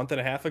like a month and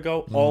a half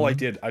ago. All I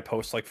did, I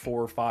post like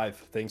 4 or 5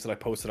 things that I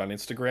posted on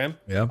Instagram.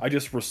 Yeah. I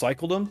just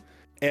recycled them,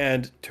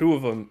 and 2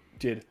 of them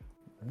did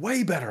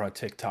way better on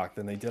TikTok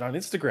than they did on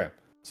Instagram.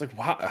 It's like,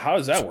 wow, how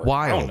does that work?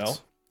 Wild. I don't know.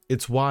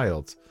 It's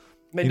wild.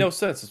 Made no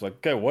sense. It's like,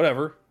 okay,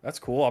 whatever. That's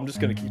cool. I'm just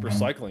gonna keep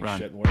recycling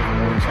shit. And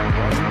whatever works on one,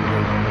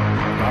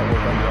 not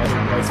work on the other,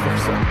 vice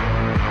versa.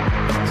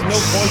 There's no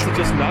point to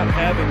just not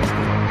having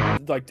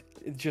like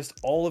just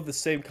all of the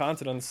same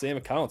content on the same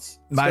accounts.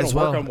 It's Might gonna as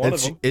well. work on one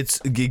of them. It's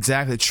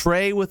exactly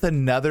Trey with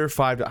another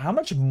 $5. How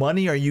much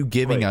money are you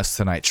giving Right. us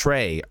tonight,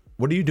 Trey?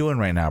 What are you doing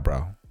right now,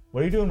 bro?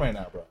 What are you doing right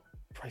now, bro?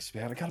 Price,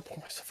 man, I gotta pour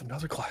myself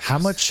another glass. How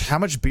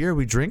much beer are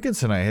we drinking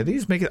tonight? Are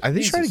these making? Are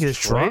they trying to get us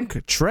Jesus, Trey.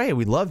 drunk? Trey,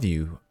 we love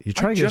you. You're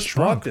trying I to get us just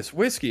brought drunk. this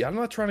whiskey. I'm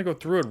not trying to go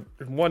through it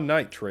in one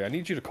night, Trey. I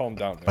need you to calm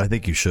down. Man. I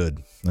think you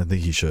should. I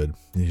think you should.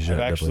 You should.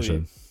 I've Definitely actually,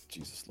 should.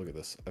 Jesus, look at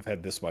this. I've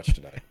had this much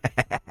tonight.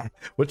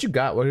 What you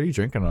got? What are you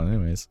drinking on,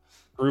 anyways?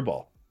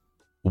 Screwball.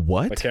 My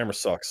What? camera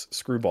sucks.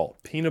 Screwball.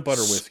 Peanut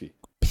butter whiskey.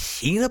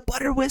 Peanut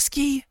butter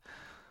whiskey?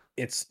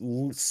 It's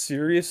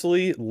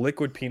seriously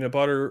liquid peanut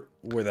butter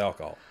with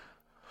alcohol.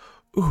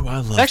 Ooh, I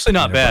love. actually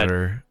not peanut bad.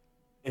 Butter.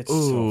 It's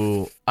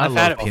Ooh, so I I've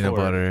had love it peanut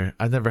before. butter.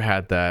 I've never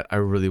had that. I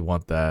really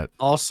want that.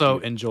 Also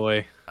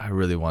enjoy. I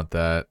really want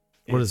that.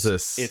 What is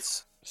this?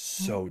 It's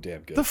so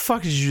damn good. The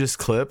fuck did you just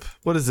clip?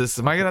 What is this?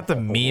 Am I gonna have to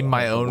meme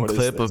my own What is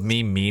clip this? of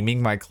me memeing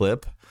my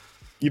clip?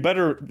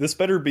 This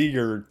better be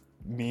your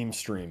meme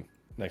stream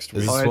next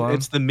week. Is this Oh, one?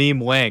 it's the meme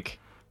wank.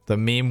 The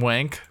meme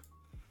wank.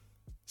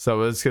 So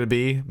what it's gonna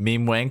be?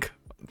 Meme wank.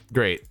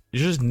 Great. You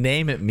should just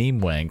name it meme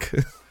wank.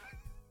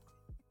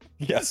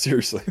 Yeah,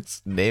 seriously.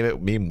 Just name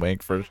it meme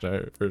wank for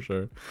sure. For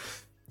sure.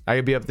 I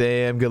could be up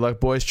there. AM. Good luck,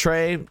 boys.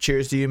 Trey,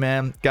 cheers to you,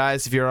 man.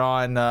 Guys, if you're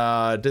on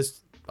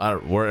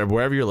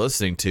wherever you're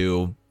listening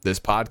to this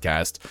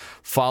podcast,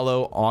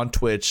 follow on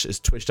Twitch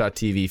is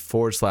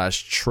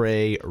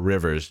twitch.tv/Trey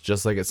Rivers,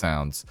 just like it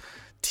sounds.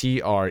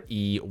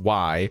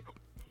 TREYRIVERS.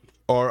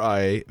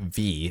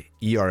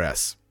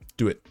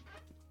 Do it.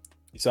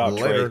 He's out,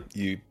 Later.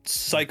 Trey. You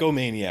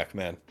psychomaniac,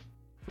 man.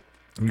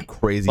 You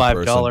crazy $5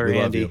 person. We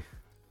love Andy. you.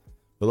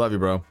 We love you,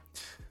 bro. All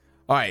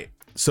right.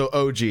 So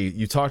OG,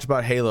 you talked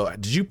about Halo.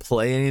 Did you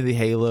play any of the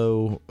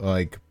Halo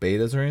like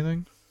betas or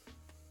anything?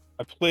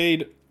 I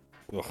played.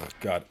 Oh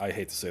God, I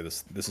hate to say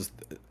this.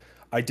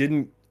 I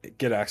didn't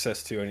get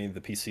access to any of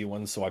the PC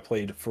ones, so I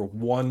played for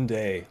one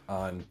day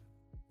on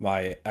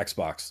my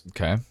Xbox.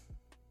 Okay.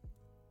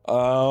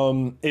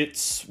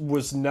 It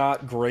was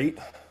not great,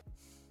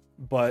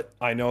 but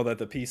I know that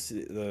the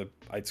PC,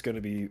 it's going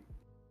to be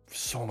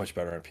so much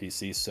better on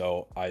PC.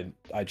 So I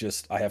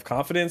have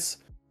confidence.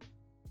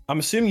 I'm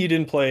assuming you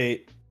didn't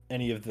play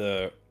any of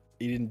the.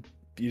 You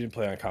didn't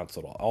play on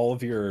console at all. All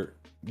of your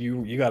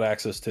you got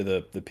access to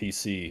the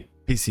PC.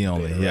 PC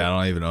only. Beta, Yeah, right? I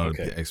don't even own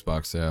Okay. the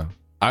Xbox. Yeah.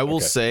 I will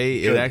Okay. say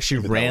it Good. actually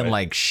Keep it that ran way.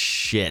 like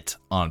shit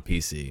on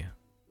PC.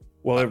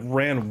 Well, it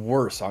ran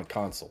worse on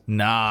console.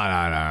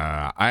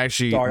 Nah. I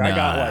actually. Dog, I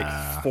got nah.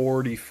 like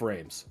 40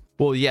 frames.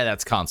 Well, yeah,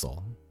 that's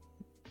console.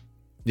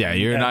 Yeah,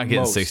 you're At not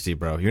getting most. 60,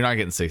 bro. You're not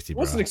getting 60,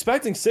 bro. Wasn't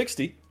expecting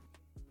 60.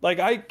 Like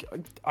I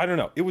don't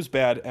know. It was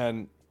bad,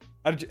 and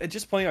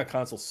just playing on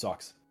console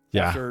sucks.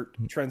 Yeah. After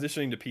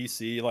transitioning to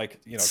PC, like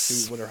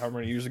however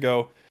many years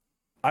ago,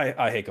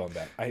 I hate going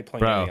back. I hate playing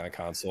Bro. anything on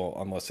console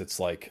unless it's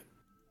like,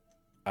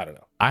 I don't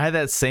know. I had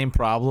that same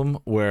problem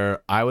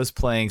where I was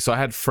playing. So I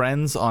had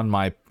friends on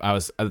I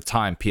was at the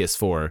time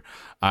PS4.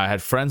 I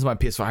had friends on my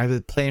PS4. I had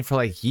been playing for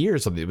like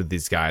years with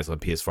these guys on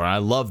PS4, and I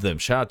love them.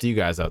 Shout out to you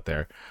guys out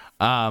there.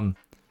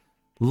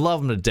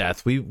 Love them to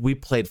death. We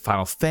played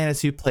Final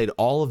Fantasy, we played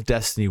all of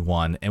Destiny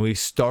 1, and we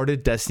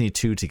started Destiny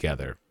 2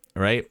 together.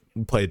 Right?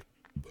 We played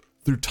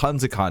through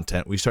tons of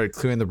content. We started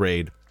clearing the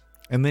raid,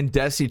 and then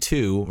Destiny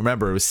 2.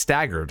 Remember, it was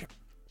staggered.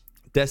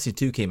 Destiny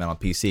 2 came out on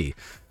PC.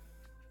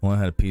 Well, I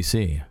had a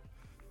PC.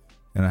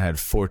 and I had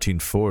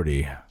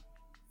 1440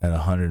 at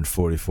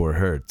 144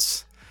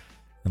 hertz.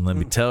 And let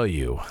me tell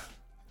you,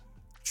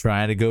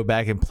 trying to go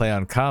back and play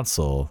on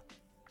console,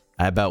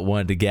 I about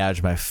wanted to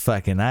gouge my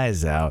fucking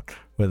eyes out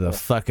with a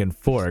fucking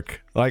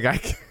fork. Like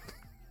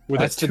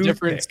That's the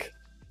difference.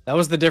 That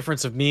was the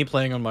difference of me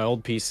playing on my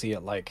old PC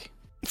at like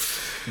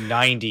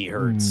 90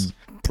 hertz,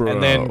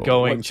 and then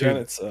going What to gen?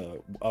 It's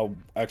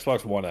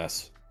Xbox One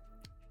S.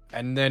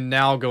 and then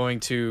now going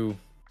to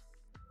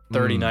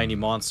 3090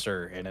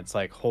 Monster, and it's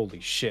like, holy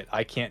shit,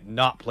 I can't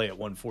not play at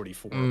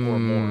 144 or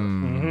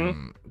more.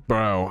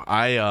 Bro,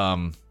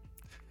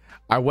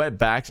 I went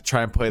back to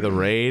try and play the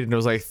raid, and it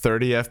was like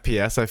 30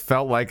 FPS. I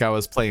felt like I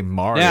was playing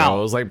Mario. Now,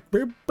 I was like,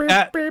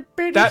 that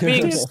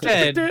being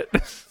said,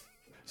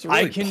 It's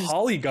really I can-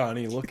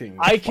 polygony looking.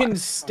 I can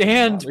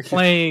stand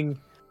playing.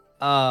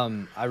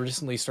 I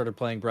recently started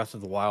playing Breath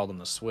of the Wild on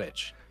the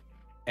Switch,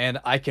 and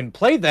I can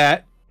play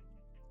that,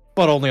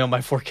 but only on my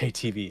 4K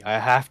TV. I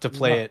have to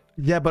play it.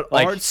 yeah, but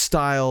Like- art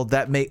style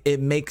it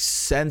makes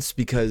sense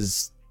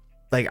because,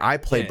 like, I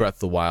played Yeah. Breath of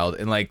the Wild,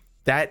 and like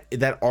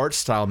that art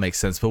style makes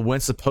sense. But when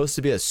it's supposed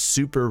to be a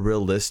super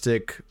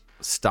realistic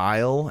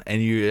style,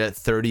 and you're at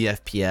 30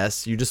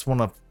 FPS, you just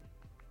want to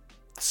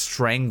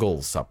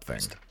strangle something.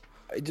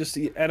 I just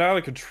and on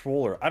a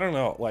controller. I don't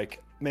know.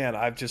 Like, man,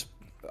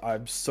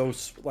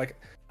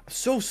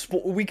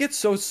 we get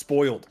so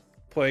spoiled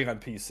playing on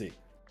PC.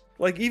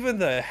 Like, even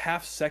the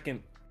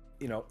half-second,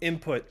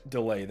 input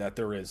delay that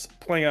there is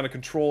playing on a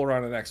controller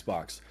on an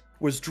Xbox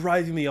was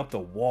driving me up the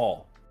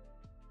wall.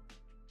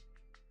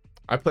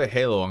 I play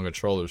Halo on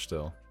controller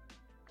still.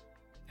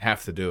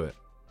 Have to do it.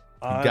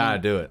 You On- gotta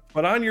do it.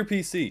 But on your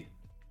PC,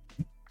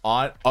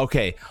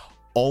 Okay,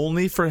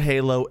 only for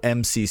Halo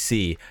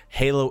MCC.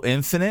 Halo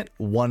Infinite,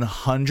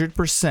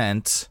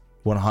 100%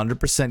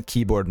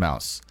 keyboard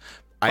mouse.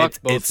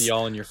 Fuck both of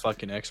y'all and your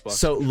fucking Xbox.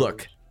 So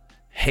look,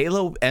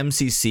 Halo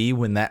MCC,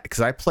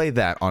 because I played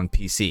that on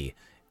PC,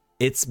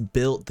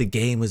 the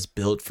game was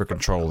built for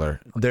controller.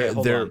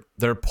 hold on.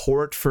 Their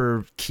port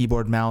for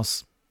keyboard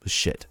mouse was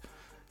shit.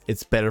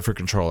 It's better for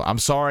controller. I'm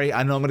sorry,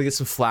 I know I'm gonna get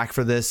some flack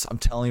for this. I'm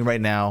telling you right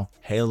now,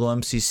 Halo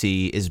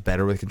MCC is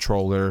better with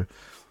controller.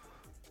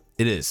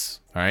 It is.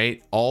 All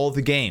right. All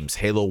the games,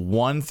 Halo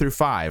 1 through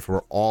 5,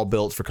 were all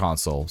built for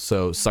console.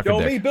 So suck a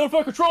dick. built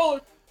for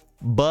controller.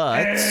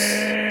 But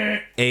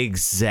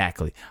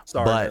exactly.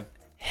 Sorry, but man.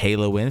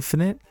 Halo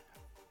Infinite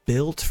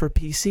built for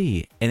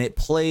PC, and it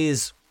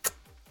plays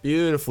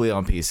beautifully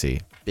on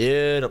PC.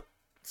 Beautiful.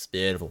 It's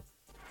beautiful.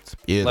 It's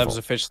beautiful. Lev's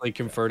officially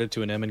converted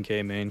to an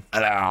M&K main.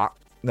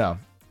 No.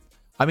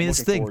 I mean,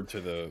 it's the Looking thing. forward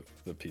to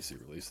the PC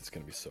release. It's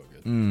gonna be so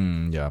good.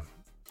 Yeah.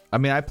 I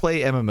mean, I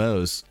play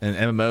MMOs, and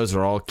MMOs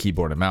are all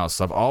keyboard and mouse.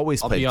 So I've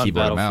always I'll played be on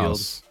keyboard and Battlefield.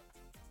 mouse.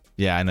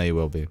 Yeah, I know you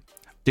will be.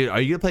 Dude,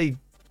 are you gonna play?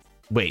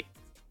 Wait,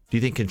 do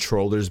you think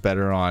controller's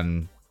better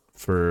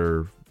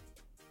for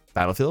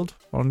Battlefield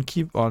on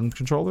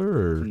controller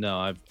or? No,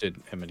 I did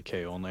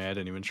M&K only. I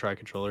didn't even try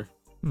controller.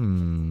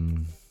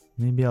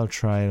 Maybe I'll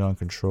try it on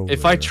controller.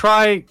 If I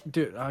try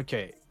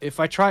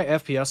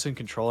FPS in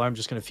controller, I'm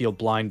just gonna feel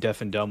blind,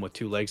 deaf, and dumb with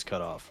 2 legs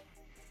cut off.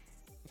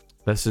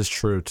 This is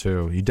true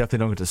too. You definitely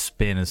don't get to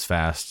spin as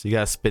fast. You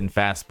gotta spin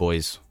fast,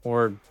 boys.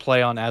 Or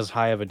play on as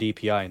high of a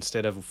DPI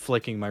instead of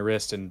flicking my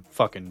wrist and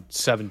fucking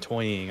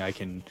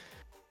 720ing.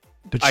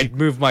 I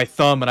move my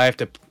thumb and I have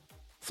to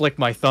flick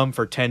my thumb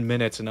for 10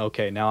 minutes and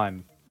okay, now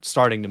I'm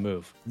starting to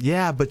move.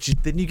 Yeah, but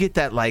then you get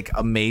that like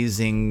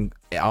amazing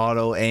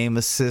auto aim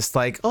assist.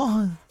 Like,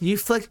 oh, you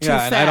flicked too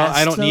fast. And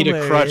I don't need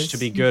no a crutch worries. to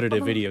be good at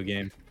a video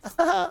game.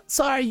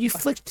 Sorry, you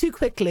flicked too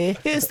quickly.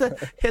 Here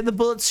the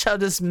bullets shall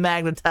just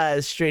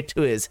magnetize straight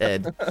to his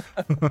head.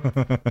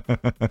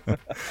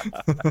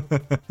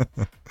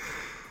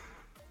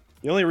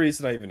 The only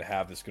reason I even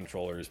have this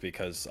controller is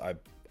because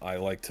I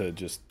like to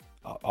just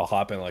I'll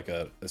hop in like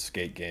a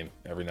skate game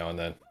every now and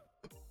then.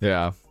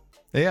 Yeah,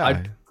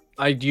 yeah.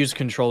 I'd use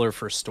controller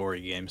for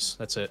story games.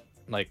 That's it.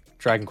 Like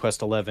Dragon Quest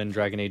XI,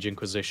 Dragon Age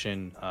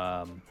Inquisition,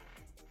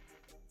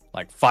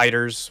 like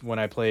Fighters when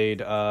I played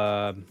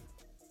Dragon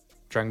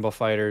Ball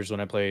Fighters, when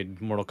I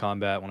played Mortal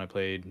Kombat, when I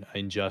played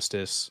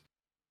Injustice.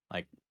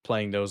 Like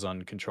playing those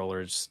on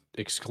controllers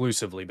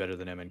exclusively better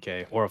than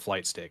M&K or a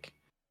flight stick.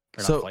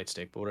 Or So- not flight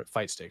stick, but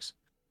fight sticks.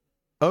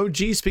 Oh,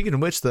 gee. Speaking of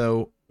which,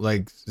 though,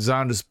 like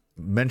Zon just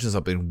mentioned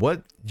something.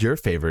 What your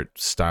favorite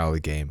style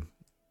of game?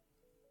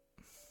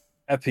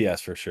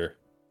 FPS for sure.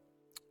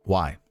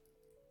 Why?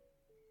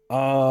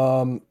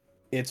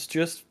 It's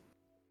just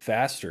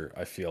faster,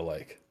 I feel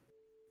like.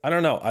 I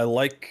don't know. I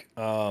like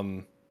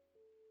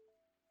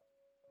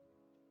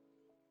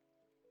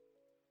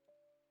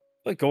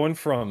going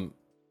from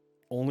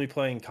only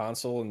playing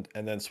console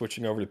and then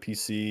switching over to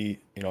PC,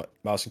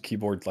 mouse and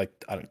keyboard like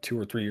I don't know, 2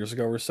 or 3 years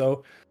ago or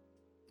so.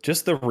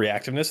 Just the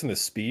reactiveness and the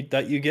speed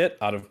that you get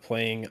out of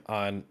playing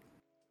on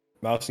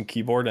mouse and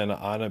keyboard and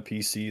on a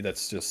PC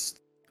that's just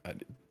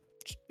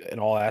in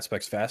all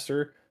aspects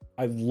faster.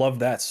 I love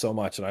that so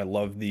much, and I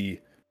love the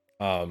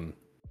I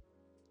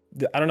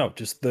don't know,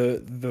 just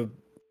the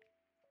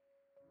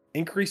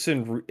increase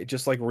in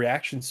just like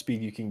reaction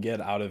speed you can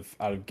get out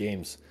of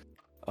games.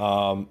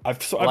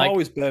 I've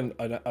always been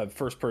a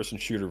first person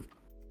shooter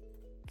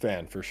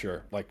fan for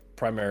sure, like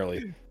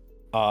primarily.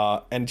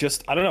 And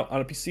just I don't know,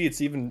 on a PC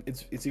it's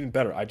even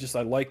better. I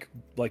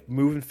like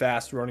moving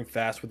fast, running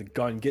fast with a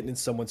gun, getting in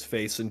someone's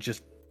face and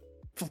just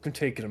fucking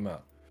taking them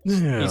out.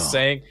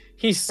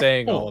 He's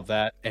saying all of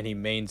that, and he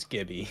mains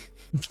Gibby.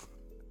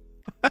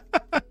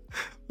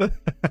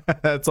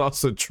 That's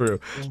also true.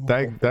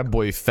 That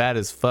boy fat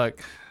as fuck,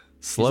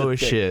 slow as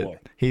shit. Boy.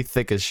 He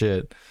thick as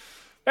shit.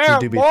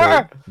 Damn, He do be boy!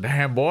 thick.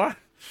 Damn boy,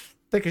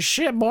 thick as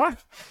shit, boy.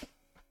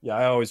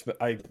 Yeah,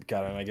 I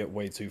get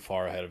way too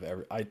far ahead of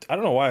I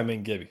don't know why I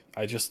main Gibby.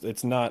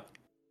 It's not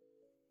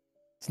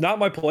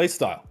my play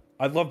style.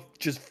 I love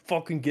just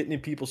fucking getting in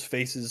people's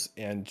faces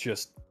and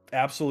just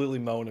absolutely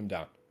mowing them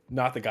down.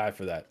 Not the guy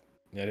for that.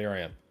 Yet here I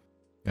am.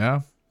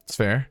 Yeah, it's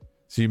fair.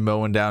 So you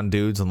mowing down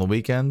dudes on the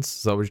weekends?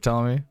 Is that what you're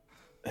telling me?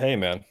 Hey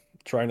man,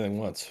 try anything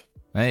once.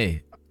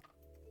 Hey,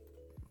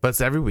 but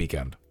it's every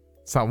weekend.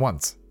 It's not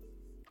once.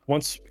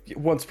 Once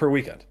per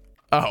weekend.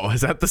 Oh,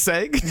 is that the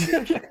saying? Is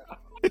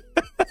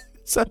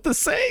that the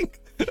saying?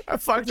 I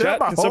fucked it up Chat,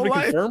 my can whole somebody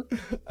life. confirm?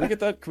 Can we get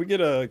that? Can we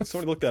get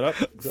somebody look that up?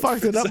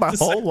 Fucked it up my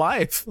whole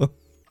life.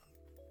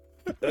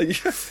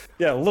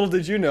 Yeah, little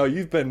did you know,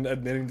 you've been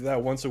admitting to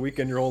that once a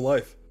weekend your whole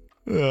life.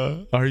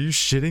 Are you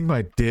shitting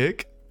my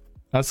dick?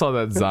 I saw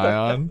that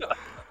Zion.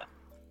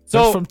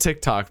 So- That's from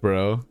TikTok,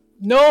 bro.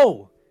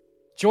 No!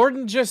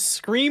 Jordan just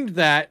screamed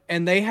that,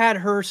 and they had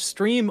her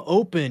stream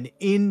open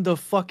in the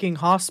fucking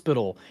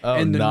hospital. Oh,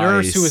 and the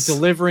nurse who was nice.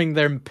 delivering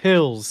them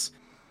pills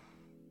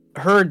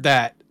heard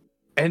that.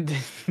 And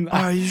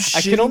Are you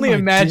I can shitting only my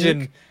imagine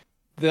dick?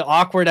 the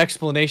awkward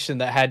explanation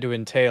that had to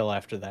entail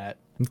after that.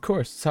 Of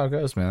course, that's how it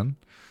goes, man.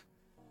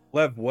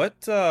 Lev, what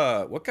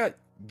got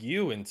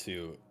you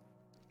into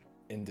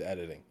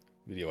editing,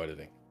 video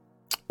editing?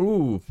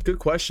 Ooh, good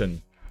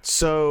question.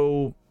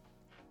 So,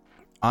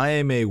 I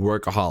am a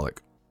workaholic.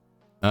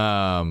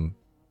 I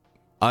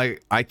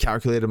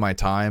calculated my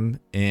time,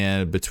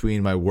 and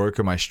between my work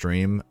and my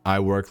stream, I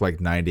work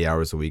like 90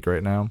 hours a week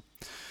right now.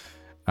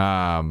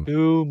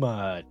 Too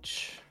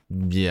much.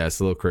 Yeah, it's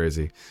a little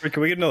crazy. Wait,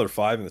 can we get another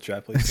 5 in the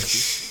chat,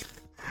 please?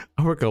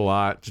 I work a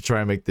lot to try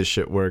and make this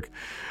shit work.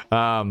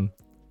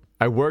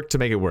 I work to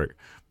make it work,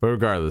 but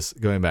regardless,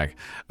 going back.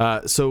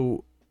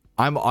 So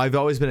I've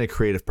always been a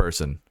creative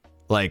person.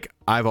 Like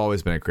I've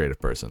always been a creative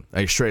person.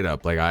 Like straight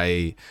up. Like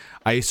I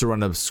used to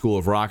run a school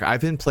of rock. I've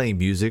been playing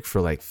music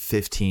for like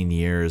 15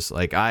 years.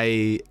 Like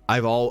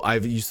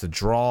I've used to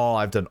draw.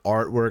 I've done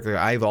artwork. Like,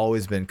 I've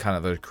always been kind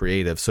of a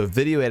creative. So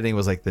video editing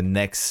was like the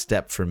next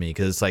step for me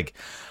because it's like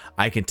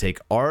I can take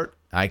art,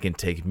 I can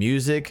take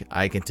music,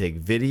 I can take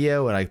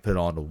video, and I can put it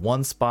onto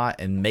one spot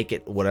and make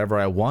it whatever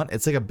I want.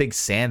 It's like a big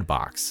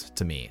sandbox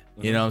to me.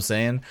 You know what I'm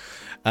saying?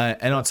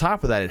 And on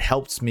top of that, it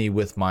helps me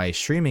with my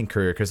streaming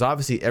career because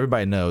obviously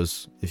everybody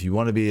knows if you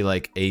want to be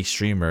like a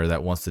streamer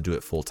that wants to do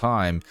it full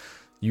time,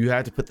 you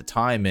have to put the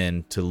time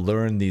in to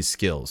learn these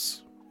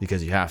skills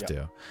because you have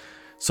to.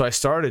 So I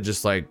started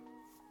just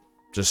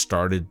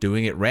started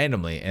doing it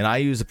randomly, and I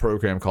use a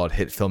program called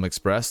Hit Film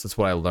Express. That's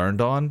what I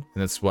learned on,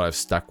 and that's what I've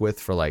stuck with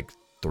for like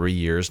 3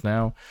 years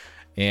now.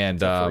 And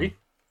free?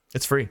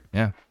 It's free.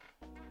 Yeah,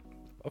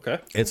 Okay.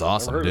 it's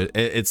awesome, heard of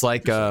dude. It's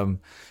like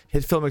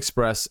Hit Film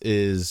Express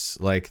is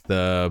like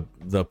the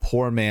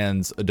poor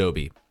man's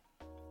Adobe,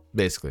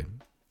 basically.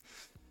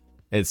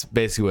 It's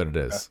basically what it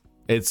is.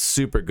 It's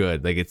super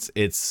good. Like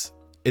it's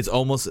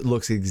almost, it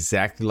looks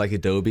exactly like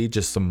Adobe,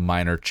 just some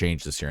minor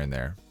changes here and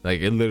there.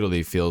 Like it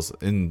literally feels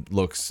and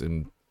looks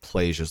and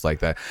plays just like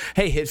that.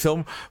 Hey, Hit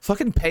Film,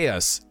 fucking pay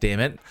us, damn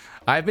it.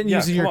 I've been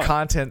using come your on.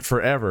 content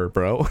forever,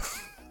 bro.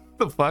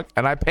 The fuck?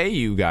 And I pay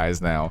you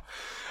guys now.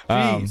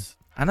 Jeez.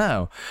 I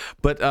know.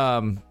 But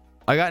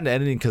I got into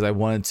editing because I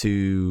wanted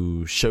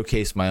to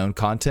showcase my own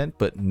content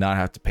but not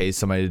have to pay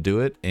somebody to do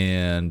it.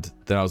 And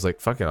then I was like,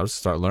 fuck it, I'll just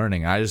start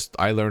learning.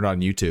 I learned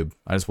on YouTube.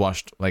 I just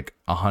watched like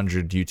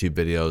 100 YouTube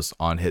videos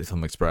on Hit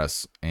Film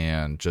Express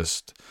and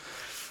just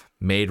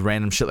made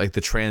random shit, like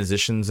the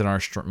transitions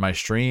in my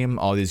stream,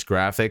 all these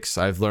graphics.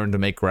 I've learned to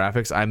make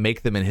graphics. I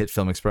make them in Hit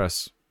Film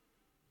Express.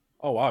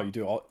 Oh wow, you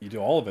do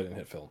all of it in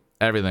HitFilm.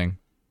 Everything.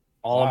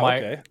 All of Wow, my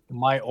okay.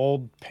 my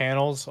old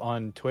panels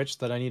on Twitch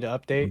that I need to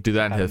update. Do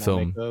that in having Hit them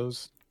make Film.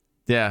 Those.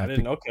 Yeah. I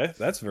didn't. Okay,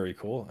 that's very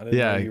cool. I didn't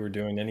Yeah. know you were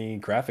doing any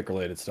graphic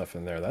related stuff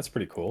in there. That's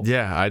pretty cool.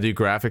 Yeah, I do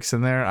graphics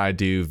in there. I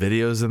do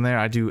videos in there.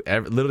 I do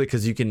literally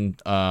because you can.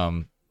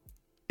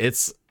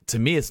 It's, to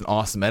me, it's an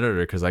awesome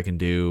editor because I can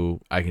do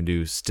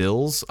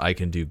stills, I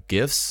can do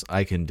GIFs,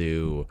 I can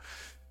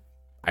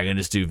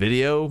just do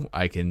video,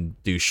 I can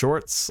do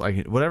shorts, I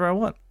can whatever I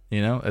want.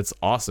 You know, it's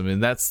awesome,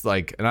 and that's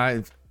like, and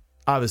I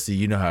obviously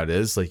you know how it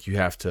is. Like you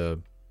have to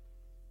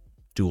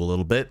do a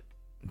little bit,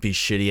 be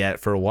shitty at it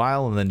for a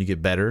while, and then you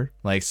get better.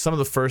 Like some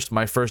of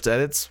my first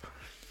edits,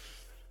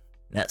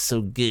 Not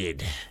so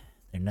good.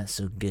 They're not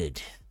so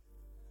good.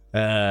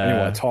 I didn't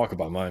want to talk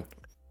about mine.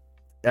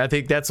 I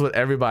think that's what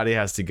everybody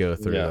has to go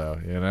through, Yeah.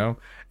 though, you know?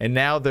 And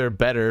now they're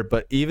better,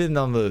 but even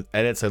on the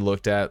edits I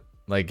looked at,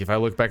 Like if I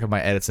look back at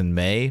my edits in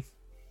May,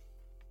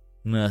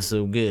 not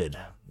so good.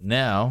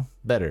 Now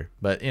better,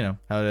 but you know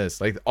how it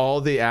is. Like all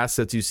the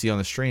assets you see on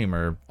the stream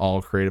are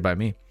all created by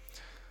me.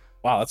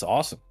 Wow, that's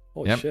awesome.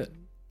 Holy Yep. shit.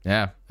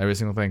 Yeah, every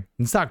single thing.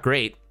 It's not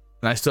great,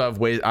 and I still have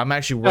ways. I'm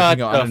actually working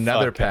Shut on the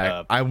another fuck pack.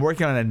 up. I'm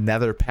working on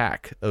another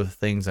pack of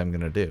things I'm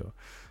gonna do,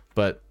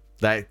 but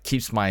that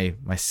keeps my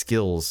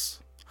skills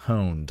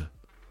honed.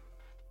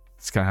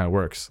 It's kind of how it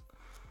works.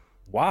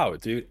 Wow,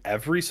 dude.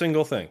 Every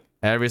single thing.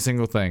 Every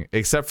single thing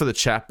except for the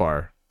chat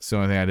bar. It's the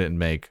only thing I didn't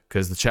make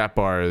because the chat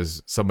bar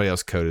is somebody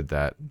else coded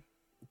that.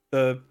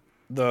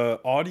 The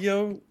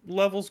audio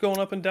levels going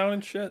up and down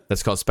and shit.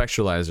 That's called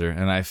Spectralizer,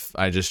 and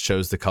I just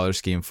chose the color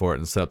scheme for it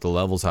and set up the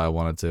levels how I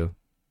wanted to.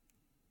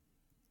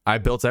 I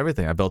built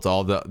everything. I built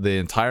all the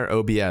entire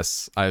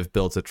OBS. I've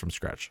built it from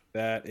scratch.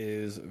 That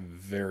is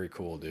very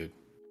cool, dude.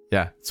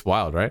 Yeah, it's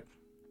wild, right?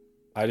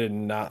 I did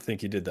not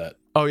think you did that.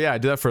 Oh yeah, I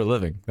do that for a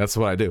living. That's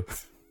what I do.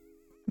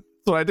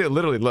 That's what I do.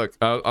 Literally, look,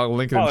 I'll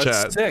link it in Oh,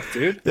 chat. that's sick,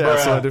 dude. Yeah,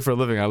 that's what I do for a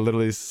living. I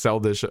literally sell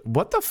this shit.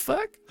 What the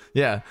fuck?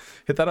 Yeah,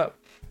 hit that up.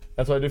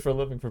 That's what I do for a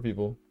living for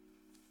people.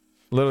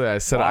 Literally, I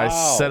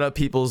set up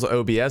people's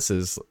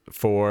OBSs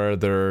for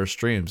their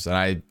streams,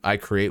 and I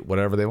create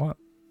whatever they want.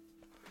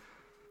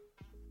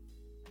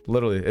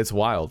 Literally, it's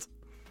wild.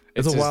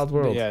 It's a just- wild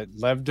world. Yeah,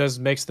 Lev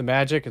makes the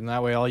magic, and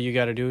that way all you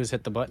got to do is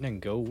hit the button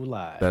and go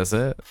live. That's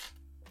it.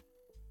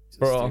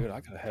 Bro. Dude, I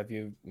gotta have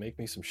you make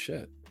me some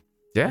shit.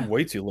 Yeah. I'm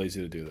way too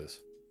lazy to do this.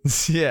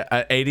 Yeah,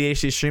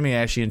 ADHD Streaming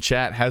actually in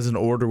chat has an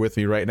order with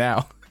me right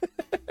now.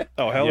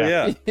 Oh, hell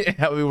yeah. Yeah,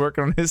 I'll be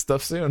working on his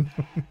stuff soon.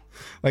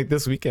 Like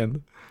this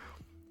weekend.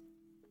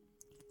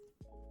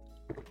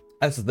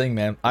 That's the thing,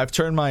 man. I've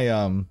turned my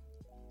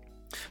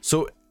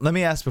so let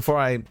me ask before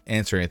I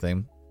answer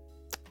anything.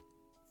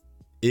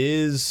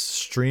 Is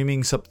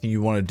streaming something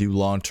you want to do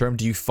long term?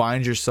 Do you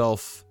find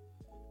yourself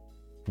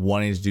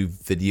wanting to do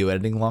video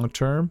editing long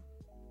term?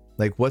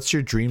 Like what's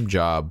your dream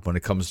job when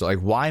it comes to like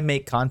why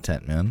make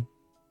content, man?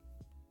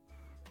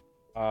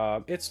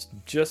 It's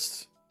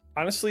just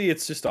honestly,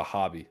 it's just a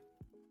hobby.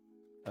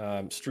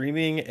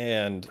 Streaming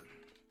and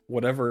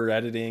whatever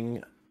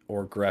editing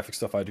or graphic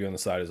stuff I do on the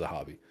side is a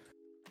hobby.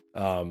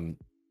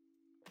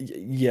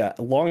 Yeah,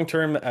 long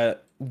term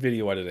at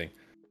video editing.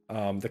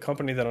 The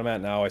company that I'm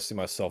at now, I see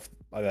myself.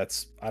 I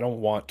don't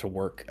want to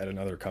work at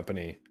another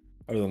company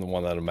other than the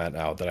one that I'm at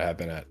now that I have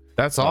been at.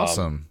 That's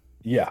awesome.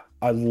 Yeah,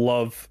 I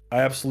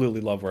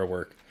absolutely love where I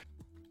work.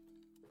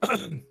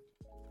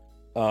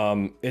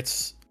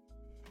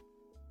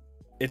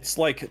 It's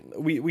like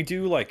we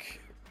do like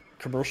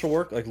commercial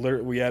work, like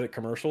we edit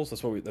commercials.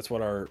 That's what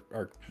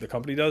the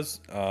company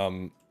does.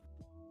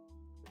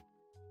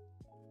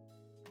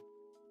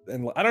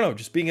 And I don't know,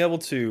 just being able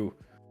to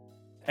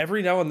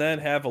every now and then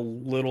have a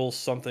little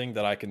something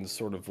that I can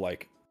sort of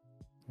like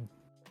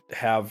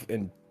have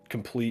in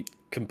complete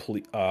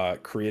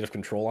creative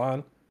control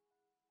on,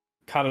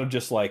 kind of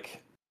just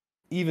like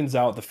evens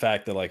out the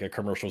fact that like a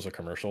commercial is a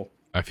commercial.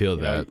 I feel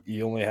You that. know,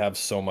 you only have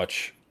so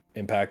much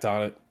impact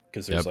on it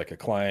because there's Yep. like a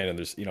client and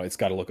there's it's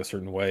got to look a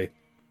certain way.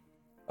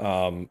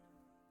 But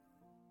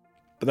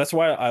that's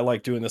why I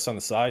like doing this on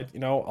the side.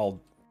 I'll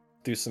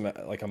do some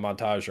like a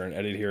montage or an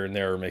edit here and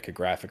there or make a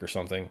graphic or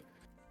something,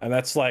 and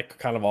that's like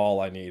kind of all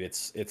I need.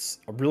 It's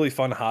a really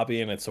fun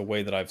hobby, and it's a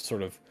way that I've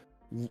sort of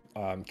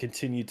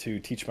continued to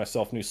teach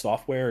myself new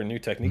software and new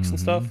techniques and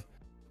stuff.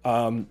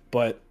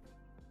 But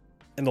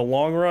in the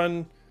long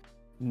run,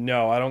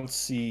 no, I don't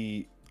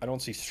see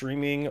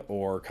streaming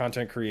or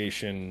content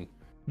creation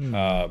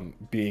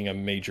being a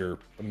major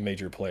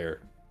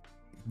player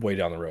way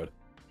down the road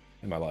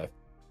in my life.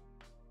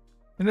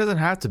 It doesn't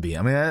have to be.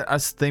 I mean,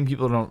 that's the thing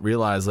people don't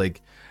realize.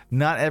 Like,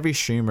 not every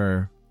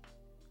streamer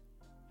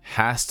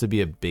has to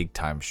be a big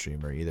time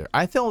streamer either.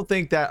 I don't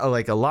think that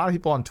like a lot of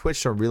people on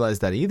Twitch don't realize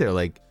that either.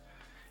 Like,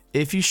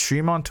 if you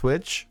stream on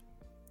Twitch,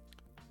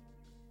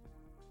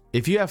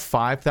 if you have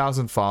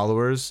 5,000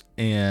 followers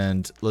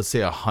and let's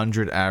say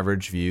 100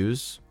 average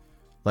views,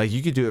 like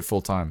you could do it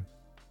full time.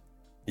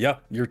 Yeah,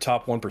 you're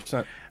top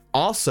 1%.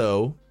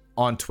 Also,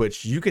 on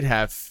Twitch, you could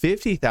have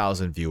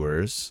 50,000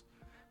 viewers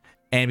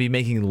and be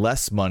making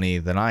less money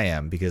than I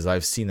am because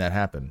I've seen that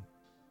happen.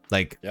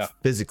 Like, Yeah.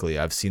 physically,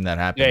 I've seen that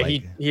happen. Yeah,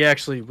 like, he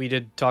actually, we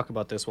did talk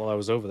about this while I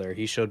was over there.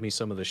 He showed me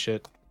some of the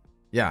shit.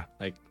 yeah.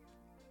 Like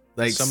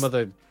Some of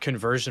the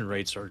conversion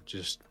rates are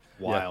just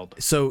wild.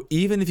 So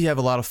even if you have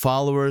a lot of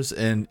followers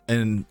and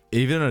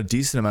even a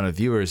decent amount of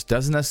viewers,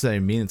 doesn't necessarily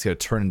mean it's going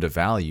to turn into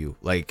value.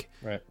 Like,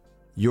 Right.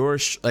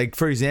 like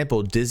for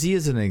example, Dizzy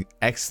is an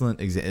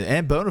excellent example,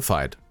 and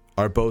Bonafide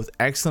are both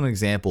excellent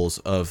examples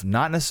of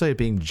not necessarily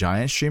being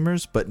giant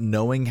streamers, but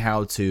knowing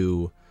how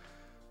to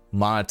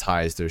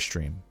monetize their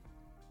stream.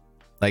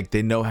 Like,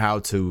 they know how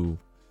to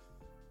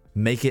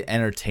make it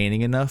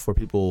entertaining enough where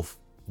people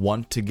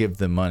want to give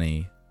them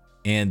money,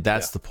 and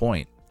that's the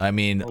point. I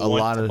mean, Or a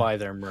want lot to of buy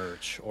their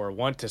merch or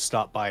want to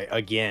stop by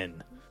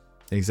again.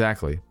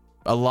 exactly.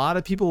 A lot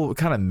of people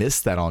kind of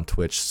miss that on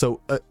Twitch. So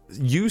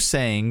you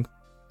saying,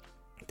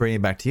 bringing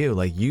it back to you,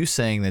 like you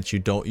saying that you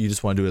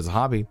just want to do it as a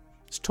hobby,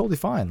 It's totally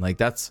fine. Like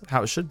that's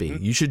how it should be.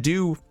 You should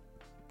do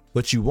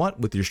what you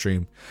want with your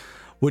stream.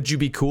 Would you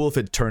be cool if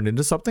it turned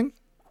into something?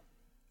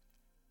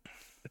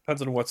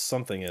 Depends on what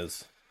something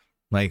is.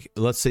 Like,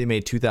 let's say you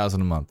made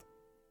 2,000 a month.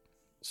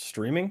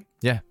 Streaming?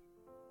 Yeah.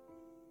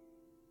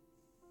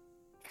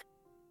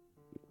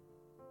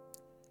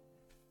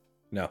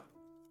 No,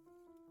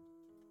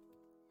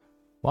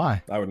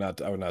 Why? I would not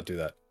do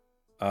that.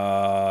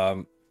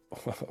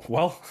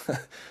 Well,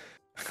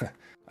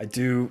 I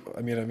do.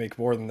 I mean, I make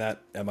more than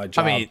that at my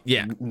job. mean,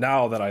 yeah.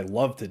 Now that I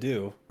love to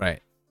do.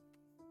 Right.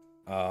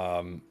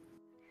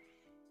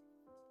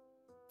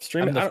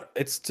 Streaming.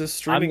 It's just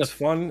streaming's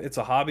fun. It's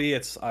a hobby.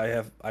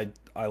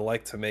 I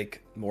like to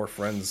make more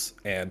friends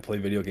and play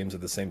video games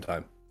at the same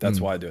time. That's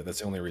why I do it. That's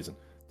the only reason.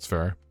 It's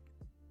fair.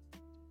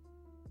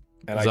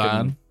 And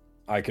Zion?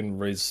 I can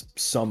raise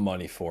some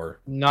money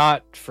for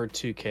Not for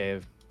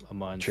 2K a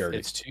month.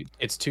 Charity.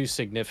 It's too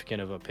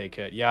significant of a pay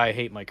cut. Yeah, I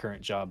hate my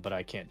current job, but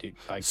I can't do.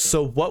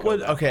 So what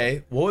would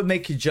what would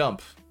make you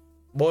jump?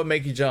 What would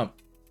make you jump?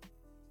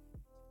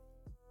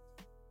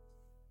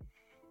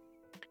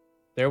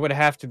 There would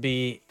have to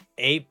be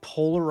a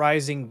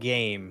polarizing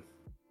game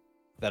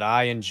that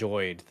I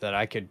enjoyed that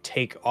I could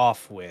take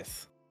off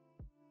with,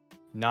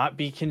 not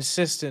be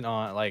consistent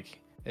on. Like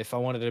if I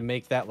wanted to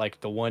make that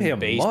like the one a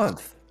base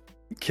month.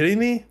 You kidding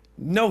me?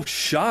 No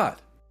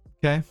shot.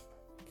 Okay.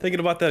 Thinking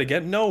about that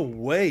again? No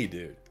way,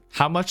 dude.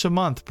 How much a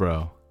month,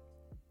 bro?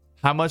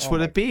 How much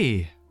would it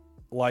be?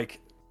 Like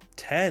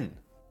 10.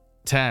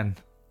 10.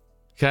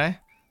 Okay.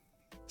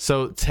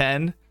 So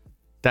 10,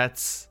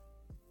 that's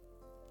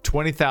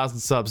 20,000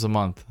 subs a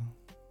month.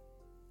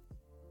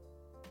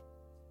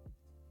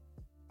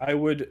 I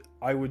would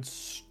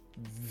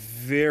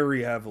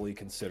very heavily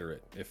consider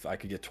it if I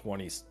could get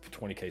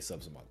 20k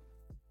subs a month.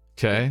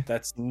 Okay.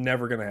 That's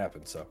never gonna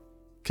happen. So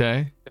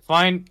Okay.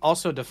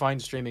 Define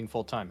streaming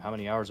full time. How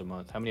many hours a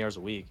month? How many hours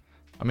a week?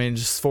 I mean,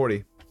 just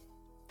 40.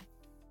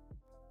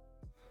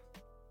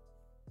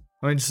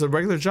 I mean, just a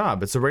regular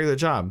job. It's a regular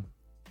job.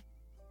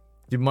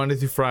 Do Monday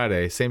through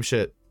Friday, same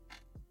shit.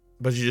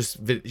 But you just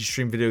you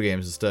stream video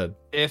games instead.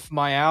 If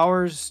my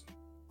hours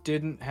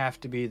didn't have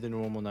to be the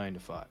normal 9 to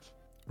 5.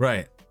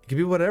 Right. It could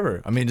be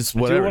whatever. I mean, just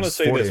I whatever. do want to just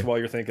say 40. this while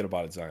you're thinking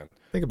about it, Zion.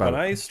 Think about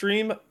When it. I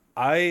stream,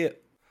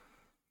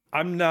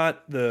 I'm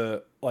not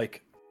the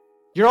like.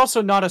 You're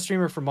also not a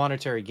streamer for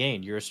monetary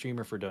gain. You're a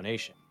streamer for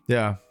donation.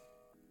 Yeah.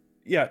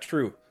 Yeah,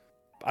 true.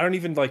 I don't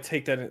even like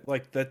take that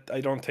like that. I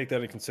don't take that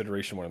into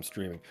consideration when I'm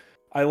streaming.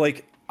 I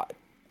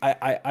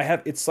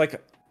have it's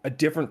like a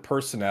different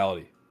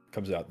personality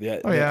comes out. The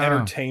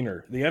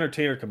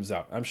entertainer comes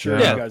out. I'm sure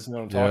Yeah. you guys know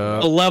what I'm talking Yeah.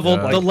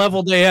 about. The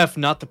leveled AF,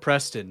 not the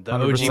Preston. The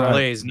 100%. OG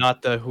Blaze,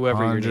 not the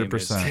whoever your name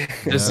is.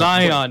 100%. The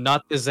Zion,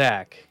 not the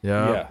Zach.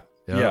 Yeah.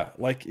 Yeah.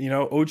 Like, you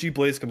know, OG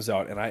Blaze comes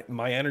out and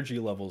my energy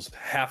levels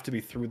have to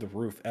be through the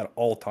roof at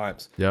all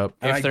times. Yep.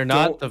 And If they're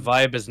not, the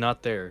vibe is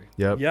not there.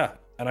 Yep. Yeah.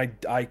 And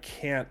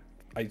I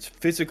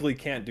physically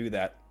can't do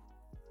that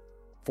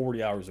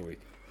 40 hours a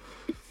week.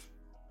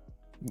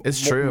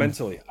 It's true.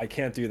 Mentally, I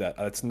can't do that.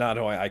 That's not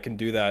how I can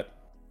do that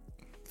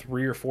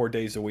 3 or 4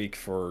 days a week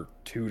for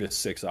 2 to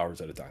 6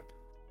 hours at a time.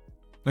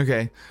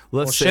 Okay.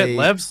 Let's Well, say.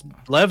 shit,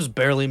 Lev's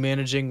barely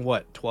managing,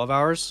 what, 12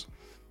 hours?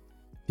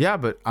 Yeah,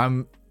 but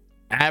I'm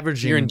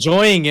averaging. You're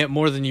enjoying it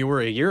more than you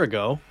were a year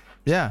ago.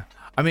 Yeah.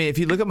 I mean, if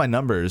you look at my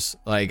numbers,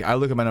 like I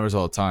look at my numbers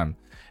all the time.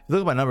 If you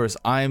look at my numbers,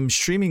 I'm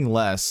streaming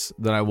less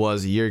than I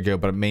was a year ago,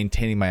 but I'm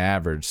maintaining my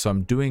average. So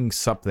I'm doing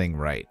something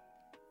right.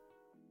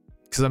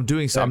 Because I'm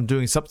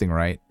doing something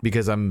right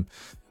because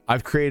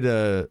I've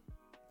created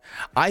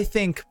I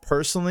think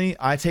personally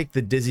I take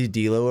the Dizzy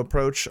D'Lo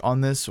approach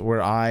on this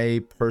where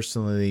I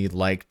personally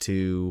like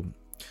to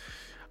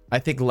I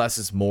think less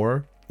is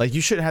more. Like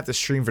you shouldn't have to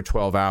stream for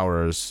 12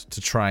 hours to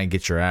try and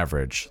get your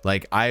average.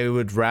 Like I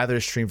would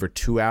rather stream for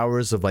 2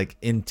 hours of like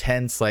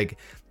intense like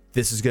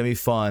this is gonna be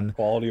fun.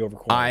 Quality over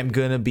quantity. I'm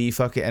gonna be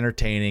fucking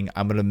entertaining.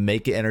 I'm gonna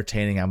make it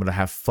entertaining. I'm gonna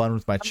have fun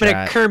with my chat. I'm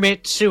gonna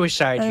Kermit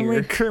suicide I'm here.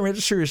 gonna Kermit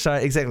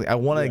suicide. Exactly. I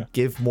want to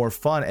give more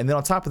fun, and then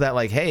on top of that,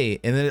 like, hey,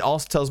 and then it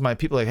also tells my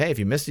people like, hey, if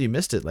you missed it, you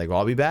missed it. Like, well,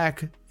 I'll be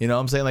back. You know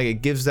what I'm saying? Like,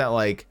 it gives that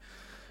like,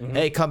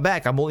 hey, come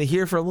back. I'm only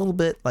here for a little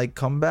bit. Like,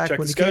 come back Check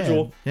when the you can.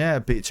 schedule. Yeah,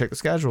 check the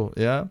schedule.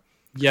 Yeah.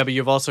 Yeah, but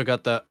you've also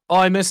got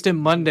I missed him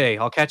Monday.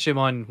 I'll catch him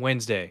on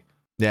Wednesday.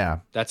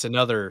 Yeah. That's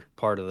another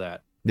part of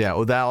that. Yeah,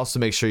 well, that also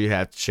makes sure you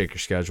have to check your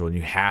schedule, and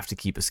you have to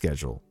keep a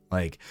schedule.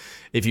 Like,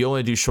 if you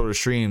only do shorter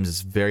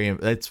streams,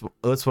 it's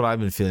that's what I've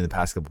been feeling the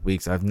past couple of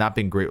weeks. I've not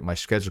been great with my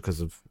schedule because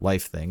of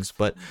life things,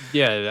 but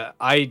Yeah,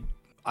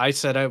 I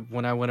said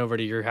when I went over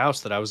to your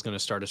house that I was going to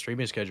start a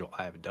streaming schedule.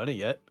 I haven't done it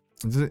yet.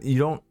 you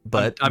don't.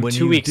 But I'm when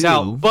 2 you weeks do,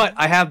 out, but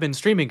I have been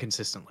streaming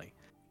consistently.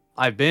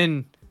 I've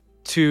been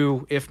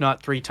 2, if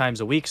not 3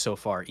 times a week so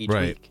far each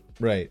week.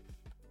 Right.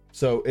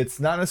 So it's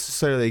not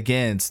necessarily,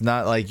 again, it's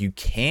not like you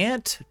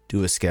can't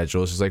do a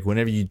schedule. It's just like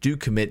whenever you do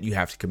commit, you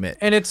have to commit.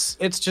 And it's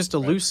just a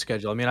loose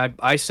schedule. I mean,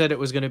 I said it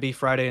was going to be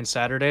Friday and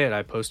Saturday, and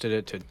I posted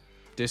it to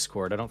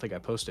Discord. I don't think I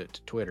posted it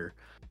to Twitter.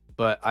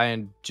 but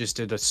just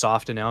did a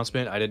soft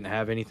announcement. I didn't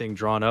have anything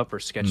drawn up or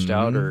sketched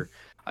out, or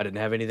I didn't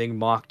have anything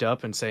mocked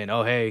up and saying,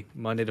 "Oh, hey,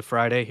 Monday to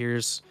Friday,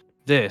 here's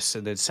this,"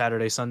 and then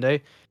Saturday,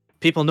 Sunday.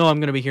 People know I'm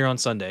going to be here on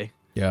Sunday,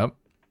 Yep.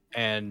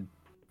 and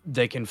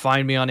they can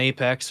find me on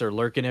Apex or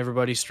lurk in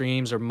everybody's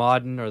streams or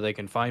modding, or they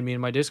can find me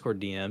in my Discord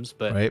DMs.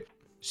 But Right.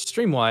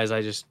 stream wise,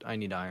 I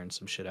need to iron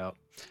some shit out.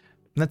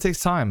 And that takes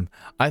time.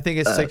 I think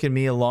it's taken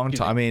me a long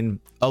time. I mean,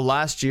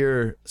 last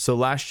year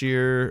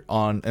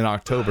in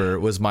October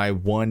was my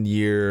 1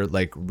 year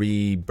like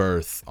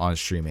rebirth on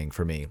streaming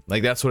for me.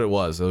 Like that's what it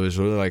was. It was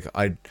really like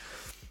I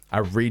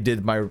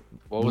redid my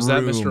What was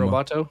that, Mr. room.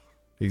 Roboto?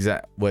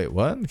 Wait,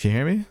 what? Can you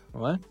hear me?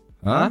 What?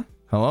 Huh?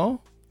 Hello?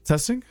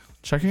 Testing?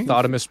 Checking?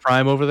 Thotimus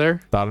Prime over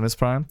there? Thotimus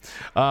Prime.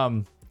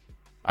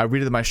 I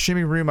redid my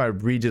streaming room. I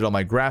redid all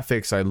my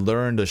graphics. I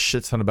learned a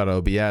shit ton about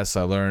OBS.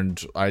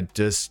 I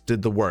just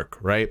did the work,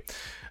 right?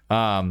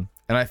 And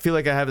I feel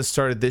like I haven't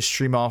started this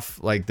stream off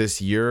like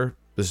this year,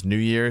 this New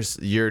Year's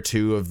year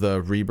 2 of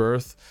the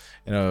rebirth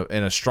in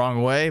a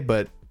strong way,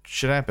 but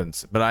shit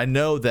happens. But I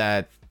know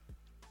that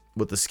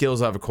with the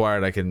skills I've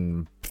acquired, I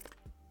can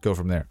go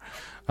from there.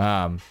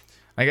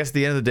 I guess at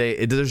the end of the day,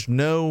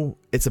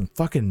 it's a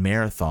fucking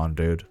marathon,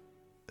 dude.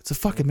 It's a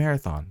fucking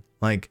marathon.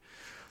 Like,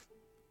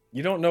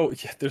 You don't know.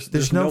 Yeah,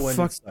 there's no end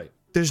in sight.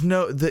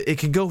 It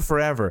can go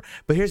forever.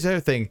 But here's the other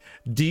thing.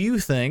 Do you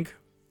think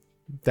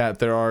that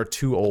there are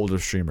too old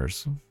of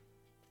streamers?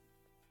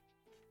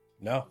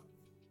 No.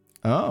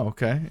 Oh,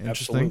 okay. Interesting.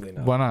 Absolutely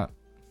not. Why not?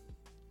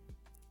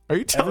 Are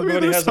you telling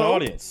Everybody me has there's an hope?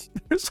 audience.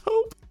 There's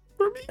hope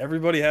for me.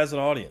 Everybody has an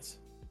audience.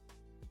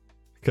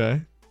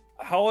 Okay.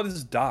 How old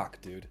is Doc,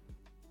 dude?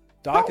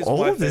 Doc How is my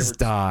old favorite. is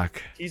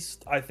Doc?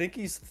 I think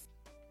he's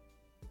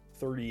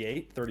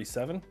 38,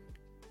 37.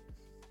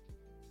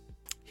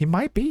 He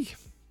might be.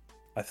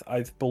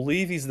 I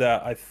believe he's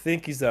that. I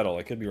think he's that old.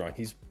 I could be wrong.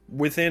 He's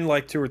within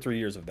like 2 or 3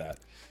 years of that.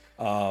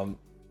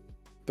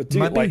 But dude,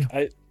 Might be.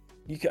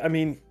 like I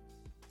mean,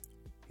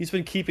 he's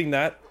been keeping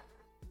that.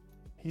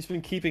 He's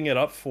been keeping it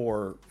up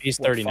for He's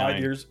what, 39.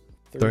 5 years.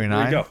 39?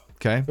 There you go.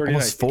 Okay. 39.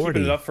 Almost He's been 40.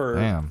 keeping it up for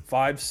Damn.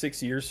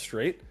 5-6 years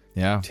straight.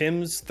 Yeah.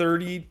 Tim's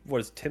 30.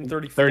 What is Tim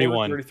 34?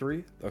 31.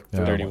 33? Oh,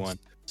 Yeah. 31.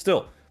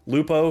 Still,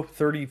 Lupo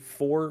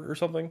 34 or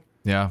something.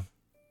 Yeah.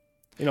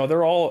 You know,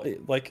 they're all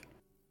like,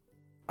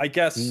 I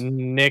guess.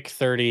 Nick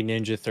 30,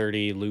 Ninja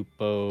 30,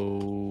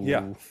 Lupo.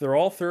 Yeah, they're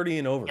all 30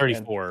 and over.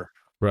 34.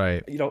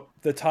 Right. And, you know,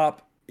 the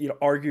top. You know,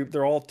 argue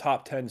they're all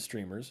top 10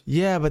 streamers.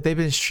 Yeah, but they've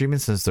been streaming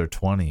since their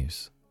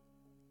 20s.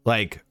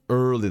 Like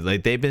early.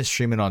 Like they've been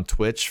streaming on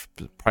Twitch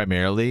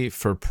primarily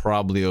for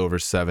probably over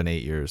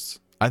 7-8 years.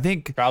 I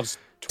think Crowd's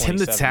Tim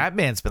the 27. Tap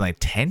Man's been like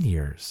 10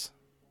 years.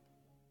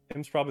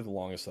 Tim's probably the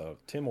longest out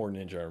of Tim or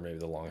Ninja are maybe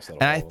the longest out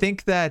of And all I of them.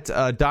 think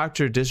that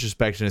Dr.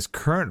 Disrespect in his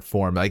current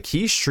form, like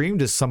he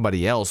streamed as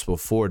somebody else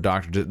before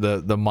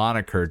the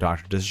moniker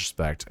Dr.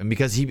 Disrespect. And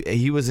because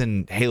he was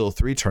in Halo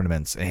 3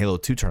 tournaments and Halo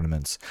 2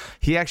 tournaments,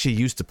 he actually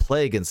used to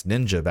play against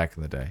Ninja back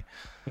in the day.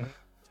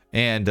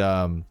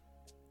 And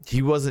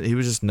he was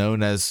just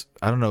known as,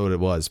 I don't know what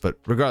it was, but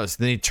regardless,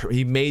 then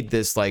he made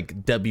this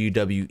like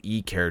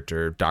WWE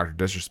character, Dr.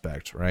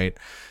 Disrespect, right?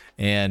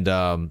 And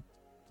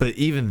but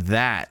even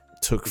that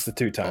took It's the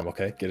 2-time,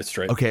 okay? Get it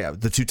straight. Okay,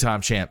 the 2-time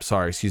champ.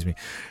 Sorry, excuse me.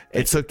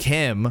 It took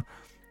him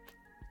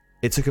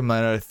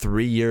another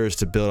 3 years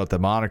to build up the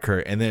moniker,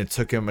 and then it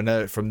took him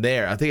another from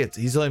there. I think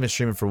he's only been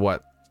streaming for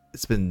what?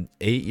 It's been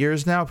 8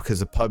 years now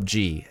because of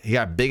PUBG. He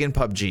got big in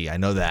PUBG. I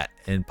know that.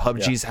 And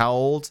PUBG's how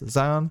old,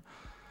 Zion?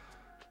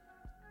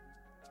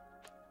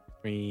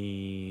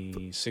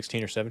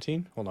 16 or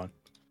 17? Hold on.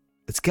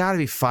 It's got to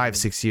be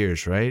 5-6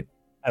 years, right?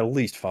 At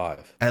least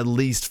 5. At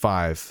least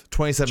 5.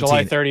 2017.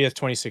 July 30th,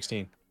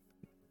 2016.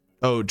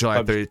 Oh, July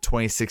PUBG. 30th,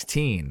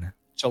 2016.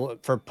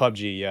 For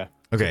PUBG, yeah.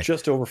 Okay.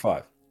 Just over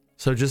 5.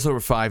 So just over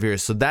 5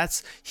 years. So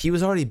he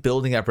was already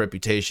building up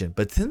reputation.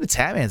 But Tim the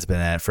Tatman's been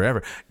at it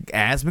forever.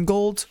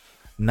 Asmongold,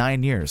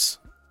 9 years.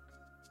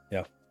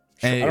 Yeah.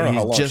 And I don't know how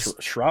he's long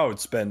just-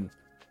 Shroud's been.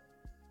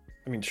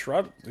 I mean,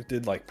 Shroud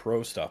did like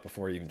pro stuff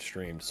before he even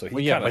streamed. So he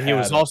Well, yeah, kinda but he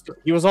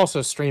had- was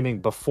also streaming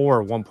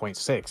before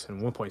 1.6,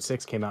 and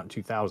 1.6 came out in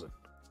 2000.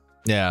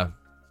 Yeah.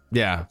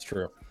 Yeah. That's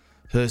true.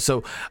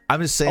 So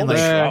I'm just saying, Only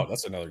like, Shroud.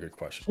 That's another good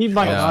question. He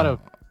might Yeah. not have.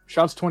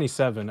 Shroud's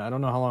 27. I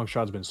don't know how long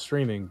Shroud's been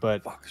streaming,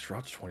 but Fuck,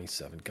 Shroud's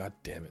 27. God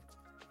damn it.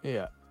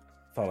 yeah.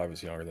 Thought I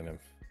was younger than him.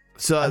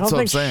 so I that's don't what I'm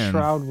think saying.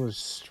 Shroud was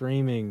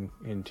streaming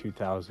in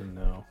 2000,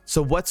 though.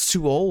 So what's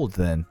too old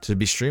then to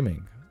be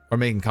streaming or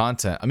making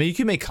content? I mean, you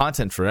can make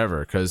content forever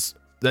because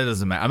that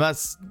doesn't matter. I'm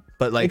not,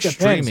 but like It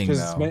depends, streaming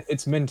 'cause though.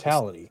 it's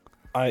mentality.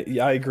 I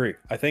agree.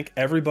 I think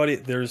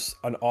there's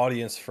an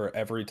audience for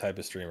every type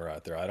of streamer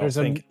out there. I don't There's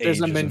a think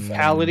there's a age is factor.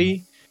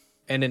 mentality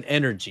and an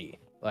energy.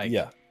 Like,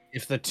 Yeah.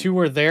 if the two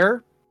are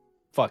there,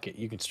 fuck it,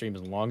 you can stream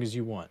as long as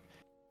you want.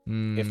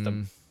 If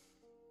the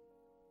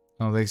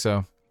I don't think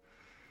so.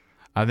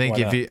 I think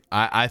Why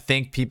I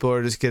think people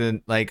are just gonna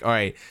like, all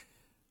right,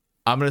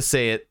 I'm gonna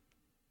say it.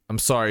 I'm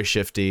sorry,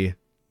 Shifty.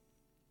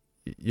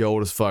 You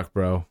old as fuck,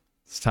 bro.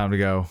 It's time to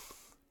go.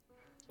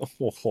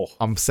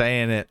 I'm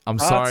saying it. I'm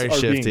Shots sorry,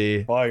 are being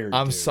Shifty. fired,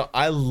 I'm dude. so.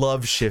 I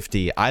love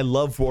Shifty. I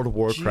love World of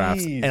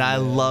Warcraft, Jeez, and I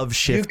man. love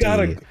Shifty.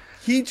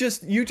 You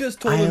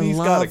just told I him he's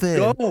love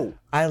gotta it. go.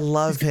 I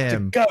love He's got to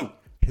him. go.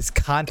 His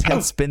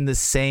content's been the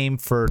same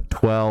for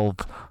 12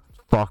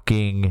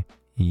 fucking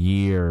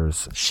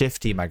years.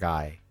 Shifty, my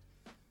guy.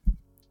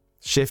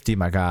 Shifty,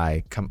 my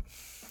guy. Come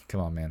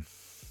on, man.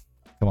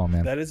 Come on,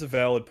 man. That is a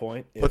valid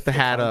point. Put the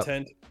hat up.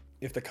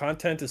 If the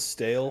content is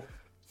stale,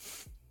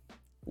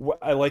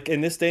 I like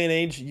in this day and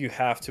age, you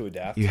have to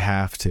adapt. You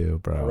have to, or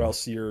bro.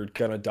 else you're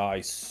gonna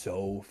die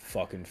so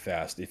fucking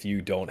fast if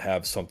you don't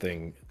have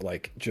something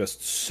like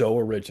just so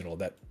original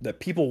that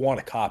people want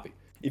to copy.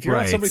 If you're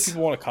not somebody Right.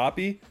 people want to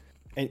copy,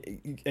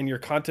 and your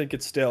content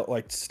gets stale,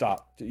 like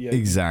stop. Yeah,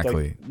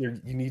 Exactly.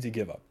 Like, you need to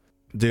give up.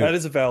 Dude, That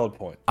is a valid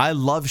point. I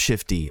love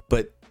Shifty,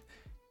 but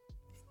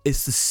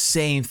it's the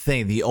same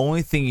thing. The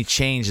only thing he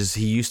changed is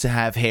he used to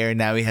have hair,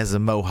 now he has a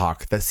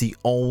mohawk. That's the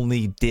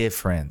only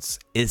difference.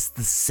 It's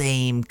the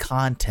same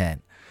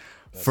content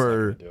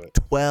for not gonna do it.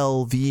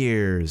 12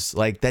 years.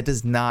 Like, that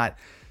does not.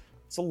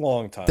 It's a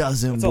long time.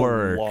 Doesn't it's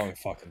work. A long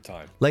fucking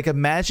time. Like,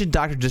 imagine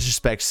Dr.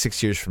 Disrespect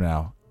 6 years from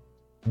now.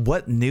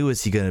 What new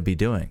is he going to be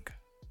doing?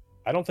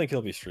 I don't think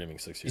he'll be streaming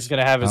 6 years. He's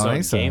gonna have his I don't own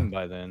think so. game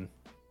by then.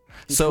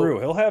 So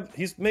True.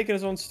 He's making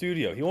his own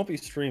studio. He won't be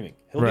streaming.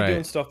 He'll Right. be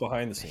doing stuff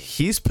behind the scenes.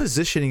 he's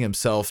positioning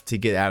himself to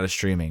get out of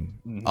streaming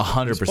He's playing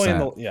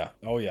 100%. the, yeah.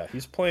 Oh yeah.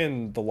 He's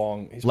playing the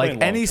long. He's Like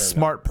playing any long-term now.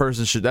 smart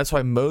person should. That's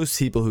why most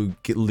people who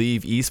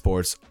leave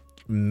esports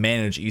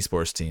manage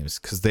esports teams,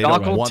 because they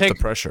Doc don't will want the take-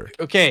 pressure.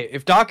 Okay,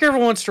 if Doc ever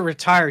wants to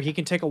retire, he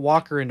can take a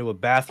walker into a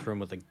bathroom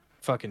with a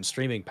fucking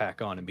streaming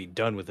pack on and be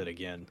done with it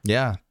again.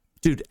 Yeah,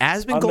 dude,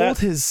 Asmongold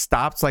that- has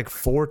stopped like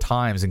 4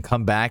 times and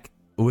come back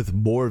with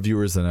more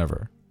viewers than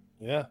ever.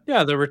 Yeah.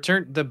 Yeah,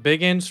 the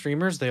big end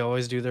streamers, they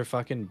always do their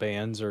fucking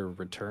bans or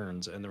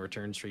returns, and the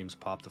return streams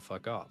pop the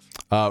fuck off.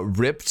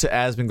 Rip to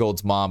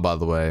Asmongold's mom, by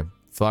the way.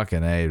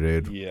 Fucking A,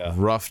 dude. Yeah.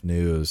 Rough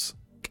news.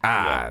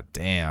 God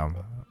damn.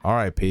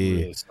 R.I.P.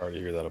 Really sorry to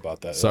hear that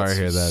about that. Sorry to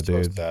hear that,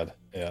 so dude. Sad.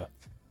 Yeah.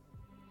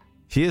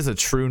 He is a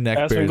true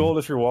neckbeard. Asmongold,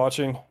 if you're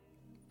watching,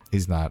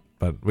 He's not,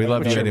 but we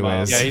love wish you your mom-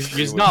 anyways. Yeah, He he's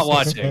was- not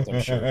watching.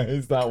 I'm sure.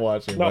 He's not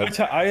watching. No, but-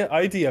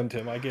 I DM'd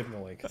him. I gave him the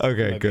link.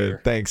 Okay, Might be good.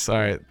 here. Thanks. All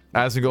right.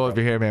 Asmongold, if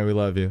you're here, man, we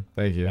love you.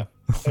 Thank you.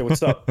 Hey,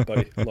 what's up,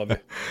 buddy? Love you.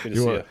 Good to You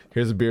see want- you.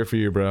 Here's a beer for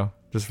you, bro.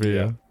 Just for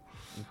you.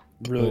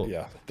 Really, Well,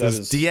 yeah.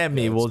 Just DM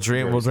me. yeah, We'll it's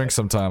drink. very We'll drink sad.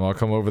 sometime. I'll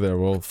come over there.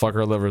 We'll fuck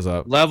our livers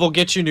up. Level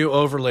get you new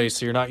overlays,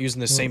 so you're not using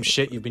the same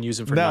shit you've been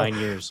using for 9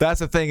 years. That's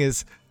the thing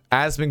is,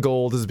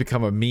 Asmongold has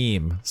become a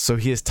meme, so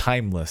he is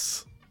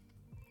timeless.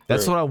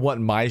 That's True. what I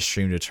want my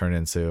stream to turn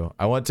into.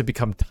 I want it to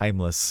become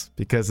timeless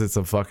because it's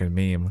a fucking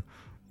meme.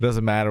 It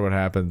doesn't matter what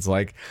happens.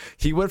 Like,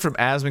 he went from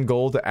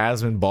Asmongold to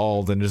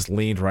Asmonbald and just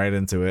leaned right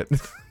into it.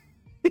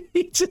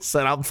 He just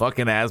said, "I'm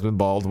fucking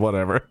Asmonbald,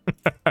 whatever."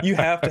 You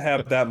have to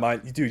have that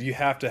mind, dude. You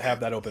have to have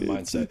that open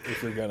mindset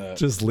if you're gonna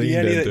Just be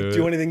lean into it.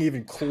 do anything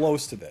even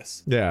close to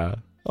this. Yeah.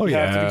 Oh You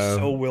have to be yeah.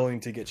 so willing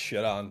to get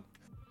shit on,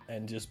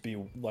 and just be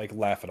like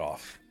laugh it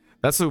off.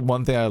 That's the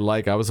one thing I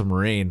like. I was a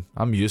Marine.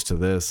 I'm used to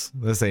this.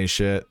 This ain't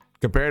shit.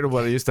 Compared to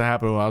what used to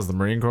happen when I was the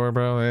Marine Corps,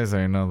 bro, this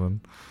ain't nothing.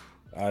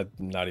 I'm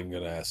not even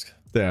gonna ask.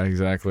 Yeah,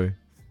 exactly.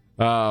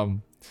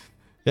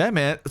 Yeah,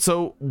 man.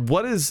 So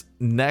what is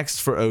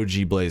next for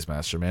OG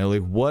Blazemaster, man?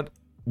 Like, what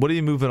are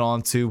you moving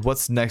on to?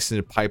 What's next in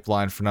the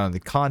pipeline for not only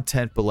the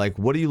content, but like,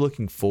 what are you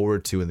looking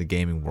forward to in the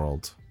gaming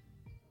world?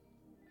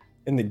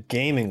 In the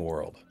gaming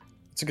world,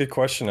 it's a good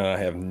question, and I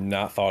have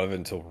not thought of it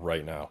until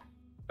right now.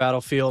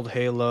 Battlefield,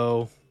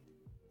 Halo.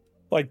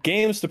 Like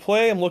games to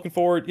play, I'm looking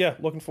forward. Yeah,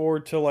 looking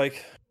forward to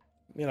like,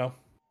 you know,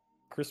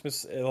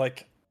 Christmas,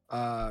 like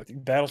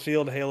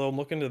Battlefield, Halo. I'm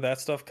looking to that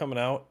stuff coming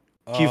out.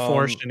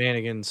 Q4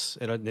 shenanigans.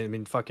 I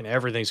mean, fucking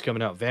everything's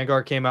coming out.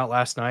 Vanguard came out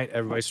last night.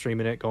 Everybody's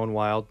streaming it, going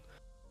wild.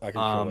 I can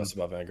care less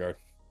about Vanguard.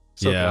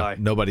 So yeah, did I.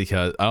 nobody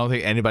cares. I don't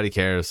think anybody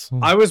cares.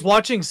 I was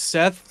watching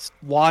Seth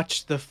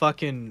watch the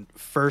fucking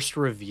first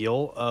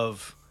reveal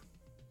of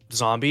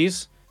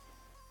zombies.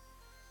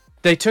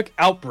 They took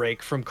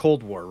Outbreak from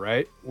Cold War,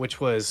 right? Which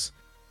was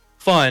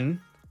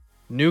fun,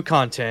 new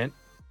content.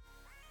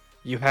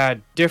 You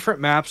had different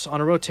maps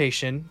on a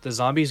rotation. The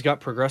zombies got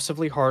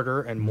progressively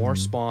harder and more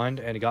spawned,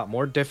 and it got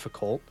more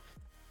difficult.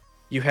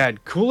 You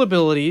had cool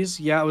abilities.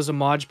 Yeah, it was a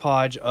Mod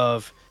Podge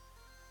of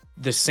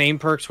the same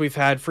perks we've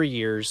had for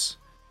years.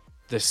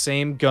 The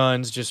same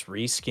guns, just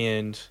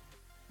reskinned.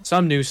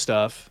 Some new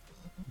stuff.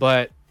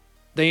 But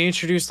they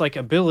introduced like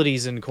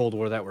abilities in Cold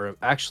War that were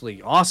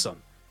actually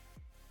awesome.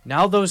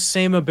 Now those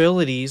same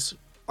abilities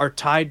are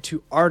tied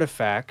to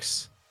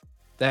artifacts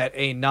that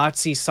a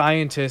Nazi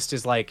scientist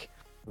is like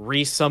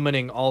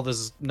resummoning all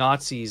the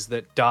Nazis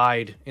that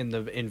died in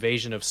the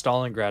invasion of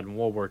Stalingrad in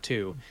World War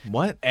II.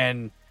 What?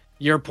 And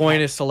your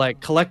point is to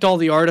like collect all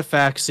the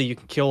artifacts so you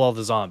can kill all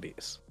the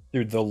zombies.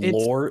 Dude, the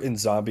lore in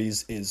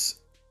zombies is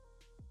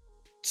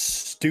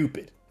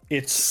stupid.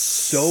 It's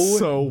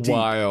so deep.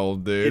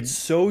 wild, dude. It's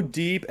so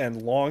deep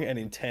and long and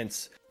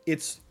intense.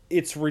 It's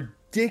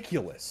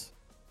ridiculous.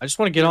 I just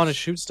want to get on and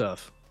shoot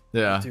stuff.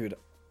 yeah. Dude,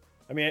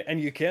 I mean,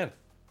 and you can.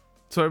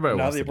 So everybody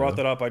Now wants that you to brought do.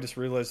 that up, I just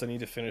realized I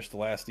need to finish the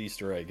last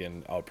Easter egg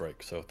in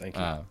Outbreak. So thank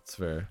you. Ah, it's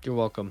fair. You're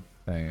welcome.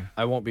 Thank you.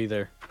 I won't be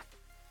there.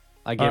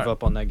 I gave Alright.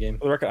 up on that game.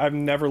 For the record, I've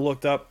never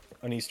looked up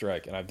an Easter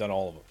egg, and I've done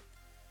all of them.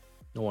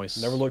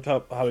 Noise. Never looked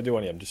up how to do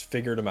any of them. Just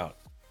figured them out.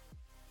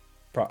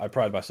 I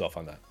pride myself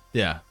on that.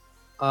 Yeah.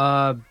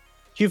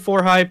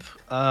 Q4 hype.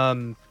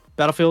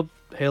 Battlefield,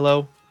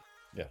 Halo.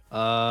 Yeah.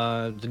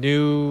 The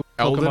new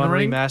Elden Pokemon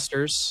Ring?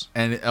 remasters.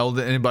 And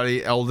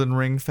anybody Elden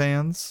Ring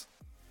fans?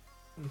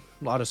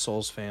 A lot of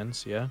Souls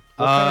fans. Yeah.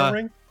 What kind of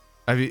ring?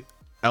 Have you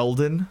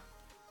Elden?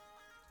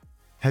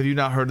 Have you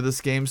not heard of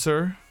this game,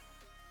 sir?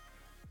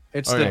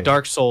 It's Okay. the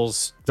Dark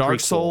Souls. Dark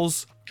prequel,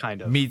 Souls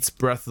kind of. meets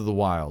Breath of the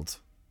Wild.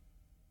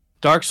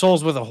 Dark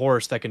Souls with a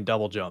horse that can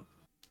double jump,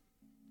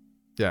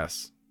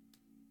 Yes.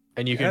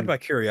 and you You had can. my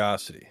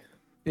curiosity.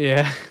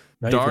 Yeah.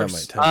 Now you've got Dark- my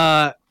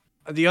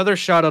attention. The other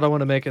shout out I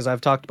want to make is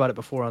I've talked about it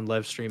before on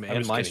live stream I'm and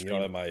just my kidding. You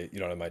don't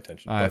stream. have my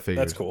attention. I but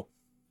figured. That's cool.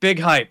 Big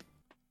hype.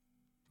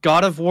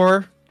 God of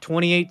War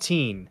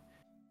 2018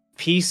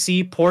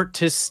 PC port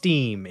to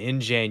Steam in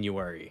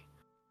January.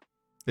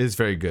 It's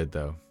very good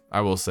though.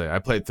 I will say. I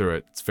played through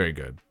it. It's very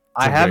good.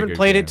 I a very haven't good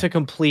played game. it to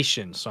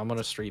completion, so I'm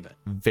gonna stream it.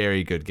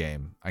 Very good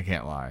game. I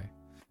can't lie.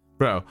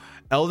 Bro,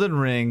 Elden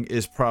Ring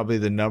is probably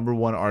the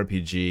 #1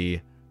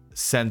 RPG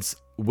since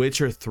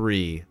Witcher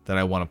 3 that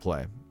I want to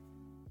play.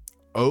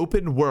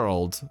 Open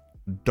world,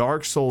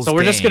 Dark Souls. So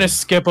we're just gonna game.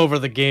 skip over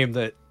the game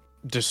that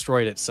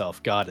destroyed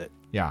itself. Got it.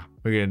 Yeah,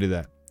 we're gonna do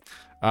that.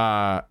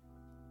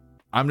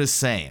 I'm just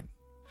saying.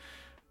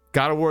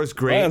 God of War is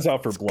great. Ryan's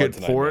out for It's blood good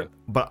tonight, for man. it,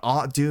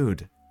 but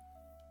dude,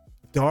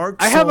 Dark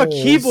I Souls. have a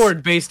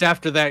keyboard based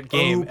after that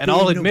game, and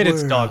I'll Open admit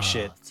it's dog world.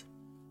 shit.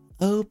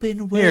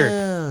 Open Here.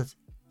 world.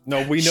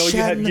 No, we know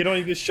Shun- you don't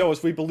need to show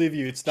us. We believe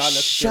you. It's not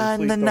necessary. Shun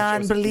Please the don't show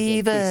us. Please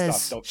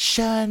non-believers. stop.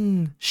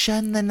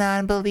 Shun the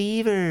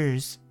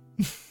non-believers.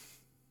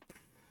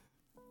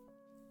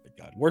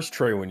 God, where's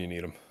Trey when you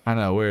need him? I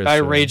know where is Guy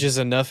it? rages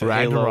enough at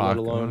Halo, Ragnarok. let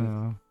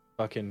alone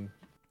uh, fucking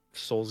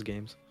Souls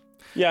games.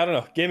 Yeah, I don't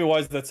know. Gaming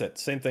wise, that's it.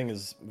 Same thing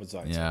as with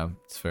Zion. yeah,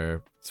 it's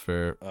fair. It's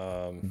fair.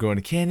 Um, Going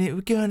to Candy.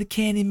 We're going to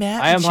Candy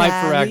Mountain. I am hyped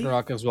for Charlie.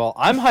 Ragnarok as well.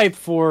 I'm hyped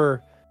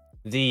for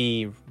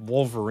the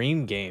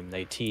Wolverine game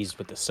they teased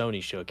with the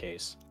Sony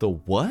showcase. The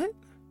what?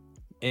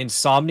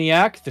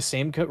 Insomniac, the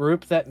same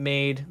group that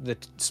made the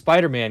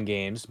Spider-Man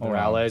games, Hold on.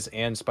 Morales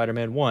and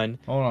Spider-Man 1,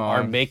 Hold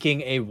are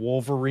making a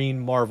Wolverine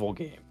Marvel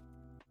game.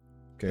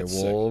 Okay, That's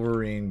sick.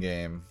 Wolverine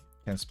game.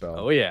 Can't spell.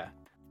 Oh yeah.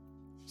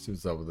 See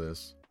what's up with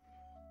this.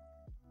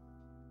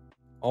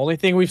 Only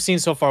thing we've seen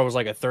so far was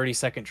like a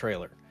 30-second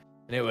trailer.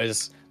 And it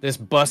was this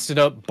busted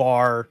up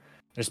bar.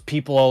 There's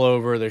people all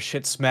over. There's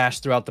shit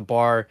smashed throughout the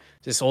bar.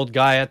 This old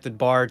guy at the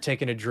bar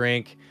taking a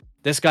drink.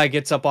 This guy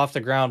gets up off the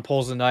ground,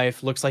 pulls a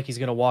knife, looks like he's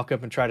going to walk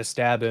up and try to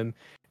stab him.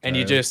 And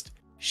you Okay. just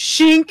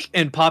shink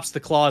and pops the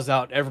claws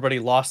out. Everybody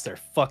lost their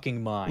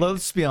fucking mind.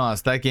 Let's be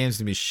honest. That game's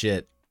gonna be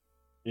shit.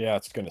 yeah,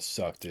 it's gonna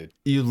suck, dude.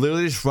 You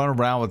literally just run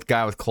around with a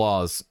guy with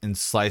claws and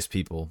slice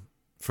people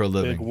for a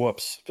living. Big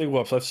whoops. Big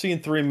whoops. I've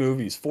seen 4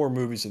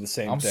 movies of the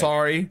same I'm thing.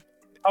 sorry.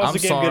 How's I'm the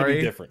game gonna sorry.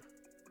 be different?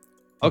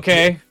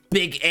 Okay.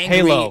 Big angry,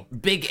 Halo.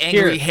 big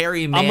angry Here,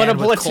 hairy man I'm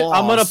gonna with claws.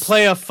 I'm gonna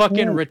play a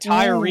fucking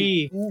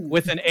retiree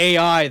with an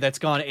AI that's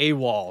gone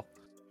AWOL.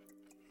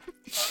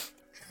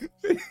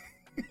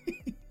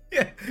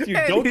 Dude,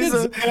 don't get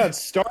Zion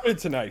started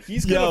tonight.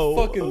 He's gonna Yo.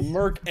 fucking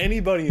murk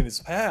anybody in his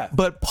path.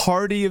 But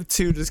Party of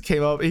 2 just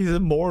came up. He's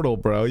immortal,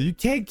 bro. You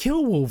can't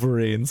kill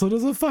Wolverine, so it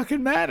doesn't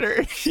fucking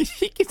matter.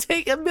 He can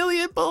take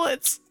 1,000,000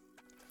 bullets.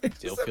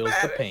 Still feels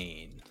the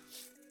pain.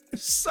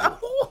 So,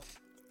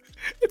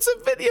 it's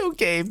a video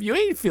game. You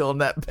ain't feeling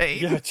that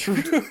pain. Yeah,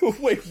 true.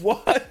 Wait,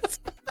 what?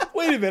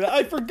 Wait a minute,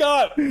 I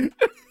forgot. It's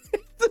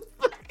a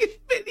fucking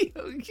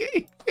video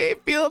game. You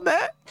ain't feeling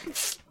that.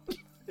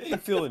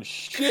 Ain't feeling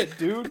shit,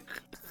 dude.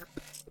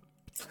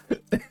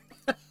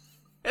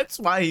 That's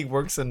why he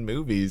works in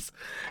movies,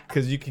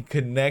 because you can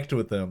connect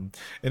with him.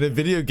 In a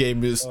video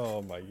game, is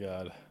Oh my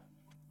god.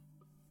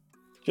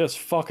 Just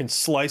fucking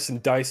slice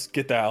and dice.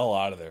 Get the hell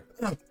out of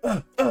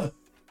there.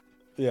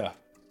 Yeah.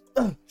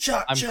 I'm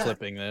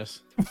clipping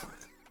this.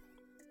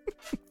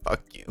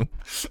 fuck you.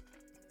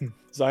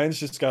 Zion's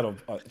just got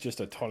just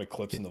a ton of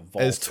clips in the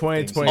vault. It's of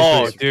things 2020. he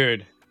Oh, does.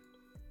 dude.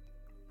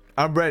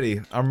 I'm ready.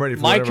 I'm ready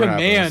for My whatever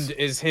command happens.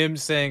 is him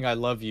saying I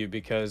love you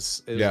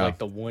because it was Yeah.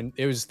 like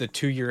it was the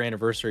 2-year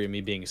anniversary of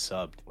me being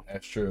subbed.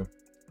 That's true.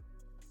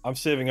 I'm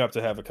saving up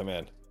to have a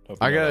command. Hope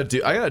I you know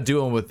gotta that.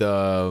 do one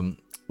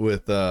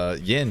with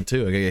Yin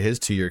too. I gotta get his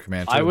 2-year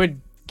command too. I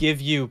would give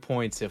you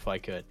points if I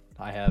could.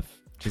 I have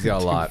He's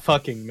got a lot.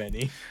 fucking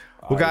many.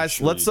 Well, I guys,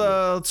 surely do.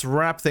 let's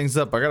wrap things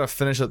up. I gotta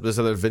finish up this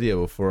other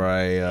video before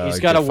I. He's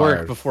got to get work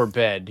fired. before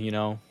bed, you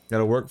know.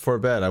 Gotta work before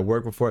bed. I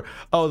work before.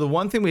 Oh, the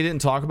one thing we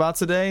didn't talk about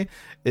today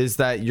is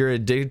that you're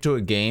addicted to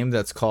a game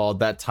that's called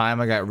That Time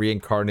I Got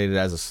Reincarnated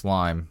as a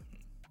Slime.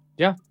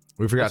 Yeah.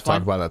 We forgot That's to talk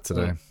fine. about that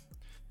today.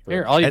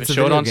 Here, I'll even It's a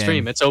show it video on game.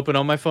 stream. It's open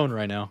on my phone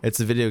right now. It's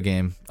a video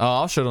game. Oh,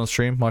 I'll show it on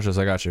stream. Watch this.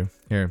 I got you.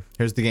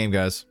 Here's the game,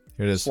 guys.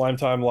 Here it is. Slime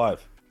Time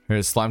Live.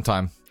 Here's Slime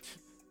Time.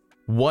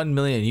 1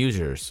 million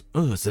users.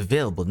 Ooh, it's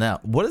available now.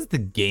 What does the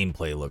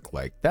gameplay look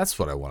like? That's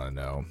what I want to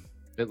know.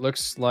 It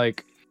looks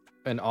like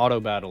an auto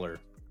battler.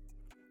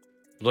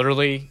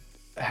 Literally,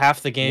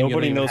 half the game. you don't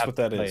Nobody even knows have what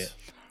to that play is.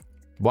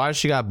 Why does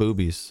she got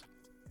boobies?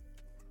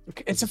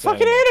 it. It's a It's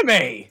fucking anime.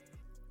 anime.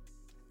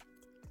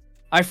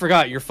 I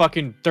forgot. You're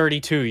fucking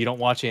 32. You don't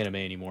watch anime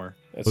anymore.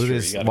 That's Look at true,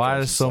 this. you gotta Why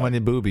go are so inside. many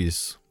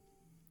boobies?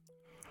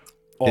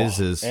 Oh, is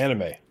this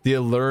anime? the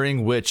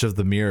alluring witch of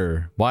the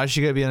mirror? Why is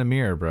she gonna be in a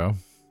mirror, bro?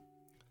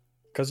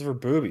 Because of her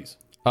boobies.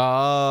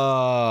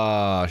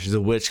 Oh, she's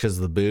a witch because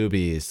of the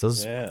boobies.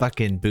 Those Yeah.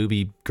 fucking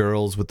booby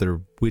girls with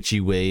their witchy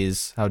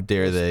ways. How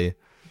dare they?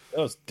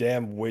 Those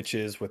damn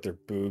witches with their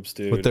boobs,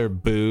 dude. With their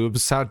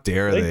boobs. How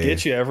dare they they?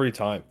 get you every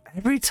time.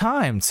 Every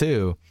time,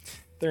 too.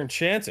 They're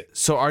enchanting.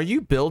 So are you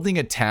building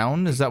a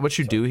town? Is that what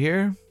you do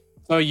here?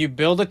 So you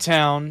build a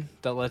town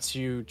that lets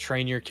you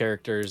train your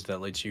characters, that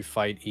lets you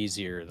fight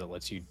easier, that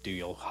lets you do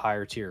your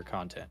higher tier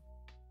content.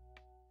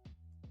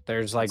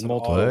 There's like It's an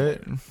multiple,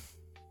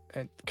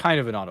 What? kind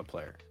of an auto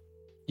player.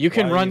 You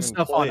can Why run even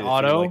stuff play on it if you,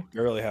 auto. like,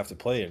 barely have to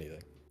play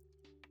anything.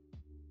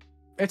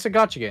 It's a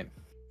gotcha game.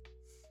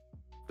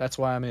 That's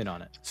why I'm in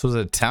on it. So is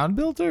it a town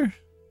builder?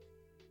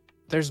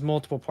 There's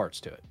multiple parts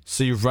to it.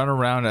 So you run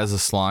around as a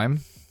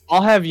slime?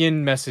 I'll have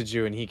Yin message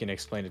you and he can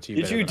explain it to you.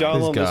 Did better you than I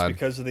download this God.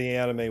 because of the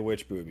anime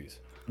witch boobies?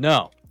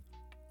 No.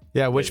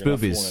 Yeah, which You're not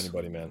fooling boobies?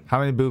 Anybody, man. How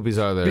many boobies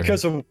are there?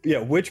 Because of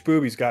which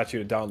boobies got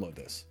you to download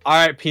this? All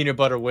right, peanut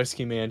butter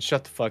whiskey man,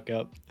 shut the fuck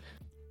up.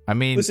 I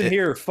mean, Listen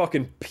here,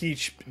 fucking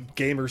Peach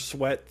Gamer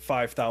Sweat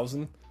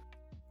 5000.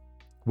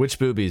 which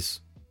boobies?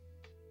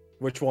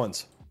 Which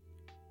ones?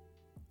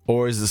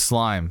 Or is it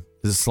slime?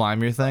 Is it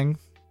slime your thing?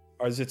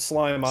 Or is it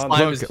slime on? Slime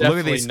there? is Look at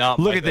definitely these. not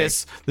Look my at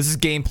this. This is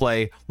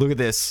gameplay. Look at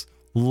this.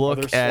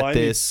 Look there at slimy-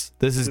 this.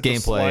 This is Is it the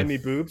gameplay. Slimy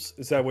boobs?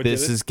 Is that what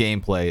This did it? is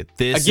gameplay.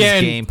 This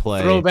Again, is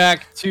gameplay.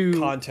 throwback to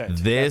Content.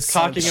 This That's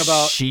talking content.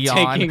 about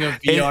Shion. taking a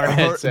VR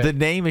headset. The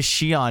name is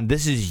Shion.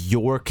 This is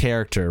your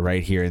character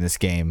right here in this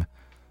game.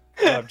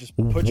 Just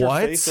put your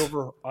What? face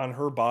over on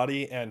her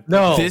body and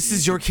No. This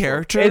is your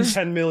character?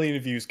 10 million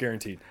views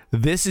guaranteed.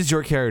 This is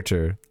your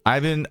character. I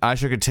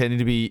shall continue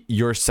to be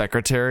your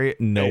secretary.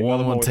 No Hey, one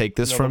another will with- take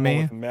this another from one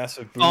me. with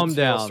Massive boobs. Calm What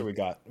else down. do we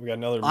got? We got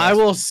another. I massive-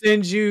 will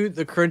send you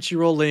the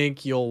Crunchyroll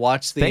link. You'll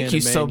watch the Thank anime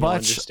you so and you'll much.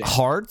 understand.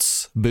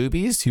 Hearts,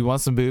 boobies. You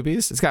want some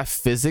boobies? It's got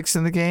physics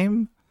in the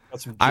game.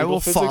 got some I jiggle will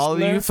physics follow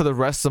in you there. for the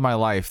rest of my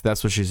life.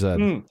 That's what she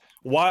said.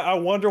 Why? I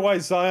wonder why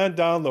Zion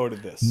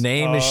downloaded this.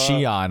 Name is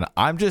Shion.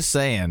 I'm just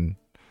saying.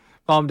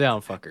 Calm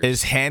down, fuckers.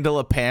 Is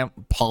Handle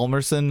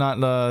Palmerson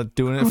not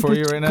doing it for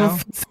you right now?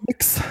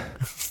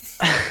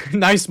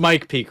 Nice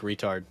mic peak,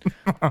 retard.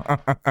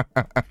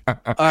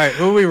 All right,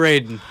 who are we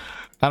raiding?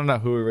 I don't know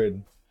who we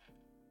read.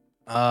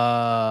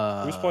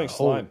 Who's playing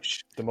Slime?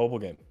 The mobile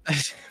game.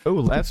 Oh,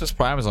 Lancer's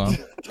Prime is on.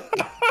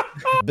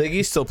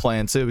 Biggie's still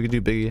playing too. We could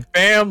do Biggie.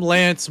 Bam,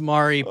 Lance,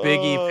 Mari,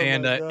 Biggie, Oh my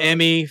Panda, God.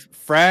 Emmy,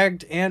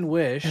 Fragged, and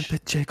Wish. The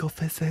jiggle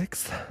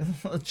physics.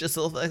 Just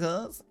like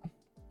us.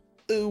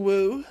 Ooh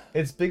woo.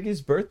 It's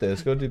Biggie's birthday.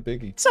 Let's go do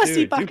Biggie. Dude,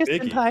 do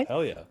Biggie.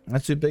 Hell yeah.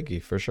 Let's do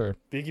Biggie for sure.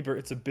 Biggie.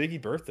 It's a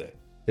Biggie birthday.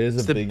 It is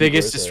It's a the Biggie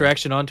biggest birthday.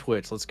 distraction on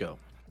Twitch. Let's go.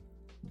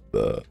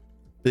 Does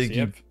he Biggie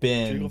have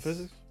jiggle Benz.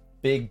 physics?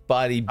 Big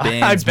body I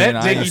bands. bet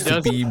man. I Biggie used to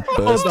does. be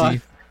Hold on.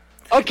 busty.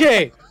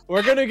 Okay,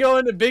 we're gonna go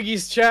into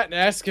Biggie's chat and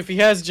ask if he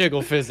has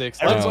jiggle physics.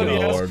 Let's Oh, Everybody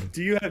go. asks, Lord.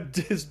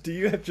 do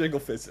you have jiggle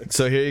physics?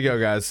 So here you go,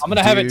 guys. I'm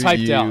gonna have it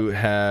typed Do out. you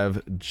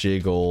have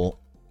jiggle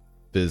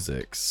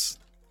physics?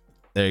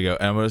 There you go.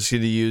 And I'm just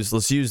gonna use.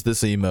 Let's use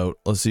this emote.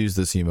 Let's use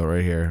this emote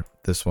right here.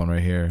 This one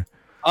right here.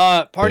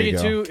 Party There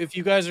of you two, if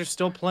you guys are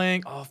still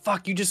playing. Oh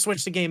fuck, you just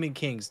switched to Gaming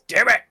Kings.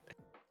 Damn it!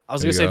 I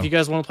was There gonna you say go. if you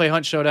guys want to play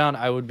Hunt Showdown,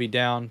 I would be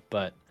down,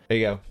 but There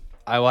you go.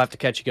 I will have to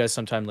catch you guys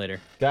sometime later.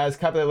 Guys,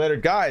 copy that later.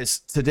 Guys,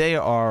 today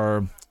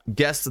our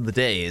guest of the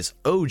day is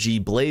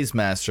OG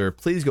Blazemaster.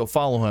 Please go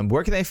follow him.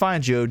 Where can they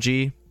find you,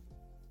 OG?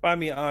 Find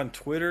me on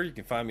Twitter. You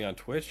can find me on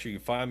Twitch. You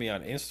can find me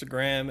on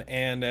Instagram,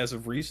 and as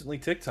of recently,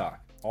 TikTok.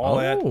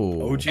 All at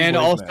Oh. OG. And Blazemaster.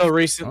 also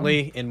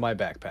recently in my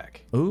backpack.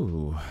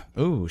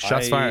 Ooh,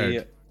 shots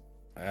fired.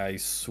 I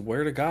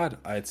swear to God,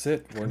 that's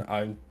it.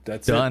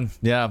 That's Done.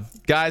 Yeah.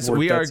 Guys,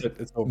 we are That's it.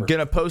 It's over.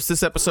 gonna post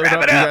this episode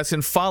up. You guys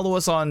can follow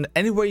us on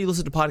anywhere you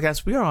listen to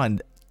podcasts. We are on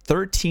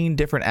 13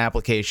 different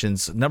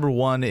applications. Number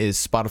one is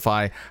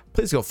Spotify.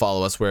 Please go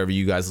follow us wherever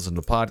you guys listen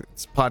to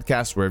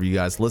podcasts, wherever you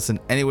guys listen,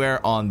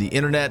 anywhere on the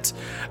internet.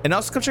 And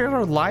also come check out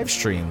our live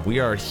stream. We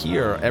are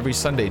here every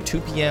Sunday, 2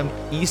 p.m.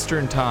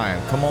 Eastern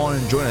time. Come on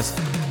and join us.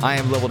 I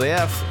am Leveled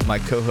AF. My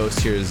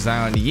co-host here is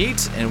Zion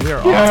Yeet, and we are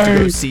off to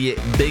go see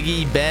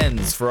Biggie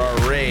Benz for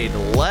our raid.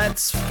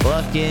 Let's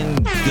fucking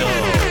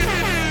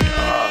go.